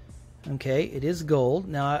 Okay, it is gold.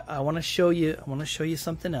 Now I want to show you. I want to show you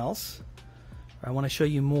something else. I want to show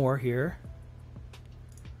you more here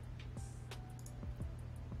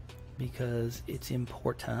because it's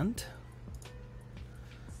important.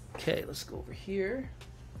 Okay, let's go over here.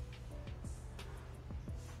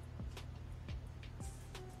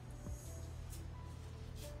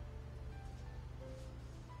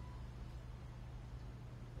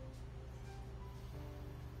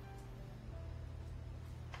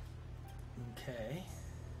 Okay,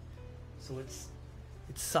 so it's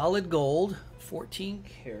solid gold, 14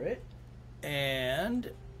 karat,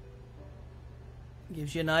 and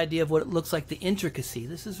gives you an idea of what it looks like, the intricacy.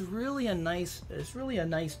 This is really a nice, it's really a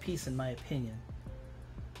nice piece in my opinion.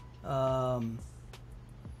 But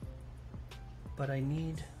I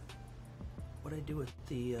need, what do I do with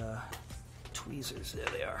the tweezers? There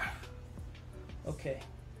they are. Okay,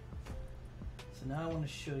 so now I want to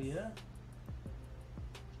show you.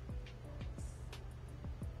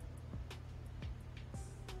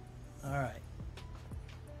 All right.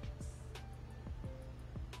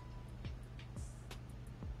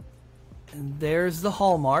 And there's the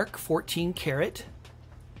hallmark, 14 karat.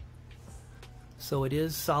 So it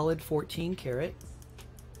is solid 14 karat.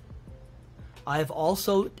 I've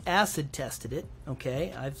also acid tested it.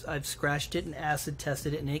 Okay, I've scratched it and acid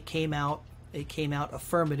tested it, and it came out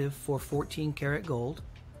affirmative for 14 karat gold.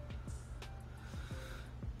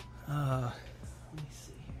 Let me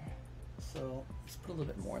see here. So let's put a little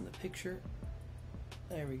bit more in the picture.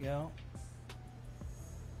 There we go.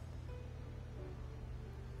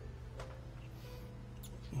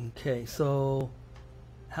 Okay, so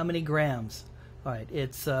how many grams? All right,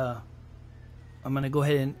 it's I'm going to go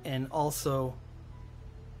ahead and also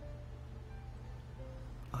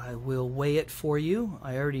I will weigh it for you.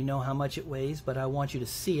 I already know how much it weighs, but I want you to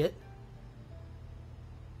see it.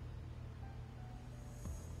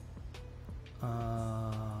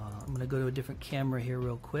 I'm going to go to a different camera here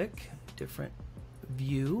real quick, different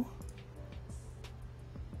view.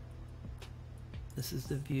 This is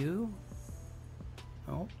the view.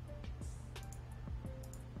 Oh.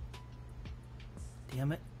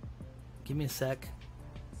 Damn it. Give me a sec.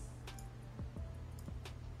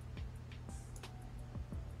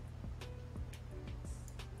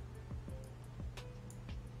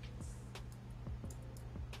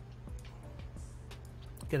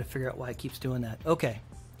 Gotta figure out why it keeps doing that. Okay.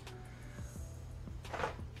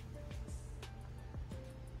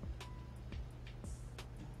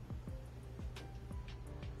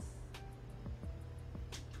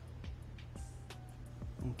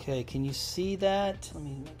 Okay, can you see that? Let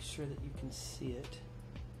me make sure that you can see it.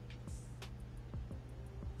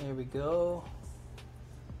 There we go.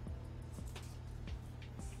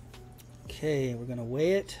 Okay, we're gonna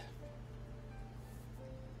weigh it.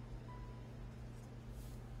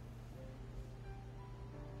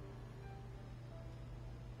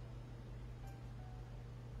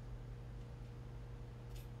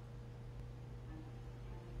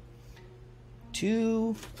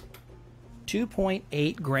 Two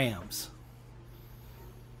 2.8 grams.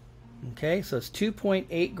 Okay, so it's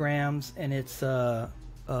 2.8 grams, and it's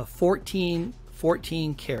 14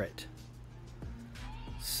 karat.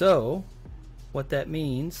 So what that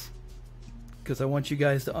means, because I want you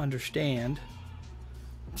guys to understand,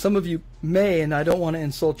 some of you may, and I don't want to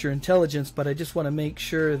insult your intelligence, but I just want to make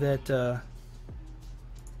sure that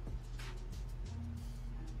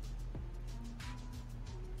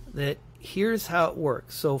that here's how it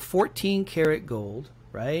works. So 14 karat gold,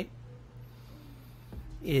 right,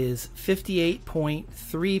 is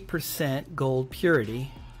 58.3% gold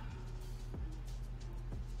purity.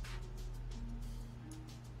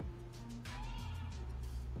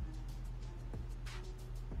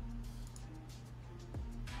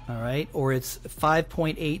 All right, or it's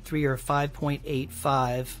 5.83 or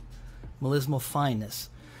 5.85 millismal fineness.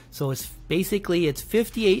 So it's basically, it's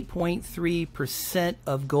 58.3%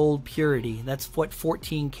 of gold purity. That's what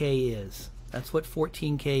 14K is. That's what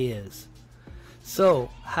 14K is. So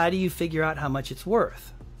how do you figure out how much it's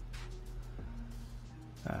worth?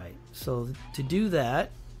 All right, so to do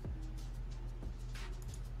that,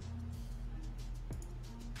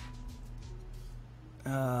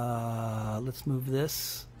 let's move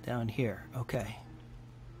this down here. Okay.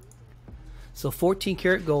 So 14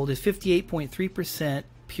 karat gold is 58.3%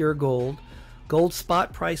 pure gold. Gold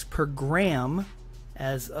spot price per gram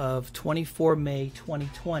as of 24 May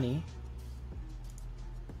 2020,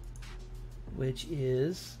 which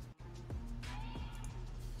is,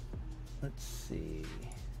 let's see,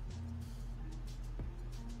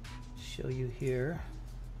 show you here.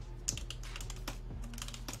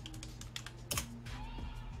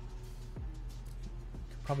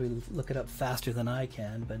 Probably look it up faster than I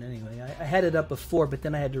can, but anyway, I had it up before, but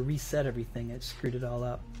then I had to reset everything. It screwed it all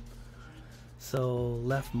up. So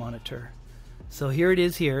left monitor. So here it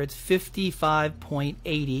is here. It's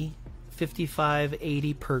 55.80,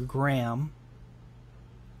 55.80 per gram.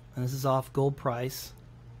 And this is off gold price.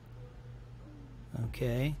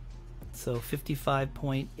 Okay. So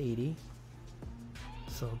 55.80.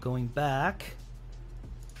 So going back,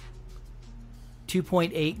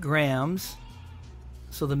 2.8 grams.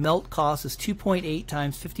 So the melt cost is 2.8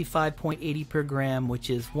 times 55.80 per gram, which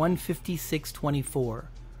is 156.24.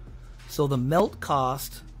 So the melt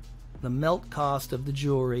cost of the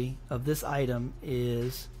jewelry of this item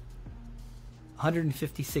is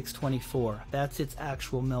 156.24. That's its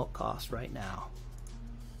actual melt cost right now.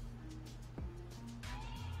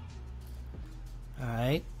 All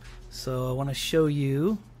right. So I want to show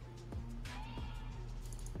you.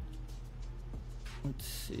 Let's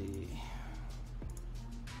see.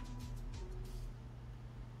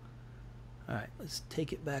 All right, let's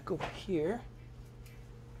take it back over here.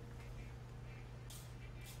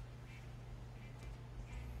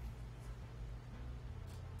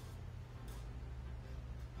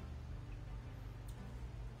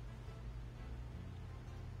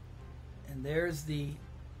 And there's the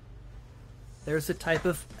type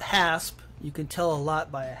of hasp. You can tell a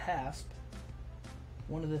lot by a hasp.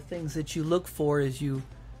 One of the things that you look for is you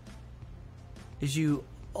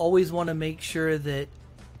always want to make sure that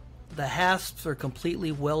the hasps are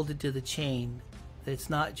completely welded to the chain. It's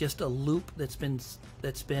not just a loop that's been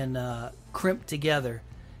crimped together,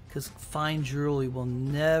 because fine jewelry will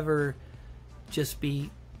never just be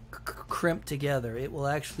crimped together. It will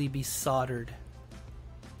actually be soldered.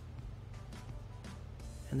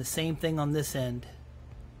 And the same thing on this end.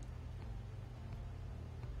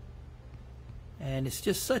 And it's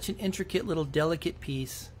just such an intricate little delicate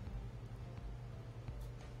piece.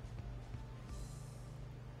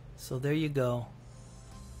 So there you go.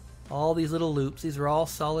 All these little loops. These are all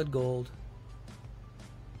solid gold.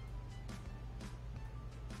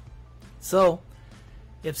 So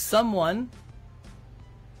if someone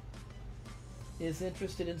is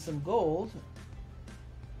interested in some gold,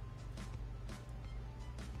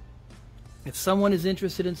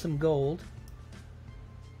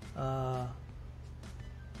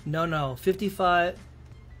 no, 55.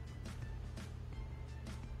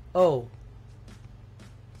 Oh.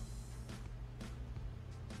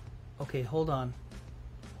 Okay, hold on.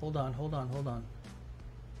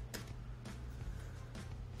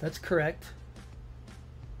 That's correct.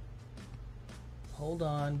 Hold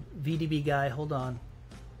on, VDB guy, hold on.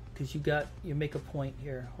 Because you make a point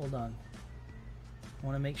here. Hold on. I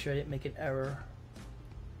want to make sure I didn't make an error.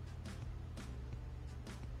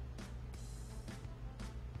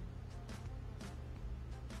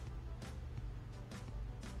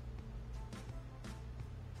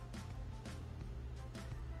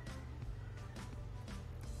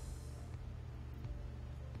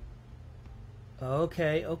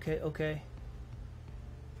 Okay.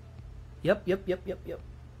 Yep.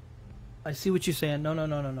 I see what you're saying.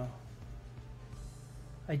 No.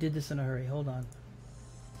 I did this in a hurry. Hold on.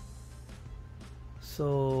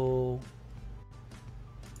 So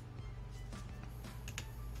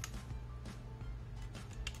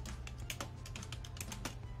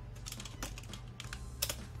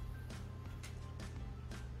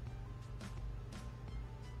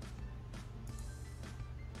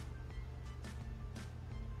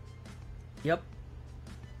yep.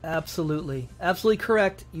 Absolutely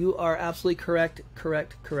correct. You are absolutely correct.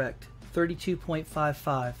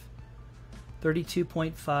 32.55.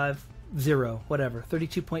 32.50, whatever.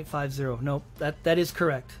 32.50. Nope, that is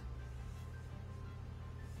correct.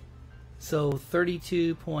 So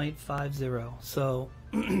 32.50. So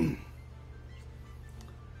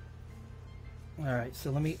all right, so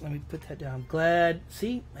let me put that down. I'm glad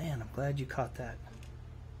you caught that.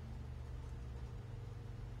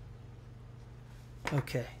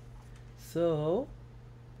 Okay, so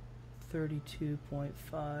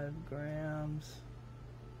 32.5 grams,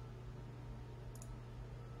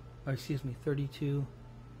 or excuse me,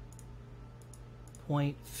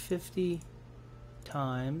 32.50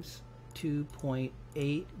 times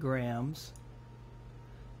 2.8 grams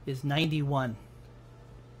is 91.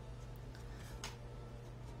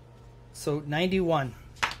 So 91.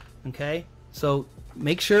 Okay, so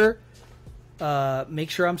make sure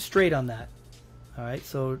I'm straight on that. All right,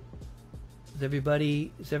 so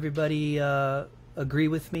does everybody agree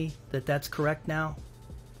with me that that's correct now?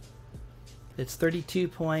 It's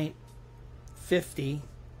 32.50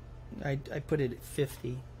 I put it at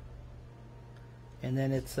 50, and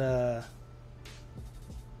then it's so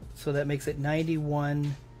that makes it $91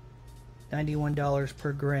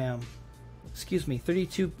 per gram. Excuse me,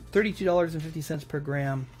 $32.50 per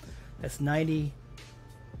gram. That's $91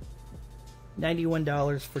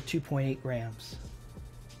 for 2.8 grams.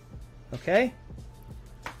 Okay?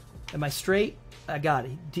 Am I straight? I got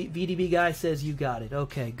it. VDB guy says you got it.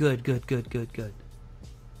 Okay, good.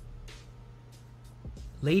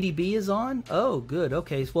 Lady B is on? Oh, good.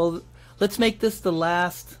 Okay, well, let's make this the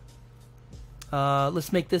last.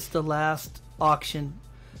 Let's make this the last auction.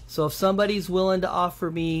 So if somebody's willing to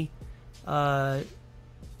offer me, let's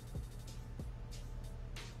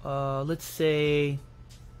say,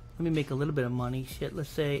 let me make a little bit of money. Shit, let's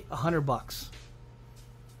say $100.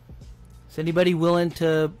 Is anybody willing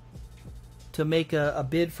to make a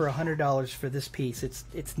bid for $100 for this piece?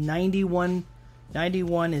 It's 91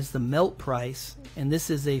 is the melt price, and this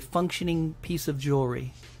is a functioning piece of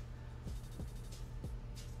jewelry.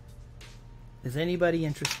 Is anybody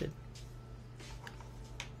interested?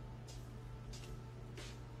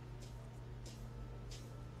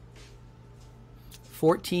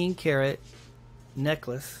 $14-carat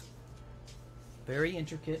necklace, very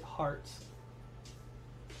intricate hearts.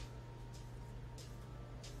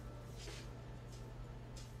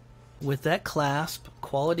 With that clasp,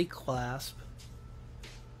 quality clasp,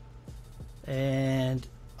 and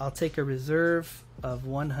I'll take a reserve of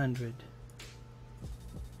 100.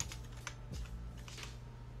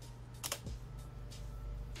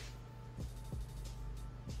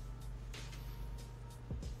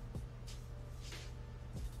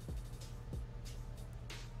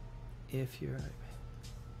 If you're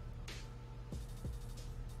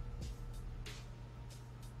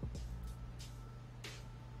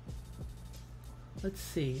let's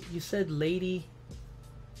see, you said lady.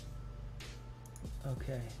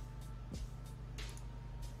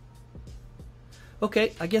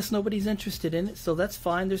 Okay, I guess nobody's interested in it, so that's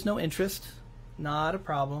fine. There's no interest. Not a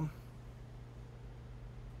problem.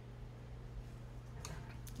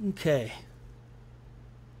 Okay.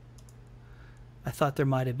 I thought there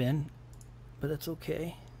might have been, but that's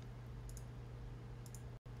okay.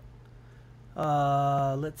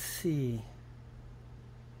 Let's see.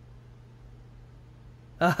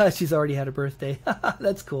 She's already had a birthday.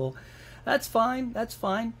 That's cool. That's fine. That's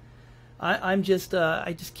fine. I just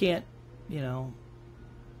can't, you know,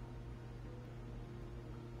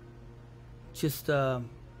 just save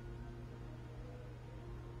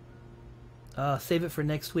it for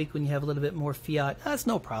next week when you have a little bit more fiat. That's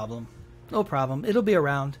no problem. No problem. It'll be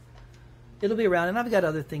around. It'll be around, and I've got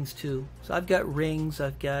other things too. So I've got rings.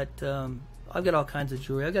 I've got all kinds of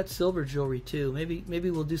jewelry. I've got silver jewelry too.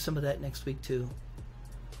 Maybe we'll do some of that next week too.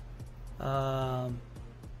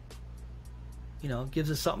 You know, gives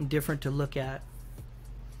us something different to look at.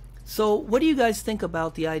 So what do you guys think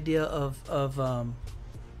about the idea of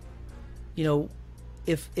you know,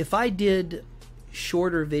 if I did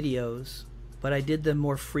shorter videos, but I did them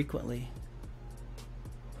more frequently?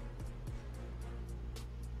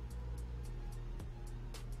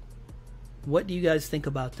 What do you guys think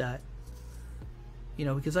about that? You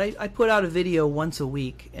know, because I put out a video once a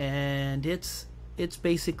week, and it's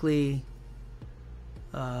basically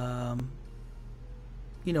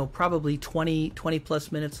you know, probably 20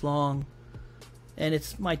 plus minutes long, and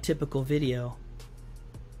it's my typical video.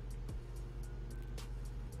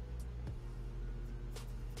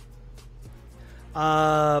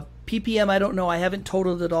 PPM, I don't know. I haven't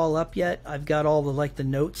totaled it all up yet. I've got all the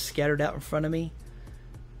notes scattered out in front of me.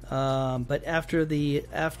 But after the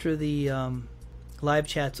live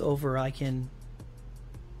chat's over, I can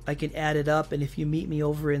add it up, and if you meet me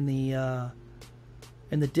over in the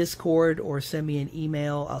Discord or send me an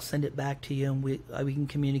email, I'll send it back to you, and we can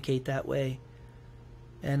communicate that way,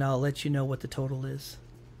 and I'll let you know what the total is.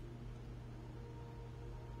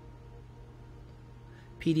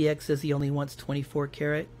 PDX says he only wants 24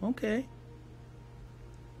 karat. Okay.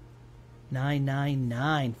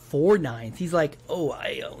 999, 4 nines. He's like, oh,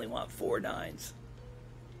 I only want 4 nines.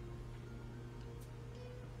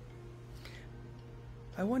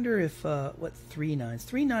 I wonder if what 3 nines?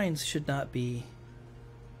 3 nines should not be.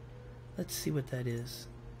 Let's see what that is.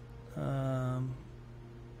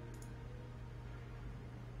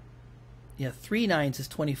 Yeah, 3 nines is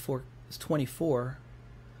 24. Is 24.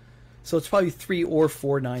 So it's probably 3 or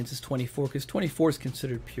 4 nines is 24, because 24 is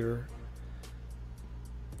considered pure.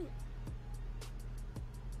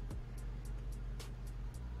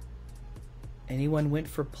 Anyone went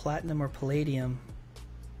for platinum or palladium?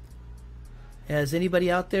 Is anybody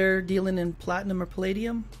out there dealing in platinum or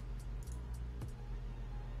palladium?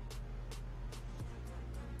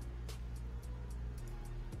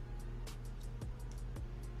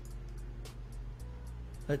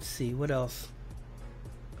 Let's see, what else?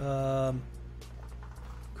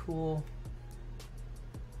 Cool.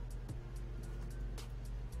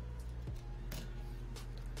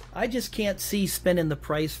 I just can't see spending the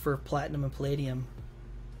price for platinum and palladium.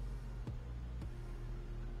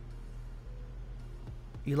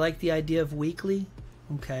 You like the idea of weekly?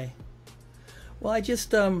 Okay. Well, I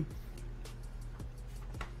just yeah.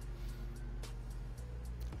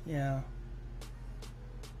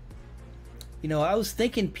 You know, I was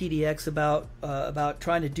thinking PDX about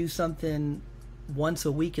trying to do something once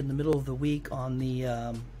a week in the middle of the week on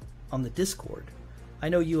the Discord. I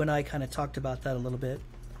know you and I kind of talked about that a little bit,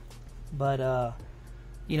 but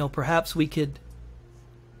you know, perhaps we could,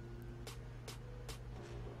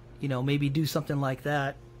 you know, maybe do something like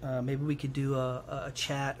that. Maybe we could do a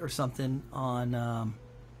chat or something on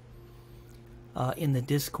in the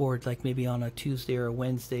Discord, like maybe on a Tuesday or a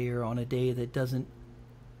Wednesday or on a day that doesn't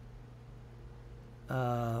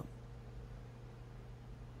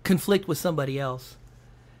conflict with somebody else.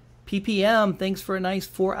 PPM, thanks for a nice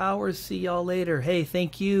 4 hours. See y'all later. Hey,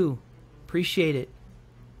 thank you. Appreciate it.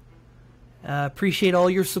 Appreciate all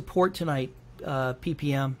your support tonight,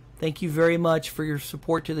 PPM. Thank you very much for your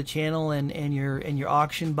support to the channel and your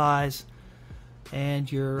auction buys and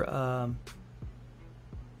your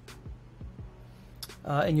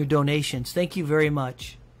donations. Thank you very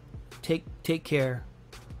much. Take care.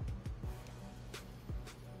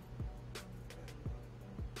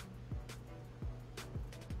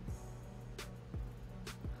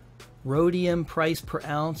 Rhodium price per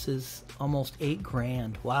ounce is almost 8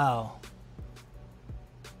 grand. Wow.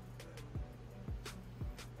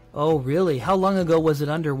 Oh, really? How long ago was it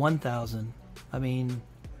under 1,000? I mean,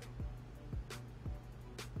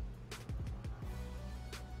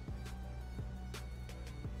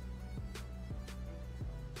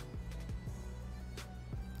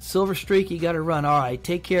 Silver Streak, you got to run. All right,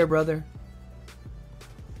 take care, brother.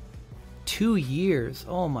 2 years.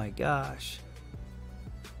 Oh my gosh.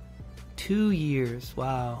 2 years.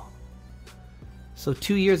 Wow. So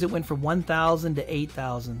 2 years it went from 1,000 to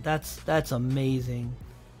 8,000. That's amazing.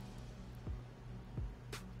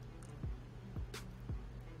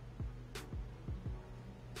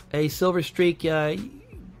 Hey, Silver Streak, get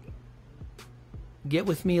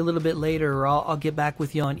with me a little bit later, or I'll get back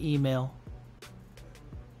with you on email.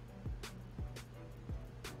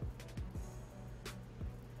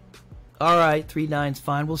 All right, 3-9's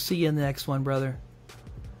fine. We'll see you in the next one, brother.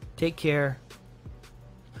 Take care.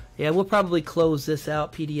 Yeah, we'll probably close this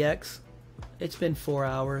out, PDX. It's been 4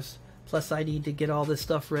 hours. Plus, I need to get all this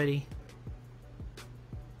stuff ready.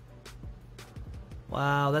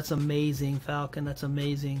 Wow, that's amazing, Falcon. That's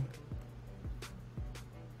amazing.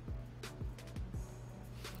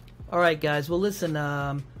 All right, guys. Well, listen,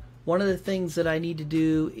 one of the things that I need to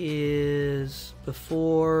do is,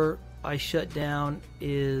 before I shut down,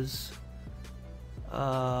 is...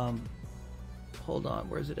 hold on,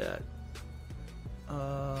 where's it at?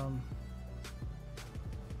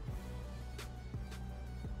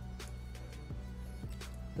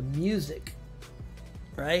 The music,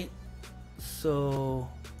 right? So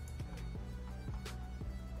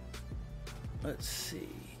let's see.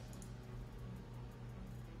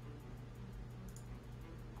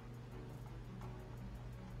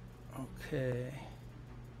 Okay.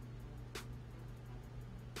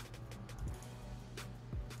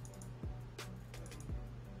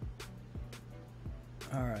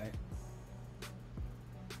 All right.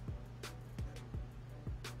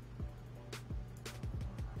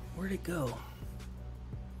 Where'd it go?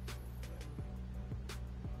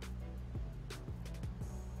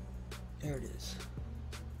 There it is.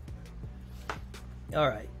 All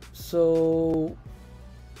right. So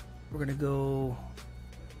we're going to go.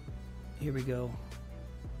 Here we go.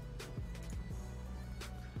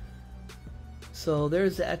 So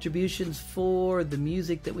there's the attributions for the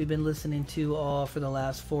music that we've been listening to all for the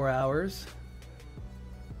last 4 hours.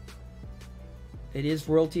 It is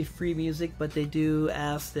royalty-free music, but they do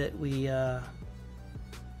ask that we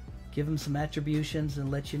give them some attributions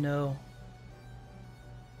and let you know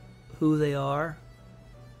who they are.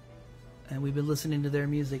 And we've been listening to their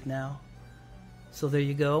music now. So there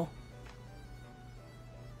you go.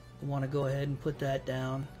 I want to go ahead and put that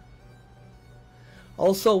down.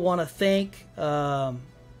 Also want to thank the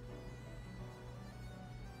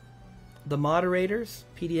moderators,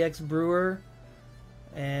 PDX Brewer,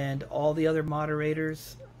 and all the other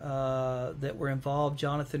moderators that were involved,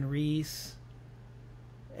 Jonathan Reese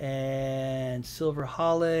and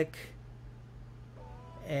Silverholic,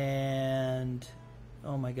 and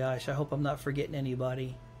oh my gosh, I hope I'm not forgetting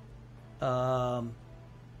anybody.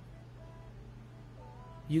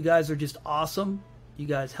 You guys are just awesome. You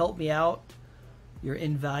guys help me out. You're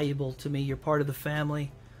invaluable to me. You're part of the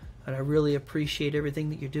family, and I really appreciate everything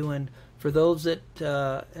that you're doing. For those that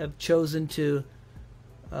have chosen to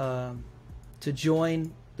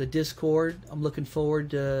join the Discord, I'm looking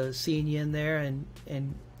forward to seeing you in there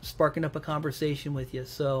and sparking up a conversation with you.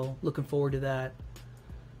 So looking forward to that.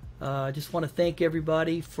 I just want to thank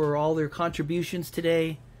everybody for all their contributions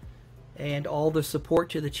today and all the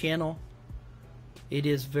support to the channel. It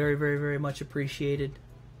is very, very, very much appreciated.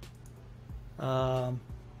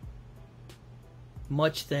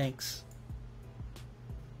 Much thanks.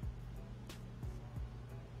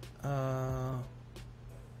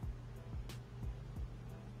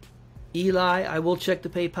 Eli, I will check the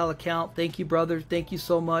PayPal account. Thank you, brother. Thank you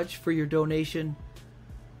so much for your donation.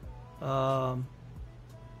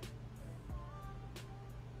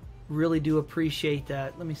 Really do appreciate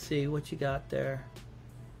that. Let me see what you got there.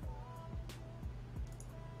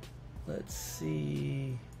 Let's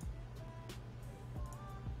see.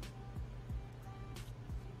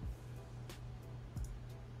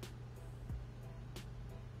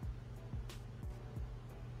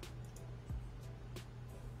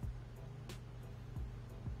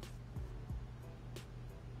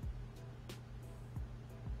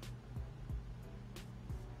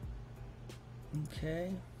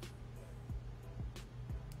 Okay.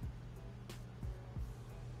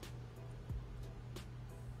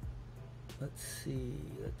 Let's see.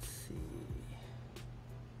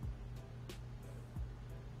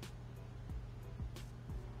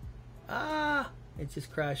 Ah! It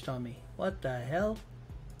just crashed on me. What the hell?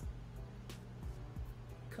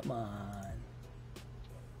 Come on.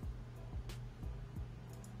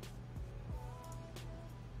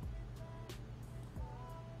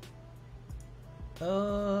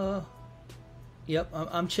 Yep,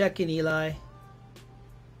 I'm checking, Eli.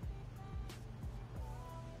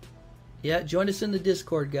 Yeah, join us in the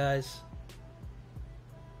Discord, guys.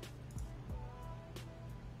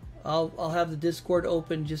 I'll have the Discord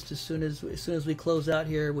open just as soon as we close out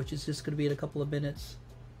here, which is just going to be in a couple of minutes.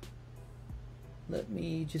 Let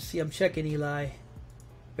me just see. I'm checking, Eli.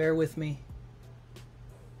 Bear with me.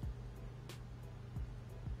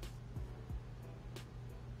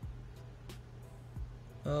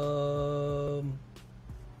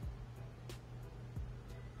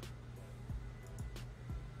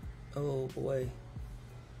 Oh boy.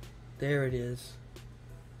 There it is.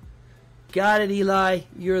 Got it, Eli.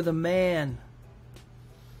 You're the man.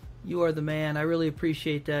 You are the man. I really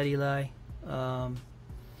appreciate that, Eli.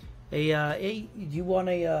 Hey, you want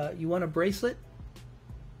a bracelet?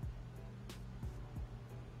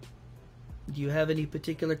 Do you have any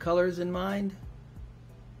particular colors in mind?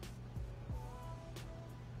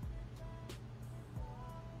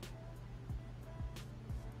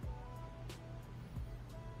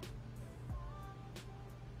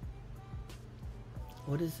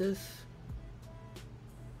 What is this?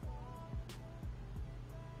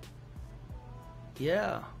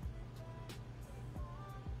 Yeah.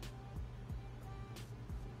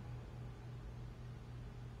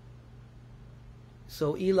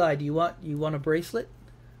 So Eli, do you want a bracelet?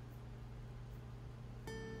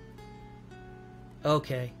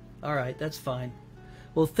 Okay. All right, that's fine.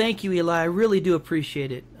 Well, thank you, Eli. I really do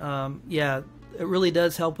appreciate it. Yeah, it really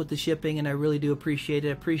does help with the shipping, and I really do appreciate it.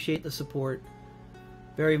 I appreciate the support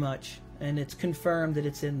very much, and it's confirmed that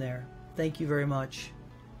it's in there. Thank you very much.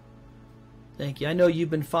 Thank you. I know you've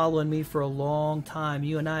been following me for a long time.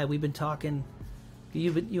 You and I, we've been talking.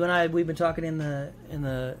 We've been talking in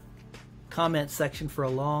the comment section for a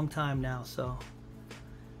long time now. So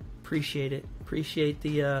appreciate it. Appreciate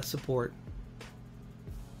the support.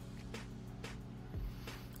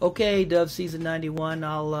 Okay, Dove Season 91.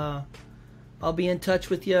 I'll be in touch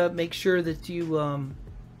with you. Make sure that you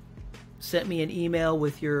sent me an email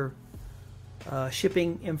with your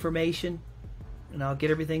shipping information, and I'll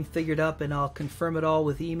get everything figured up, and I'll confirm it all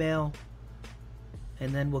with email,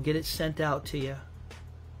 and then we'll get it sent out to you.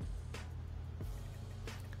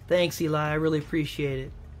 Thanks, Eli. I really appreciate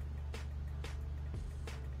it.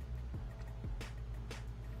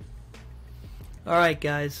 Alright,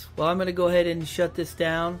 guys. Well, I'm going to go ahead and shut this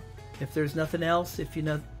down. If there's nothing else, if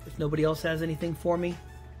nobody else has anything for me.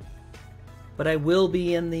 But I will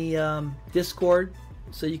be in the Discord,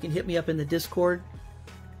 so you can hit me up in the Discord.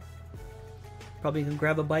 Probably can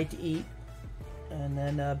grab a bite to eat, and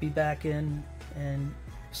then be back in and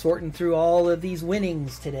sorting through all of these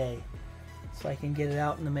winnings today, so I can get it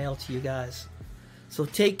out in the mail to you guys. So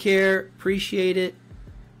take care, appreciate it,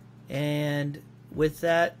 and with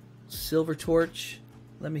that, SilverTorch.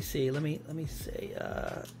 Let me see. Let me say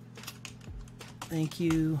thank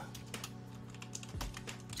you.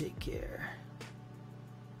 Take care.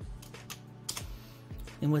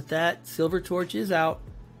 And with that, SilverTorch is out.